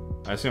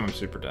know. I assume I'm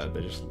super dead.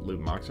 They just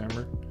loot Mox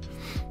Amber.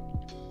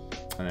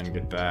 And then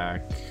get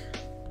back.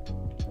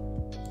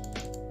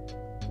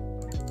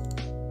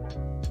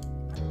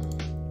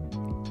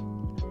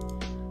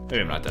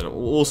 Maybe I'm not dead.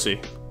 We'll see.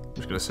 I'm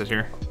just gonna sit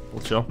here.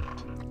 We'll chill.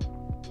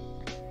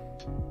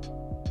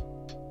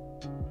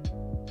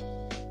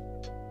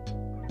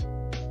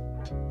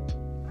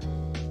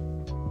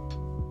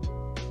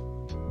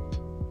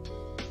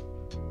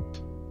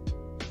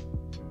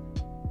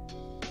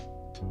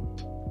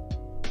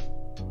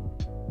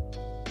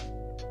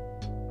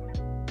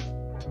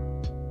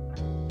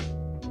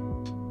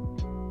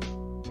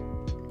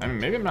 I mean,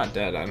 maybe I'm not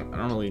dead. I don't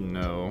really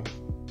know.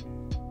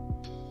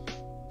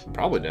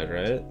 Probably dead,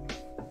 right?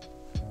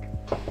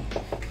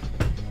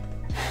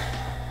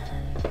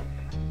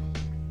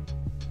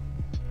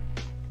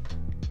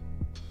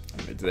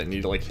 I mean, do they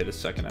need to like hit a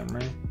second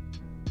Emery?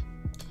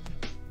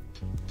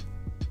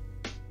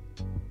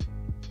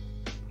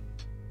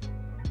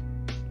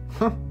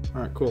 Huh.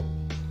 Alright, cool.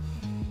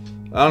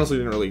 I honestly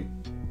didn't really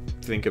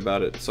think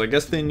about it. So I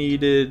guess they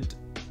needed...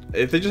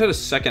 If they just had a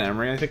second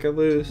Emery, I think I'd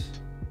lose.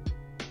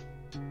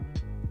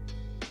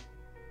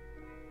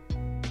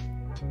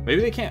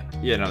 Maybe they can't.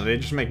 Yeah, no, they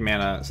just make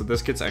mana. So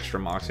this gets extra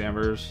Mox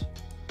Ambers.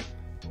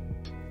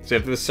 So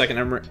after the second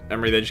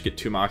Emery, they just get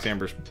 2 Mox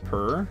Ambers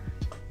per.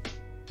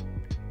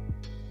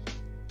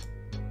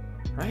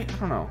 Right? I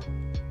don't know.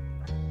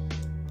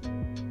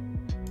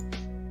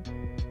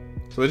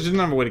 So they just didn't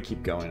have a way to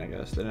keep going, I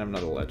guess. They didn't have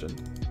another legend.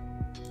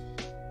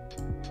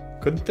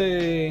 Couldn't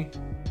they...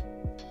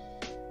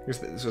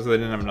 So they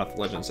didn't have enough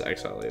legends to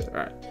exile either.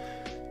 Alright.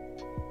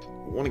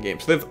 Won a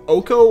game. So they have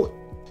Oko...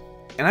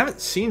 And I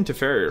haven't seen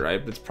Teferi, right?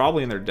 But it's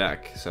probably in their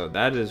deck, so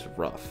that is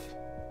rough.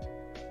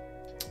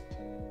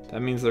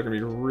 That means they're going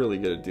to be really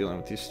good at dealing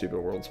with these stupid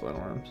World Spine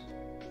Worms.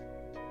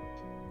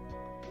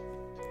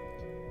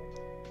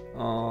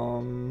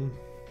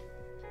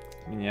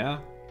 I mean, yeah.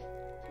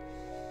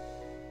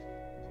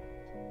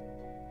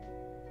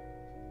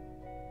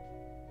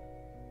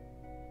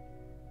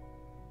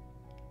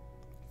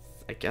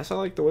 I guess I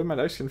like the way my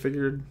deck's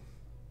configured.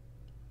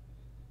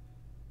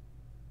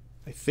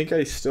 I think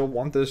I still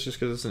want this just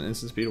because it's an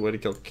instant speed way to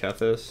kill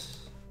Kethis.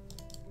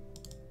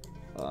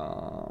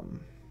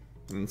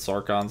 And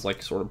Sarkon's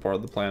like sort of part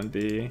of the plan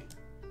B.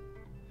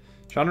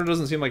 Chandra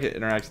doesn't seem like it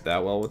interacts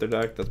that well with their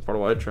deck. That's part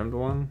of why I trimmed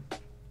one.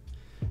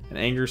 And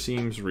Anger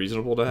seems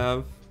reasonable to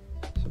have.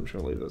 So I'm just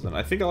going to leave those in.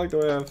 I think I like the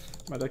way I have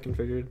my deck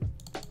configured.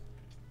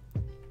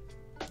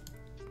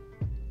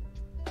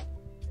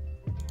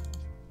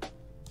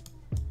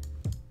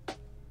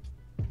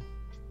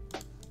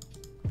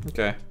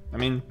 Okay. I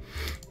mean...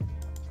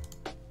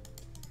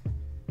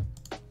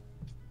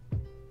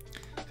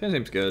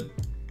 seems good.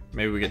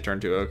 Maybe we get turn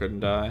 2 Oko and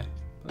die.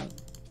 But...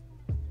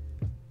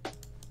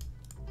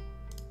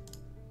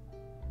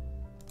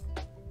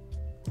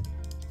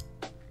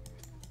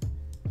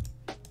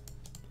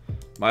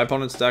 my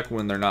opponent's deck,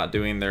 when they're not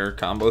doing their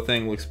combo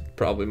thing, looks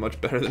probably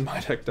much better than my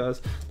deck does.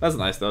 That's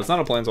nice though. It's not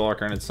a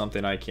Planeswalker, and it's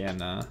something I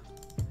can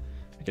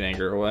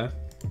anger away.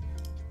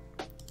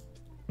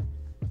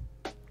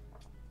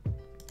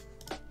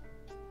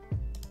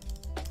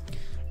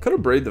 Could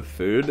have braided the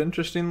food,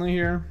 interestingly,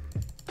 here.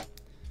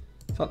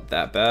 It's not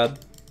that bad.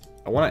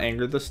 I want to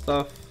anger this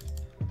stuff.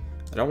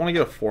 I don't want to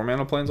get a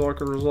 4-mana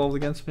Planeswalker resolved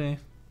against me.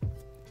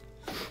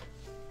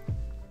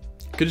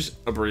 Could just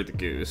abrade the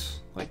goose.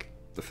 Like,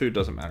 the food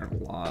doesn't matter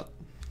a lot.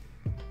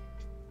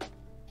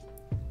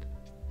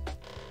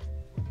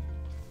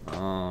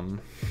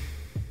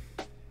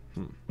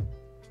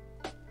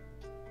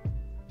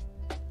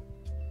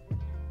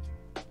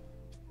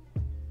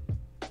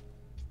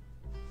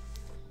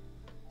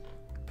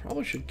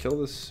 Probably should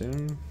kill this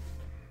soon.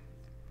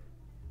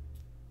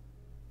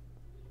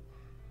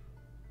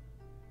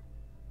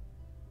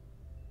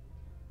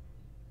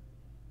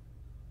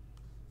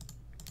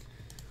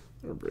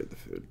 Abrade the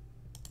food.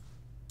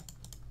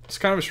 It's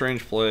kind of a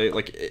strange play.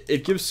 Like,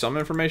 it gives some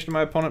information to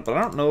my opponent, but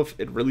I don't know if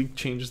it really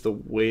changes the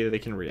way that they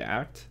can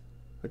react.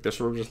 Like, they're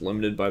sort of just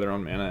limited by their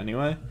own mana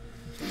anyway.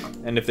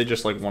 And if they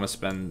just, like, want to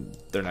spend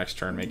their next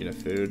turn making a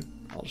food,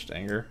 I'll just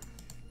anger.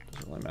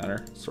 Doesn't really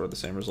matter. It's sort of the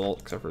same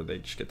result, except for they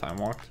just get time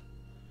walked.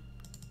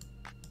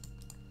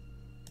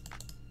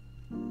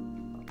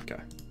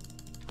 Okay.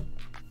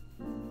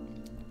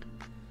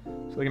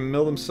 So they can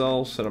mill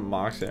themselves, set a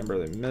Mox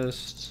Amber they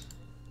missed.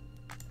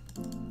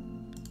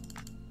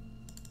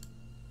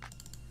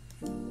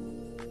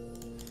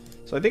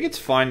 So I think it's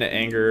fine to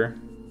anger.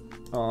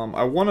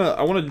 I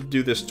wanna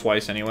do this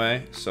twice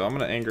anyway, so I'm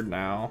gonna anger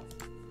now.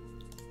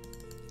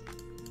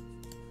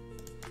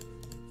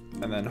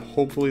 And then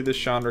hopefully this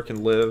Chandra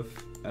can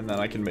live, and then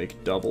I can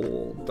make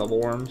double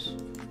worms.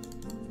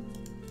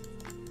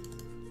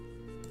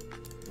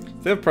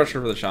 If they have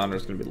pressure for the Chandra,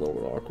 it's gonna be a little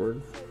bit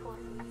awkward.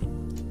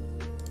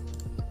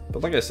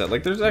 But like I said,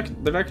 like their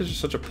deck is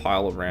just such a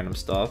pile of random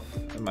stuff.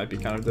 It might be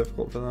kind of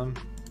difficult for them.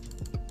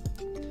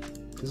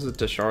 This is a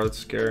Tashar that's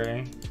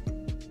scary.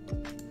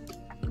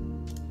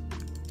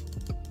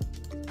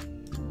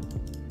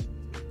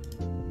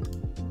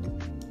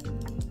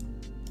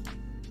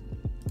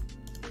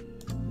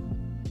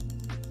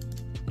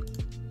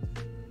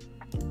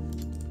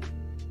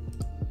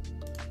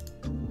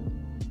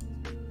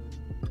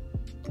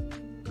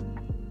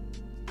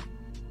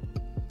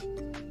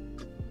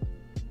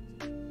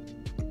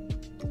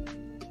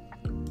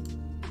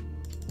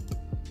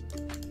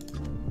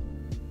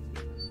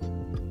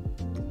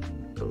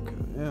 Okay,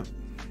 yeah.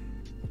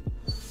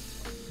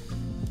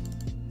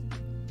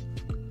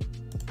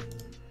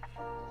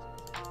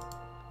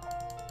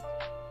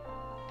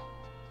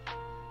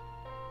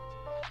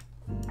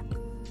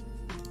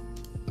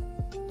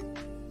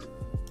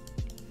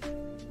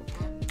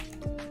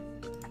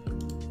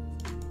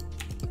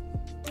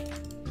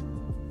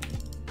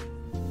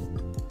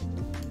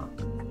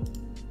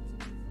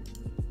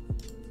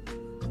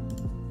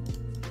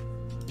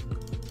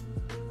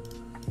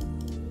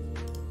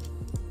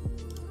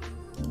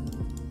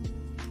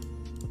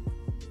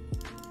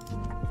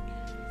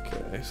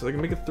 Okay, so they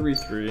can make a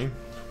 3/3.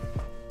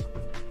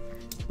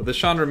 But this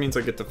Chandra means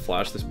I get to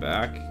flash this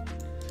back.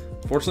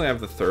 Fortunately, I have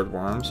the third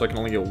worm, so I can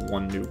only get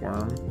one new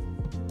worm.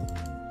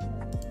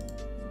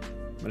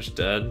 I'm just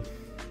dead.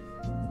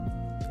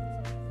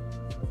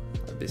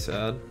 That'd be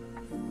sad.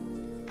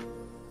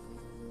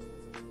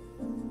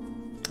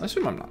 I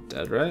assume I'm not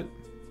dead, right?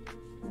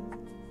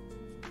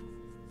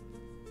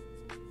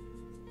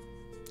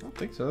 I don't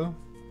think so.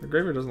 The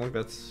graveyard doesn't look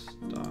that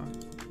stuck.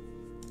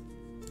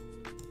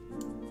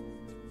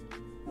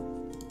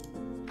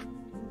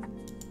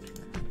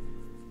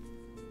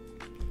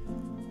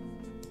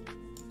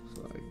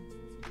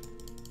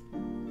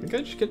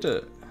 I just get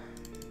to...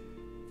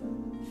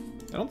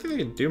 I don't think I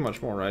can do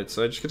much more, right?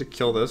 So I just get to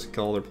kill this and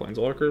kill all their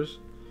planeswalkers?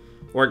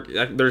 Or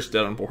they're just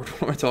dead on board.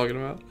 What am I talking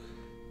about?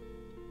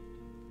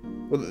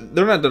 Well,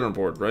 they're not dead on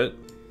board, right?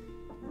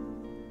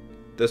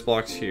 This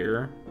block's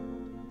here.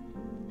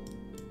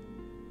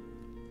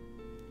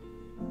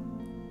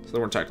 So they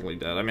weren't technically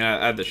dead. I mean,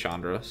 I had the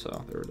Chandra,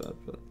 so they were dead.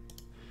 But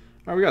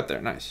alright, we got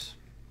there. Nice.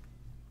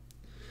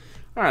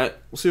 Alright,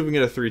 we'll see if we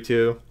can get a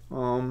 3/2.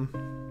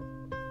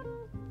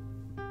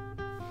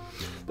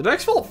 The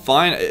deck's felt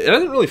fine. It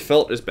hasn't really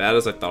felt as bad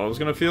as I thought it was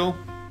gonna feel.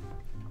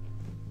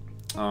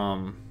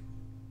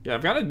 Yeah,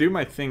 I've got to do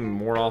my thing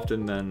more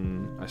often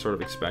than I sort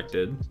of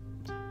expected.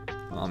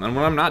 And when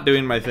I'm not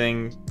doing my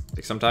thing,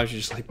 like sometimes you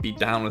just like beat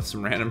down with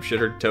some random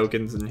shitter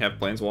tokens and you have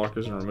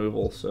planeswalkers and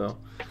removal. So,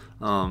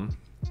 it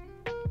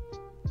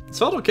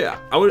felt okay.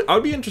 I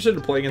would be interested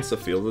to play against the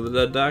Field of the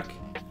Dead deck.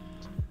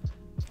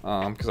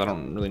 Because I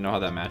don't really know how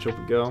that matchup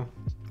would go.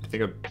 I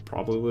think I'd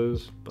probably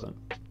lose, but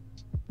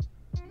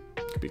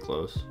be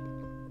close.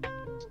 Yeah,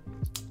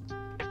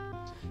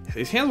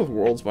 these hands with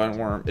Worldspine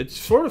Worm, it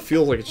sort of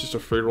feels like it's just a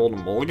free roll to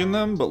mulligan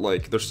them, but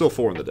like there's still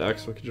 4 in the deck,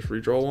 so I could just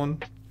redraw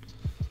one.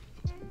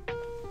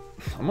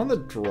 I'm on the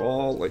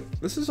draw, like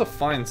this is a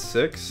fine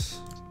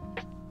 6.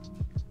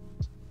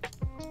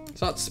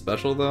 It's not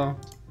special though.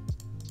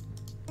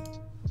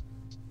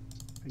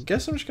 I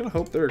guess I'm just gonna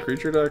hope they're a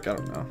creature deck, I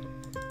don't know.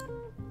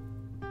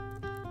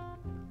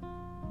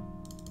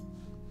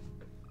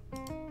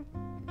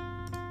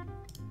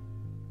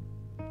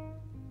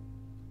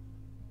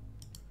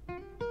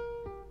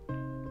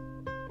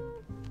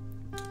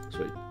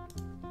 Sweet.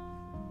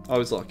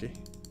 Always lucky.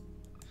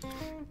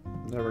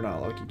 Never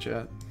not lucky,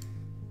 chat.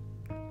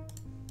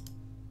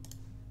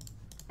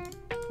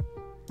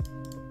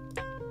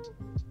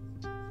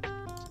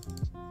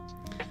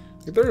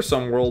 Like, there are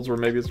some worlds where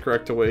maybe it's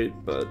correct to wait,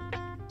 but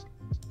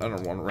I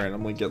don't want to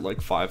randomly get like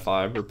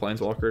 5/5 or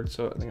Planeswalker,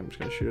 so I think I'm just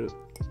gonna shoot it.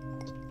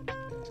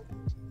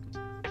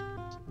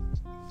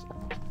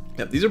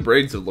 Yeah, these are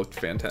braids that looked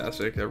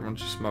fantastic. Everyone's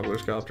just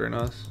Smuggler's Coptering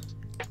us.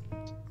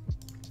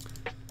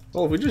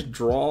 Well, if we just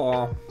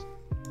draw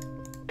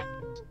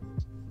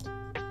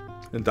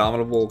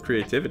Indomitable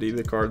Creativity,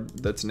 the card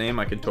that's name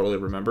I can totally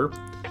remember,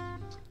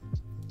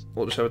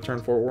 we'll just have a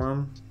turn 4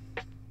 worm.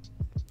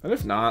 And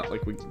if not,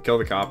 like, we can kill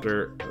the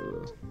copter.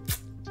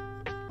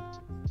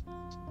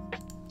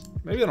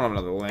 Maybe I don't have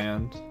another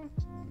land.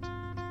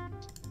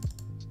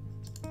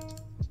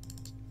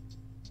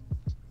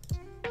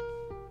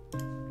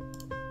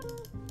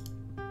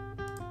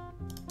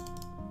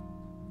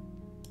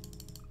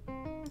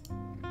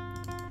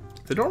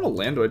 If they don't have a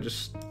land, do I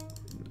just... Nah.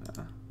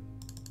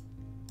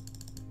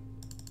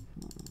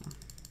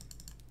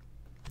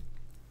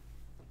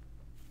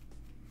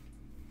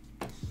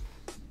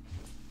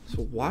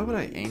 So why would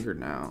I anger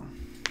now?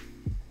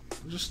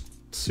 I'm just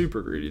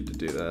super greedy to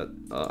do that.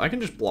 I can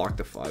just block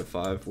the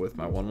 5/5 with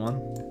my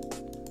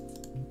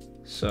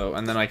 1/1. So,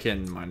 and then I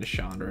can minus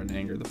Chandra and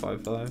anger the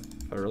 5/5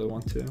 if I really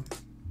want to.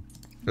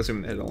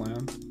 Assuming they hit a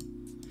land.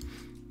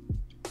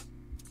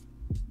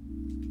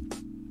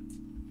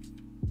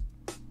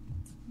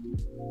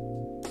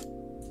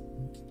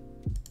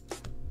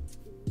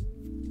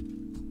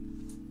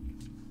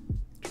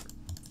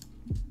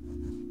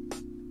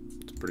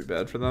 It's pretty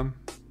bad for them.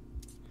 I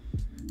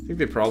think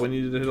they probably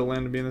needed to hit a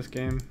land to be in this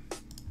game.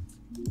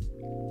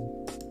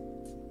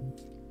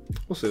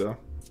 We'll see though.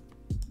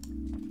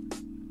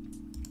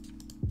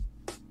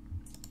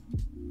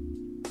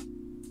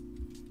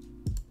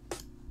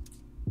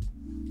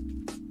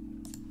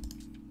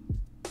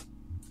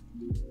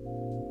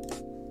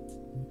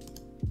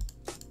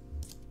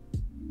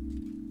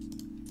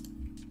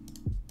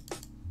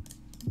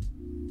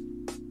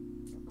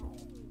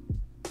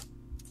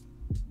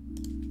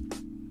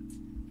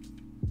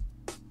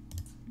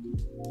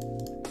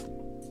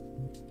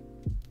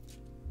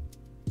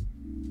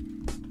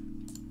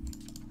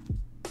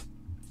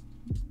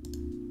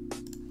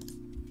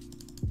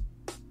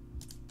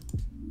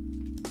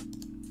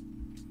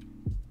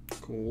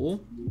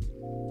 Cool.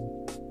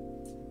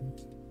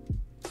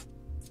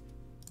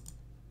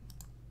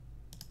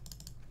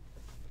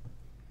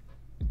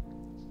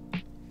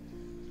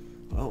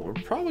 Well, we're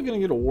probably gonna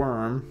get a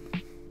worm.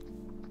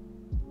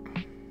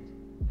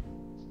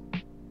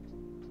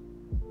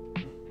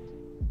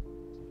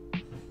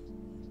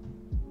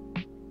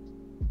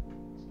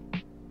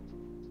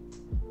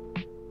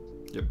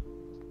 Yep.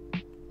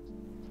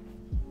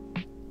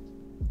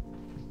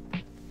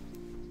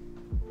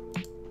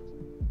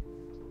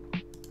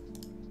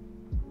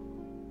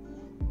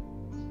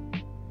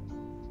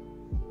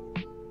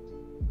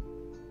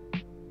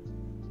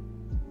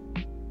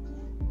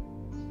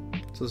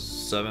 So this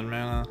is 7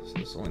 mana, so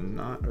it's only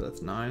not, or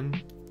that's 9.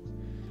 I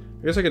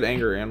guess I could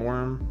anger and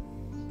worm.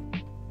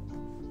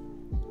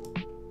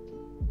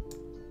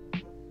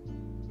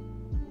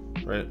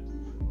 Right?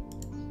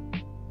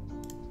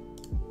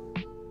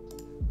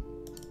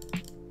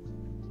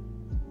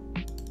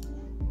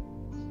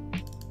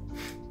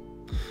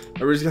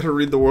 Everybody's got to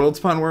read the World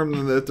Spawn Worm, and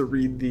then they have to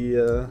read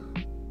the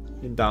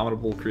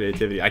Indomitable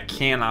Creativity. I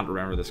cannot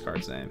remember this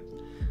card's name.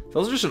 That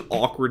was just an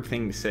awkward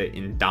thing to say,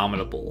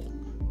 Indomitable.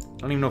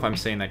 I don't even know if I'm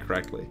saying that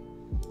correctly.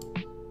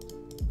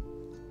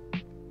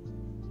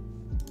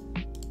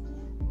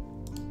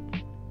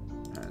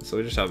 Alright, so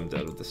we just have him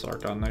dead with the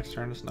Sarkon next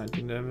turn. It's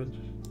 19 damage.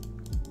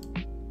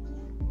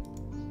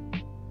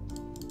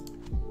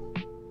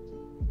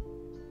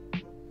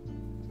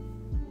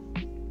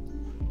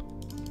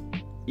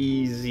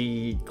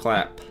 Easy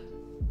clap.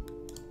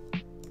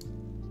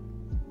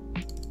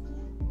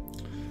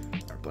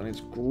 But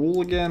it's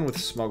Gruul again with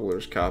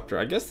Smuggler's Copter.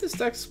 I guess this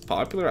deck's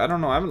popular. I don't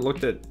know. I haven't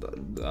looked at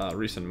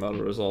recent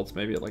Moto results.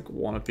 Maybe at like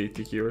 1 of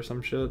PTQ or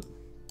some shit.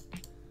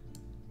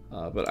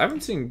 But I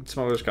haven't seen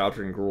Smuggler's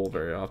Copter and Gruul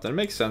very often. It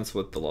makes sense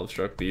with the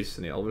Lovestruck Beast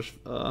and the Elvish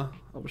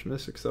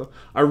Mystics, though.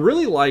 I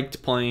really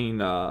liked playing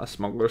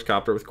Smuggler's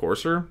Copter with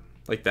Courser.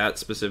 Like, that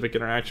specific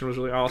interaction was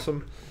really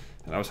awesome.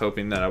 And I was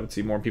hoping that I would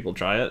see more people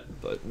try it,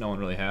 but no one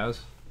really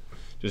has.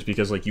 Just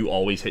because, like, you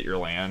always hit your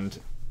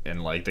land,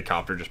 and, like, the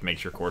Copter just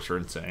makes your Courser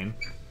insane.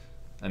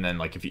 And then,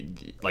 like, if you,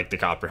 like, the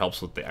Copter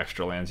helps with the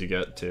extra lands you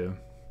get, too.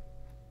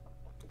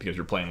 Because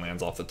you're playing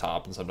lands off the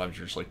top, and sometimes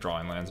you're just, like,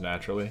 drawing lands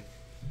naturally.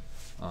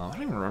 I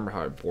don't even remember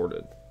how I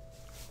boarded.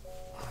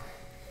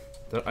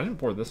 I didn't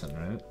board this in,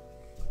 right?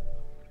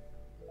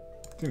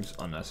 I think it's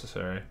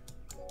unnecessary.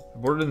 I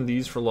boarded in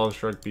these for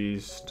Lovestruck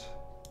Beast.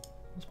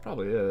 That's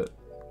probably it.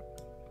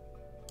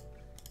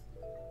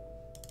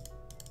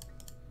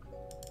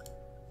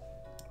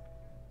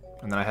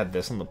 And then I had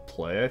this on the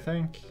play, I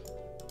think.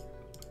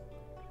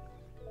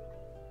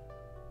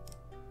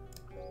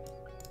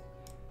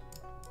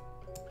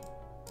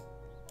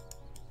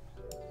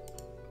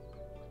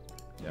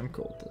 Yeah, I'm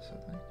cool with this, I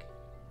think.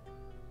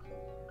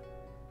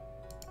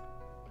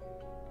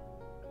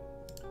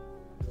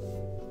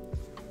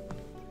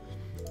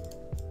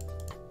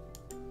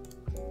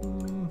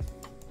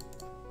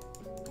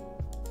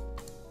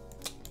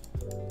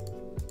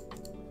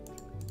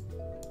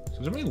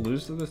 So did we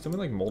lose to this? Did we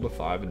like mold a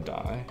 5 and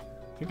die?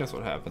 I think that's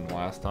what happened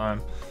last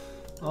time.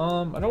 I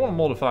don't want to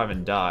mold a 5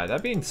 and die.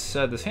 That being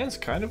said, this hand's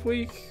kind of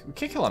weak. We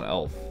can't kill an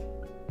elf.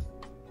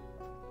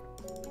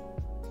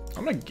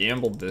 I'm gonna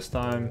gamble this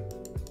time.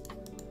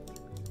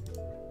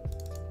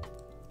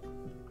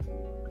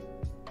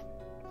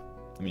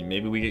 I mean,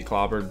 maybe we get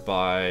clobbered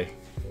by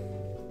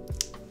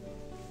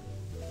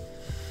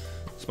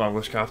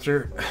Smuggler's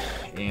Copter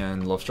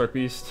and Lovestruck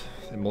Beast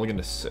and mulligan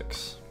to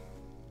 6.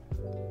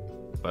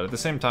 But at the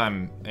same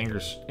time,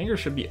 Anger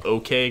should be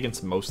okay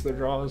against most of their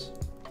draws.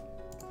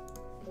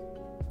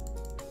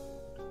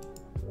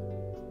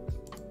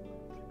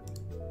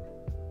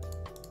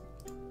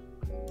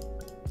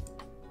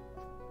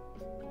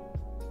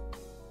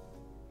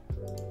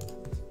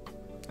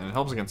 And it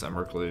helps against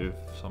Embercleave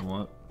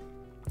somewhat.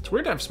 It's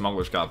weird to have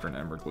Smuggler's Copter and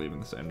Embercleave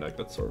in the same deck.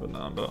 That's sort of a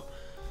combo.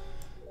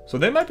 So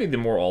they might be the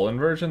more all-in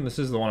version. This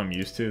is the one I'm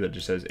used to that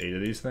just has 8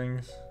 of these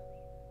things.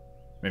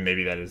 I mean,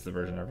 maybe that is the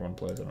version everyone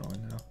plays. I don't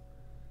really know.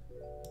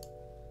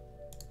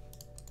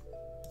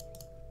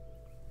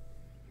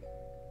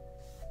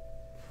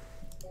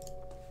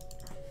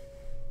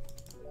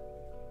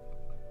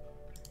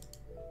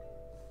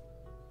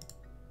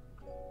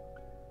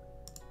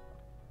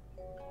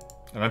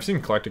 And I've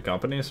seen Collected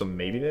Company, so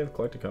maybe they have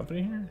Collected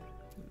Company here?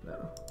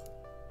 No.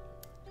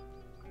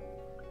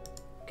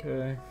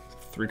 Okay,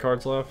 3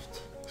 cards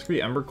left. This could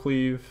be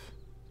Embercleave.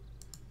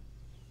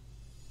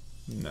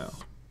 No.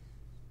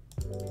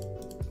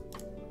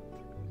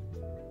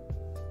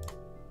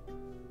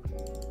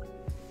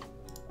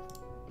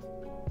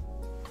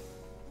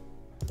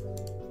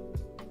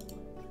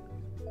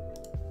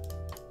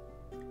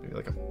 Maybe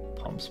like a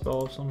pump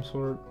spell of some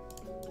sort.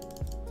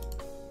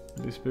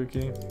 Would be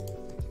spooky.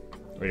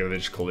 Wait, are they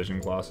just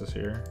collision classes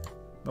here?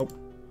 Nope.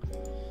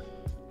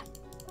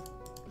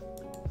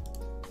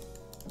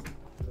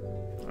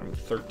 I'm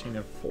 13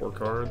 of 4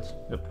 cards.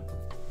 Yep.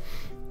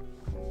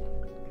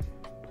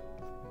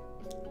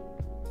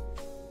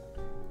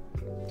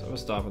 So I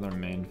was stopping their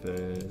main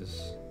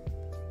phase.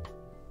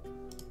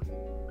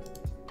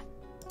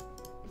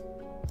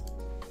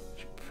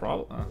 Should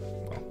probably.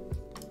 Well.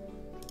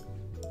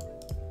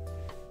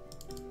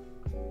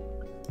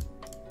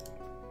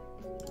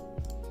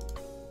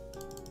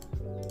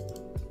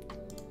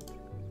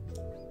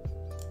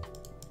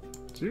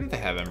 So even if they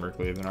have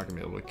Embercleave, they're not gonna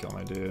be able to kill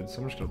my dude.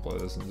 So I'm just gonna play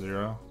this in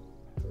 0.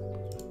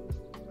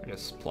 I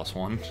guess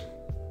 +1.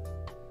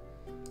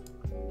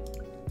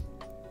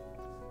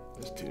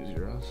 There's 2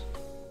 zeros.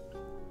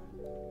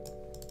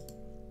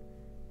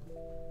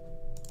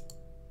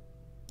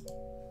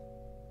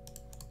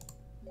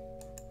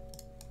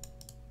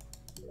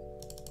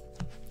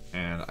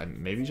 And I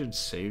maybe should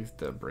save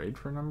the Braid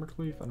for an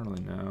Embercleave? I don't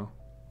really know.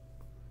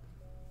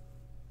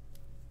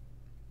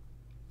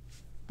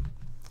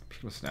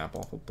 I'm gonna snap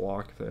off a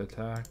block if they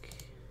attack.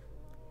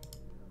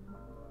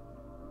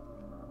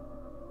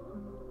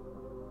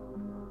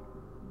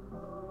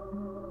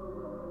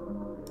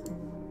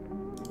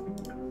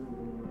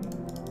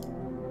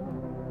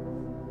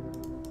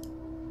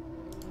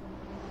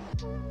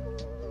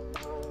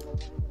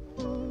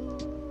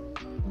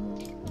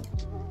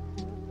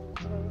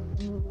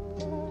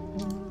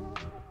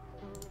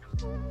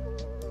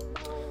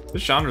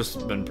 This genre's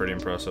been pretty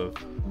impressive,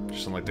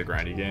 just in like the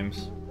grindy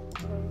games.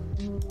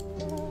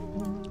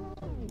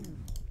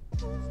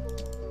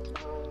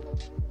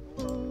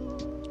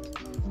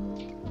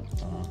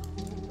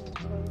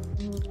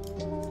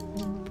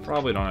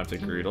 Probably don't have to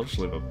greed, I'll just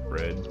leave a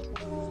Braid.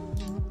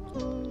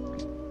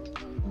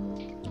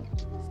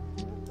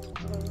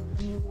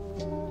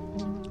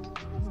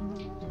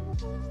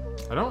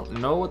 I don't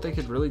know what they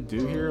could really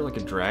do here. Like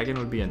a dragon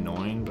would be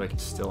annoying, but I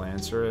could still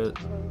answer it.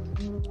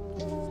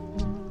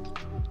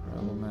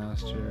 Rebel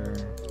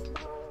Master.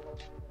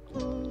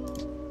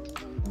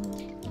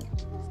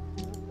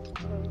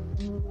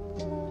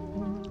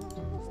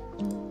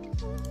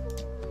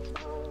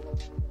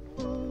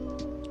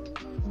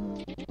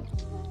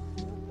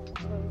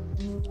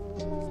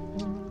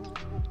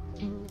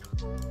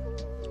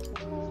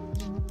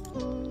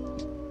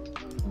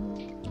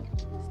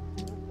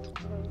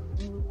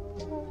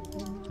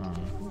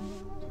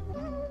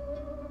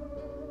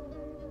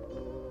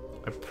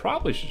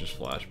 Probably should just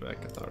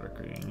flashback Cathartic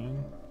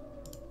Reunion.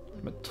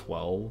 I'm at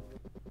 12.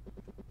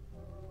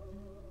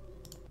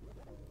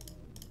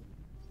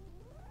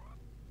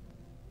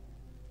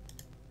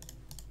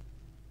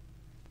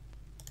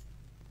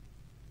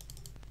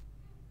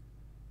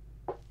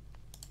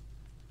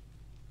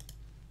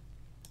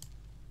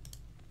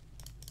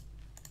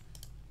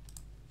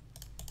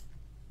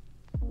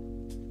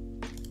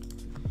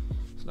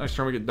 So next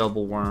turn we get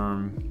Double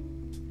Worm.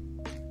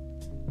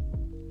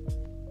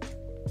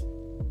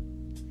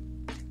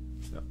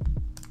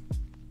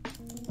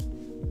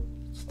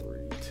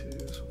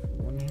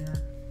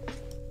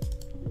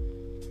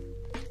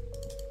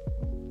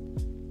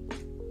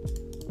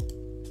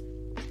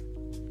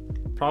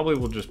 Probably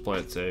will just play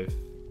it safe.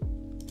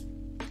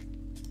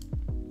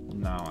 Well,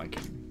 now I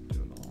can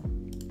do it all.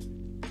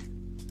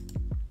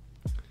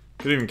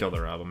 Could even kill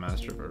the Rabble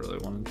Master if I really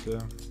wanted to.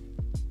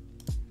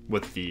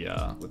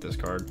 with this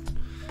card,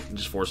 and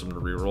just force them to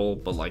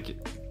reroll. But like,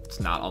 it's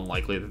not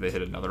unlikely that they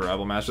hit another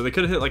Rival Master. They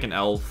could have hit like an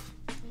Elf.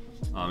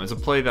 It's a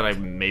play that I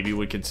maybe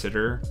would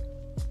consider.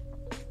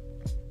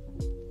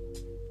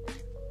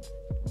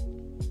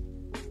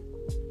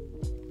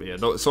 But yeah,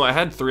 so I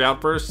had 3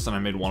 Outbursts, and I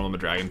made one of them a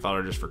Dragon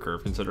Fodder just for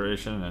curve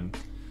consideration, and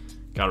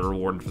got a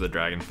reward for the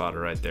Dragon Fodder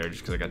right there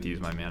just because I got to use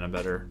my mana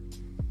better.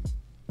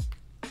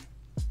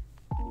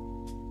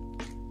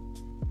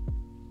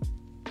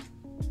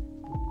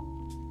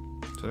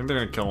 So I think they're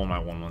going to kill all my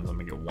 1/1s. I'm going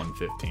to get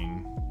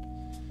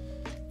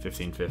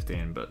 115,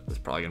 15, but it's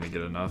probably going to be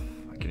good enough.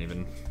 I can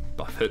even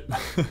buff it,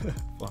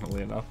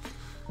 funnily enough.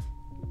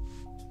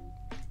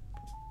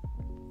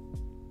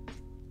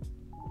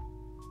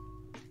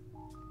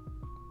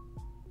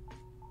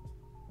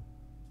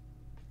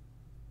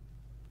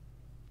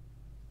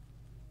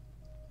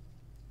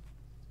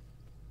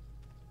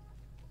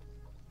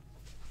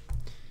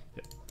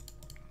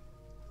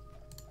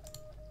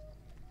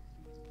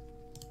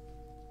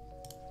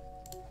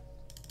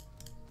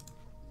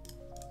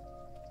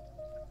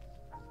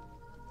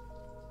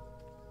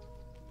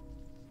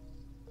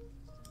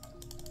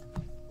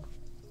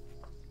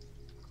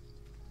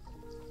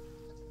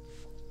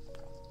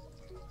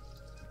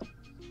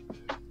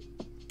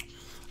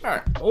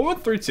 Alright, we'll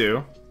went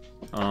 3-2.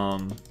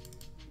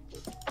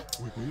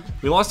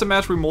 We lost a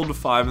match we mulled to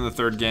 5 in the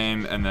 3rd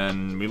game, and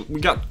then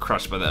we got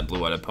crushed by that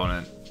blue-white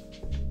opponent.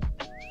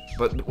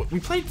 But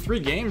we played 3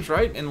 games,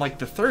 right? And like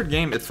the 3rd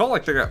game, it felt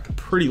like they got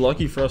pretty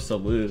lucky for us to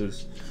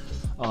lose.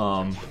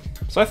 So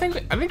I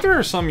think there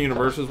are some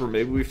universes where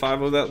maybe we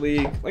 5-0 that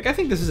league. Like, I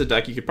think this is a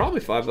deck you could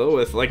probably 5-0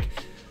 with. Like,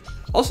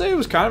 I'll say it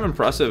was kind of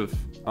impressive.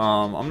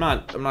 I'm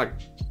not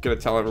gonna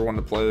tell everyone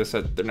to play this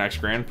at their next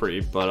Grand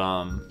Prix, but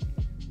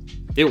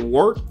it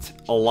worked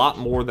a lot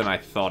more than I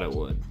thought it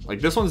would. Like,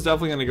 this one's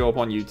definitely going to go up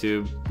on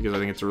YouTube because I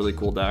think it's a really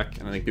cool deck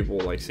and I think people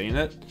will like seeing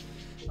it.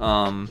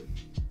 But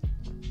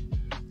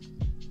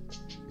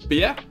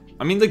yeah,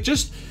 I mean, like,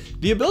 just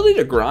the ability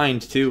to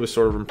grind too was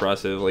sort of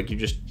impressive. Like, you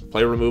just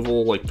play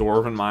removal, like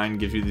Dwarven Mind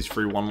gives you these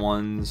free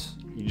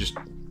 1/1s. You just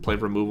play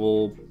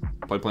removal,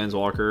 play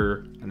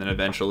Planeswalker, and then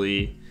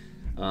eventually,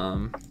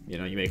 you know,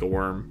 you make a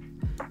worm.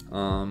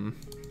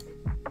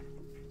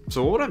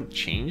 So what would have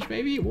changed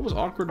maybe? What was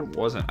awkward? What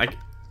wasn't?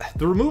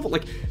 The removal,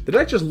 like, the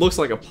deck just looks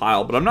like a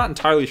pile, but I'm not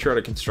entirely sure how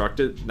to construct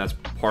it. And that's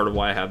part of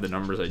why I have the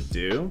numbers I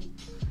do.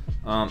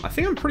 I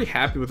think I'm pretty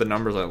happy with the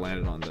numbers I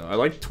landed on, though. I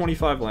like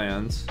 25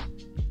 lands.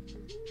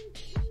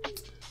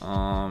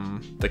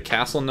 The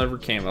castle never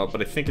came up,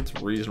 but I think it's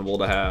reasonable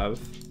to have.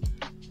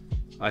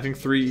 I think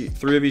three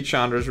of each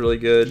Chandra is really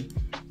good.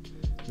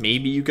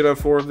 Maybe you could have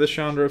 4 of this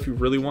Chandra if you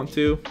really want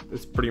to.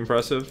 It's pretty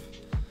impressive.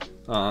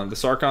 The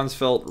Sarkons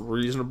felt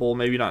reasonable,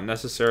 maybe not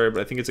necessary, but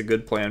I think it's a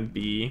good plan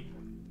B.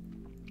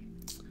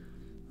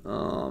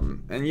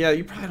 And yeah,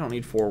 you probably don't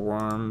need 4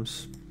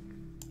 worms.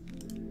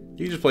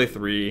 You can just play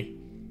 3,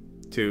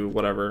 2,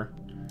 whatever.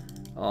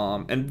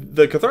 And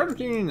the Cathartic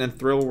Union and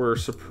Thrill were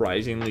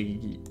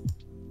surprisingly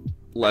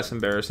less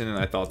embarrassing than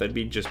I thought they'd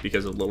be just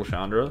because of Little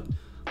Chandra.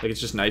 Like,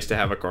 it's just nice to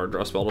have a card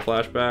draw spell to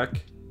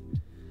flashback.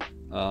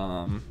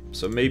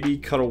 So maybe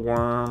cut a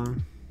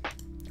worm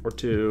or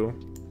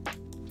 2.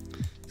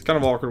 It's kind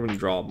of awkward when you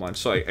draw a bunch,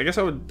 so I guess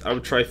I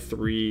would try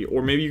 3,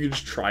 or maybe you could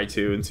just try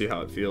 2 and see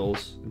how it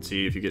feels, and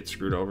see if you get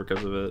screwed over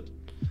because of it.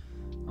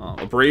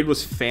 Abrade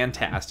was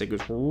fantastic. It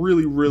was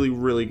really, really,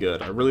 really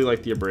good. I really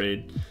like the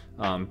Abrade.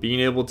 Being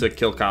able to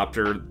kill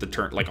Copter the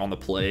turn, like on the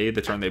play,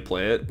 the turn they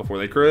play it before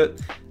they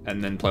crit,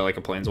 and then play like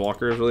a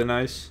Planeswalker is really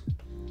nice.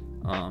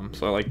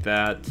 So I like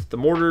that. The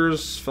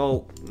mortars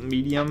felt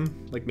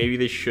medium. Like, maybe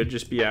they should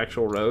just be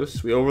actual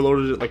roasts. We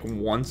overloaded it like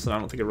once, and I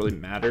don't think it really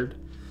mattered.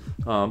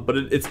 But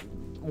it's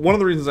one of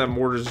the reasons I have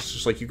mortars is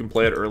just like you can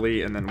play it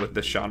early, and then with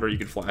this Chandra you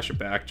can flash it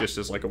back just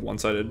as like a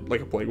one-sided, like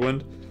a Plague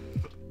Wind,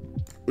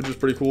 which is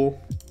pretty cool.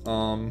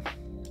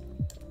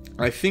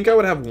 I think I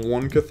would have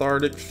 1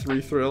 Cathartic,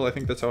 3 Thrill. I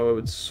think that's how I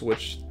would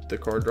switch the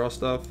card draw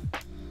stuff.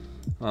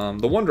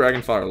 The 1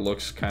 Dragon Fodder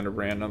looks kind of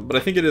random, but I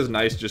think it is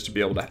nice just to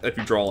be able to, if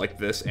you draw like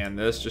this and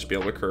this, just be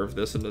able to curve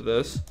this into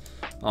this,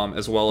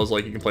 as well as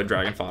like you can play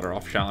Dragon Fodder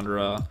off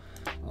Chandra.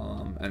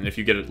 And if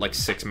you get it like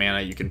 6 mana,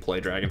 you can play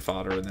Dragon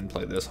Fodder and then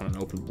play this on an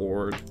open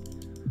board.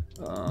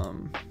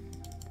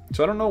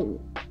 So I don't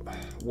know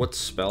what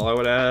spell I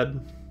would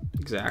add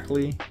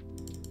exactly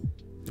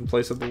in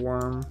place of the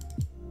worm.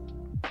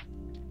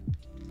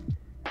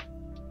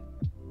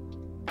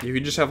 You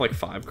could just have like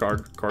 5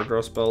 card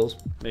draw spells,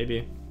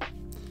 maybe.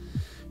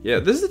 Yeah,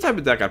 this is the type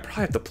of deck I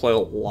probably have to play a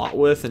lot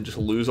with and just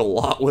lose a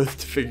lot with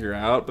to figure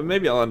out, but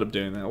maybe I'll end up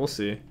doing that. We'll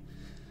see.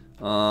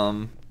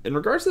 In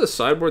regards to the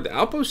sideboard, the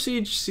Outpost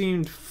Siege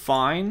seemed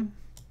fine.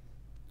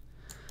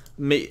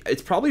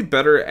 It's probably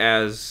better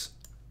as,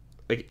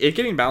 like, it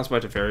getting bounced by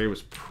Teferi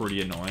was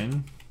pretty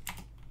annoying.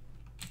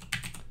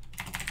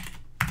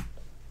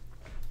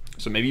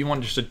 So maybe you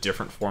want just a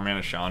different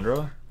 4-mana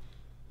Chandra.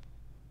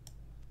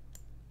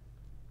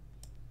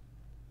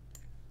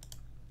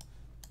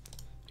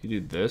 You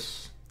do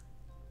this.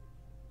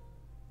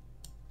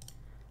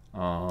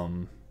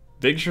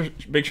 Big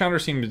Shiner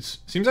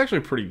seems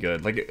actually pretty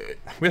good. Like,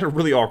 we had a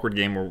really awkward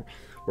game where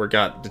it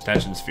got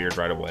detention sphered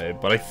right away,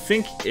 but I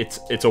think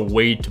it's a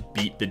way to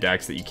beat the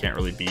decks that you can't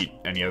really beat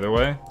any other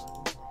way.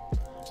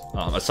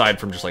 Aside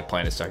from just like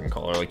playing a second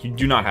color, like you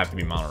do not have to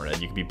be mono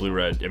red. You can be blue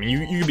red. I mean,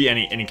 you can be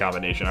any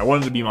combination. I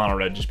wanted to be mono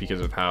red just because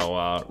of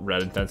how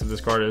red intensive this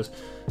card is,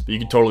 but you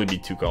can totally be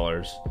 2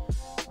 colors.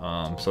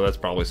 So that's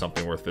probably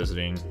something worth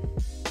visiting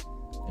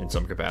in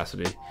some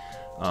capacity.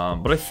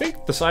 But I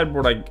think the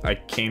sideboard I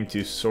came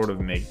to sort of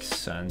makes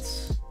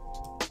sense.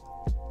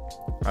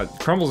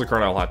 Crumble's a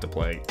card I'll have to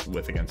play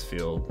with against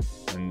field,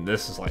 and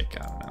this is like,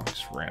 I don't know,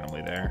 just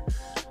randomly there.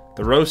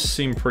 The roasts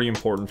seem pretty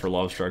important for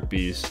Lovestruck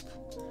Beast.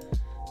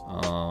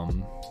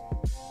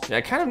 Yeah,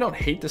 I kind of don't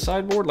hate the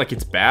sideboard. Like,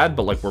 it's bad,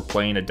 but like we're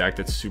playing a deck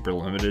that's super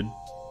limited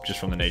just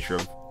from the nature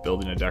of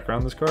building a deck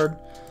around this card.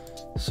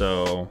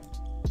 So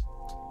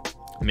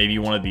maybe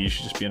one of these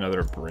should just be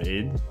another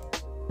Braid.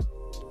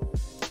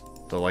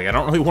 But like, I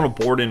don't really want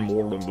to board in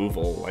more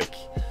removal. Like,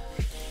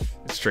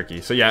 it's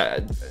tricky. So yeah,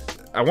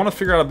 I want to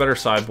figure out a better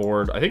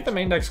sideboard. I think the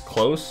main deck's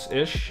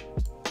close-ish.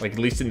 Like, at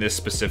least in this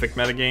specific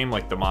metagame,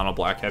 like the mono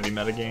black heavy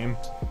metagame.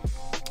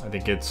 I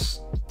think it's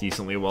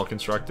decently well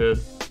constructed.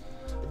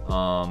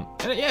 And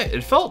yeah,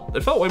 it felt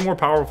way more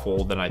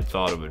powerful than I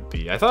thought it would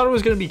be. I thought it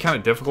was going to be kind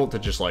of difficult to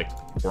just like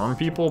worm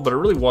people, but it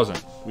really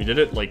wasn't. We did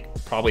it like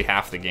probably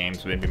half the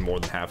games, maybe more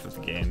than half of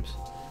the games.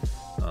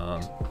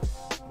 So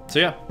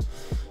yeah.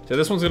 So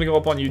this one's going to go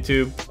up on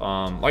YouTube.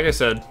 Like I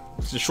said,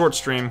 it's a short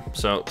stream,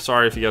 so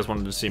sorry if you guys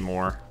wanted to see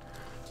more.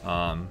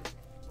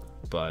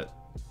 But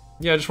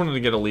yeah, I just wanted to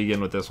get a league in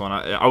with this one.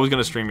 I was going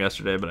to stream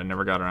yesterday, but I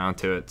never got around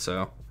to it,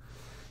 so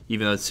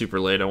even though it's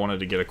super late, I wanted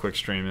to get a quick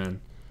stream in.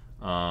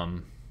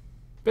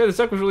 Yeah, this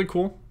deck was really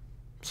cool.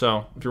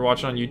 So if you're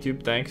watching on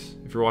YouTube, thanks.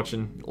 If you're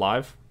watching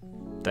live,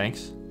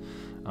 thanks.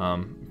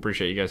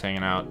 Appreciate you guys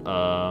hanging out.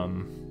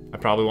 I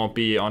probably won't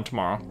be on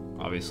tomorrow,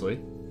 obviously.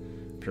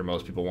 I'm sure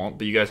most people won't,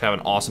 but you guys have an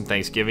awesome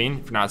Thanksgiving.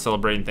 If you're not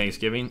celebrating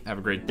Thanksgiving, have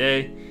a great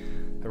day.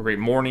 Have a great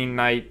morning,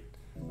 night.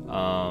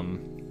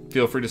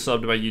 Feel free to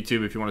sub to my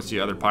YouTube if you want to see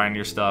other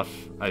Pioneer stuff.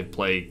 I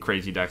play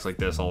crazy decks like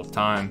this all the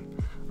time.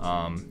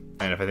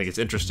 And if I think it's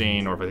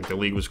interesting, or if I think the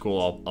league was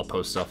cool, I'll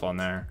post stuff on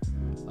there.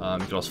 You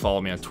can also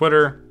follow me on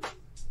Twitter,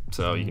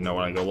 so you can know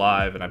when I go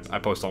live, and I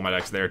post all my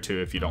decks there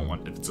too if you don't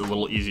want. If it's a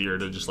little easier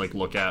to just like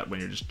look at when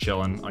you're just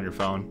chilling on your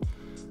phone.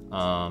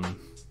 But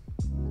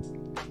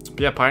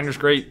yeah, Pioneer's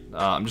great.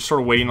 I'm just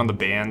sort of waiting on the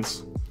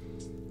bans.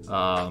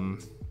 I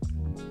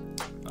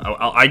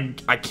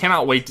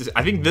cannot wait to.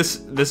 I think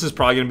this is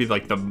probably gonna be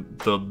like the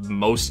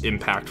most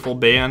impactful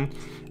ban,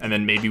 and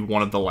then maybe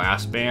one of the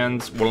last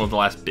bans, one of the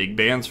last big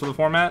bans for the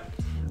format.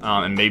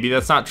 And maybe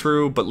that's not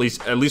true, but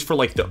at least for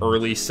like the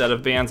early set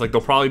of bans, like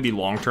there'll probably be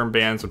long-term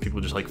bans when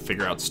people just like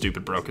figure out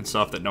stupid broken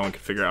stuff that no one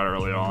could figure out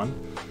early on.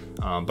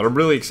 But I'm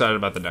really excited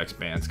about the next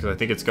bans because I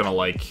think it's gonna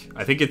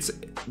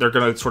they're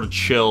gonna sort of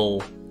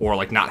chill or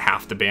like not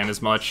have to ban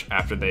as much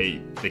after they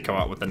come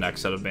out with the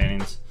next set of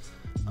bannings.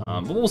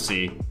 But we'll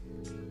see.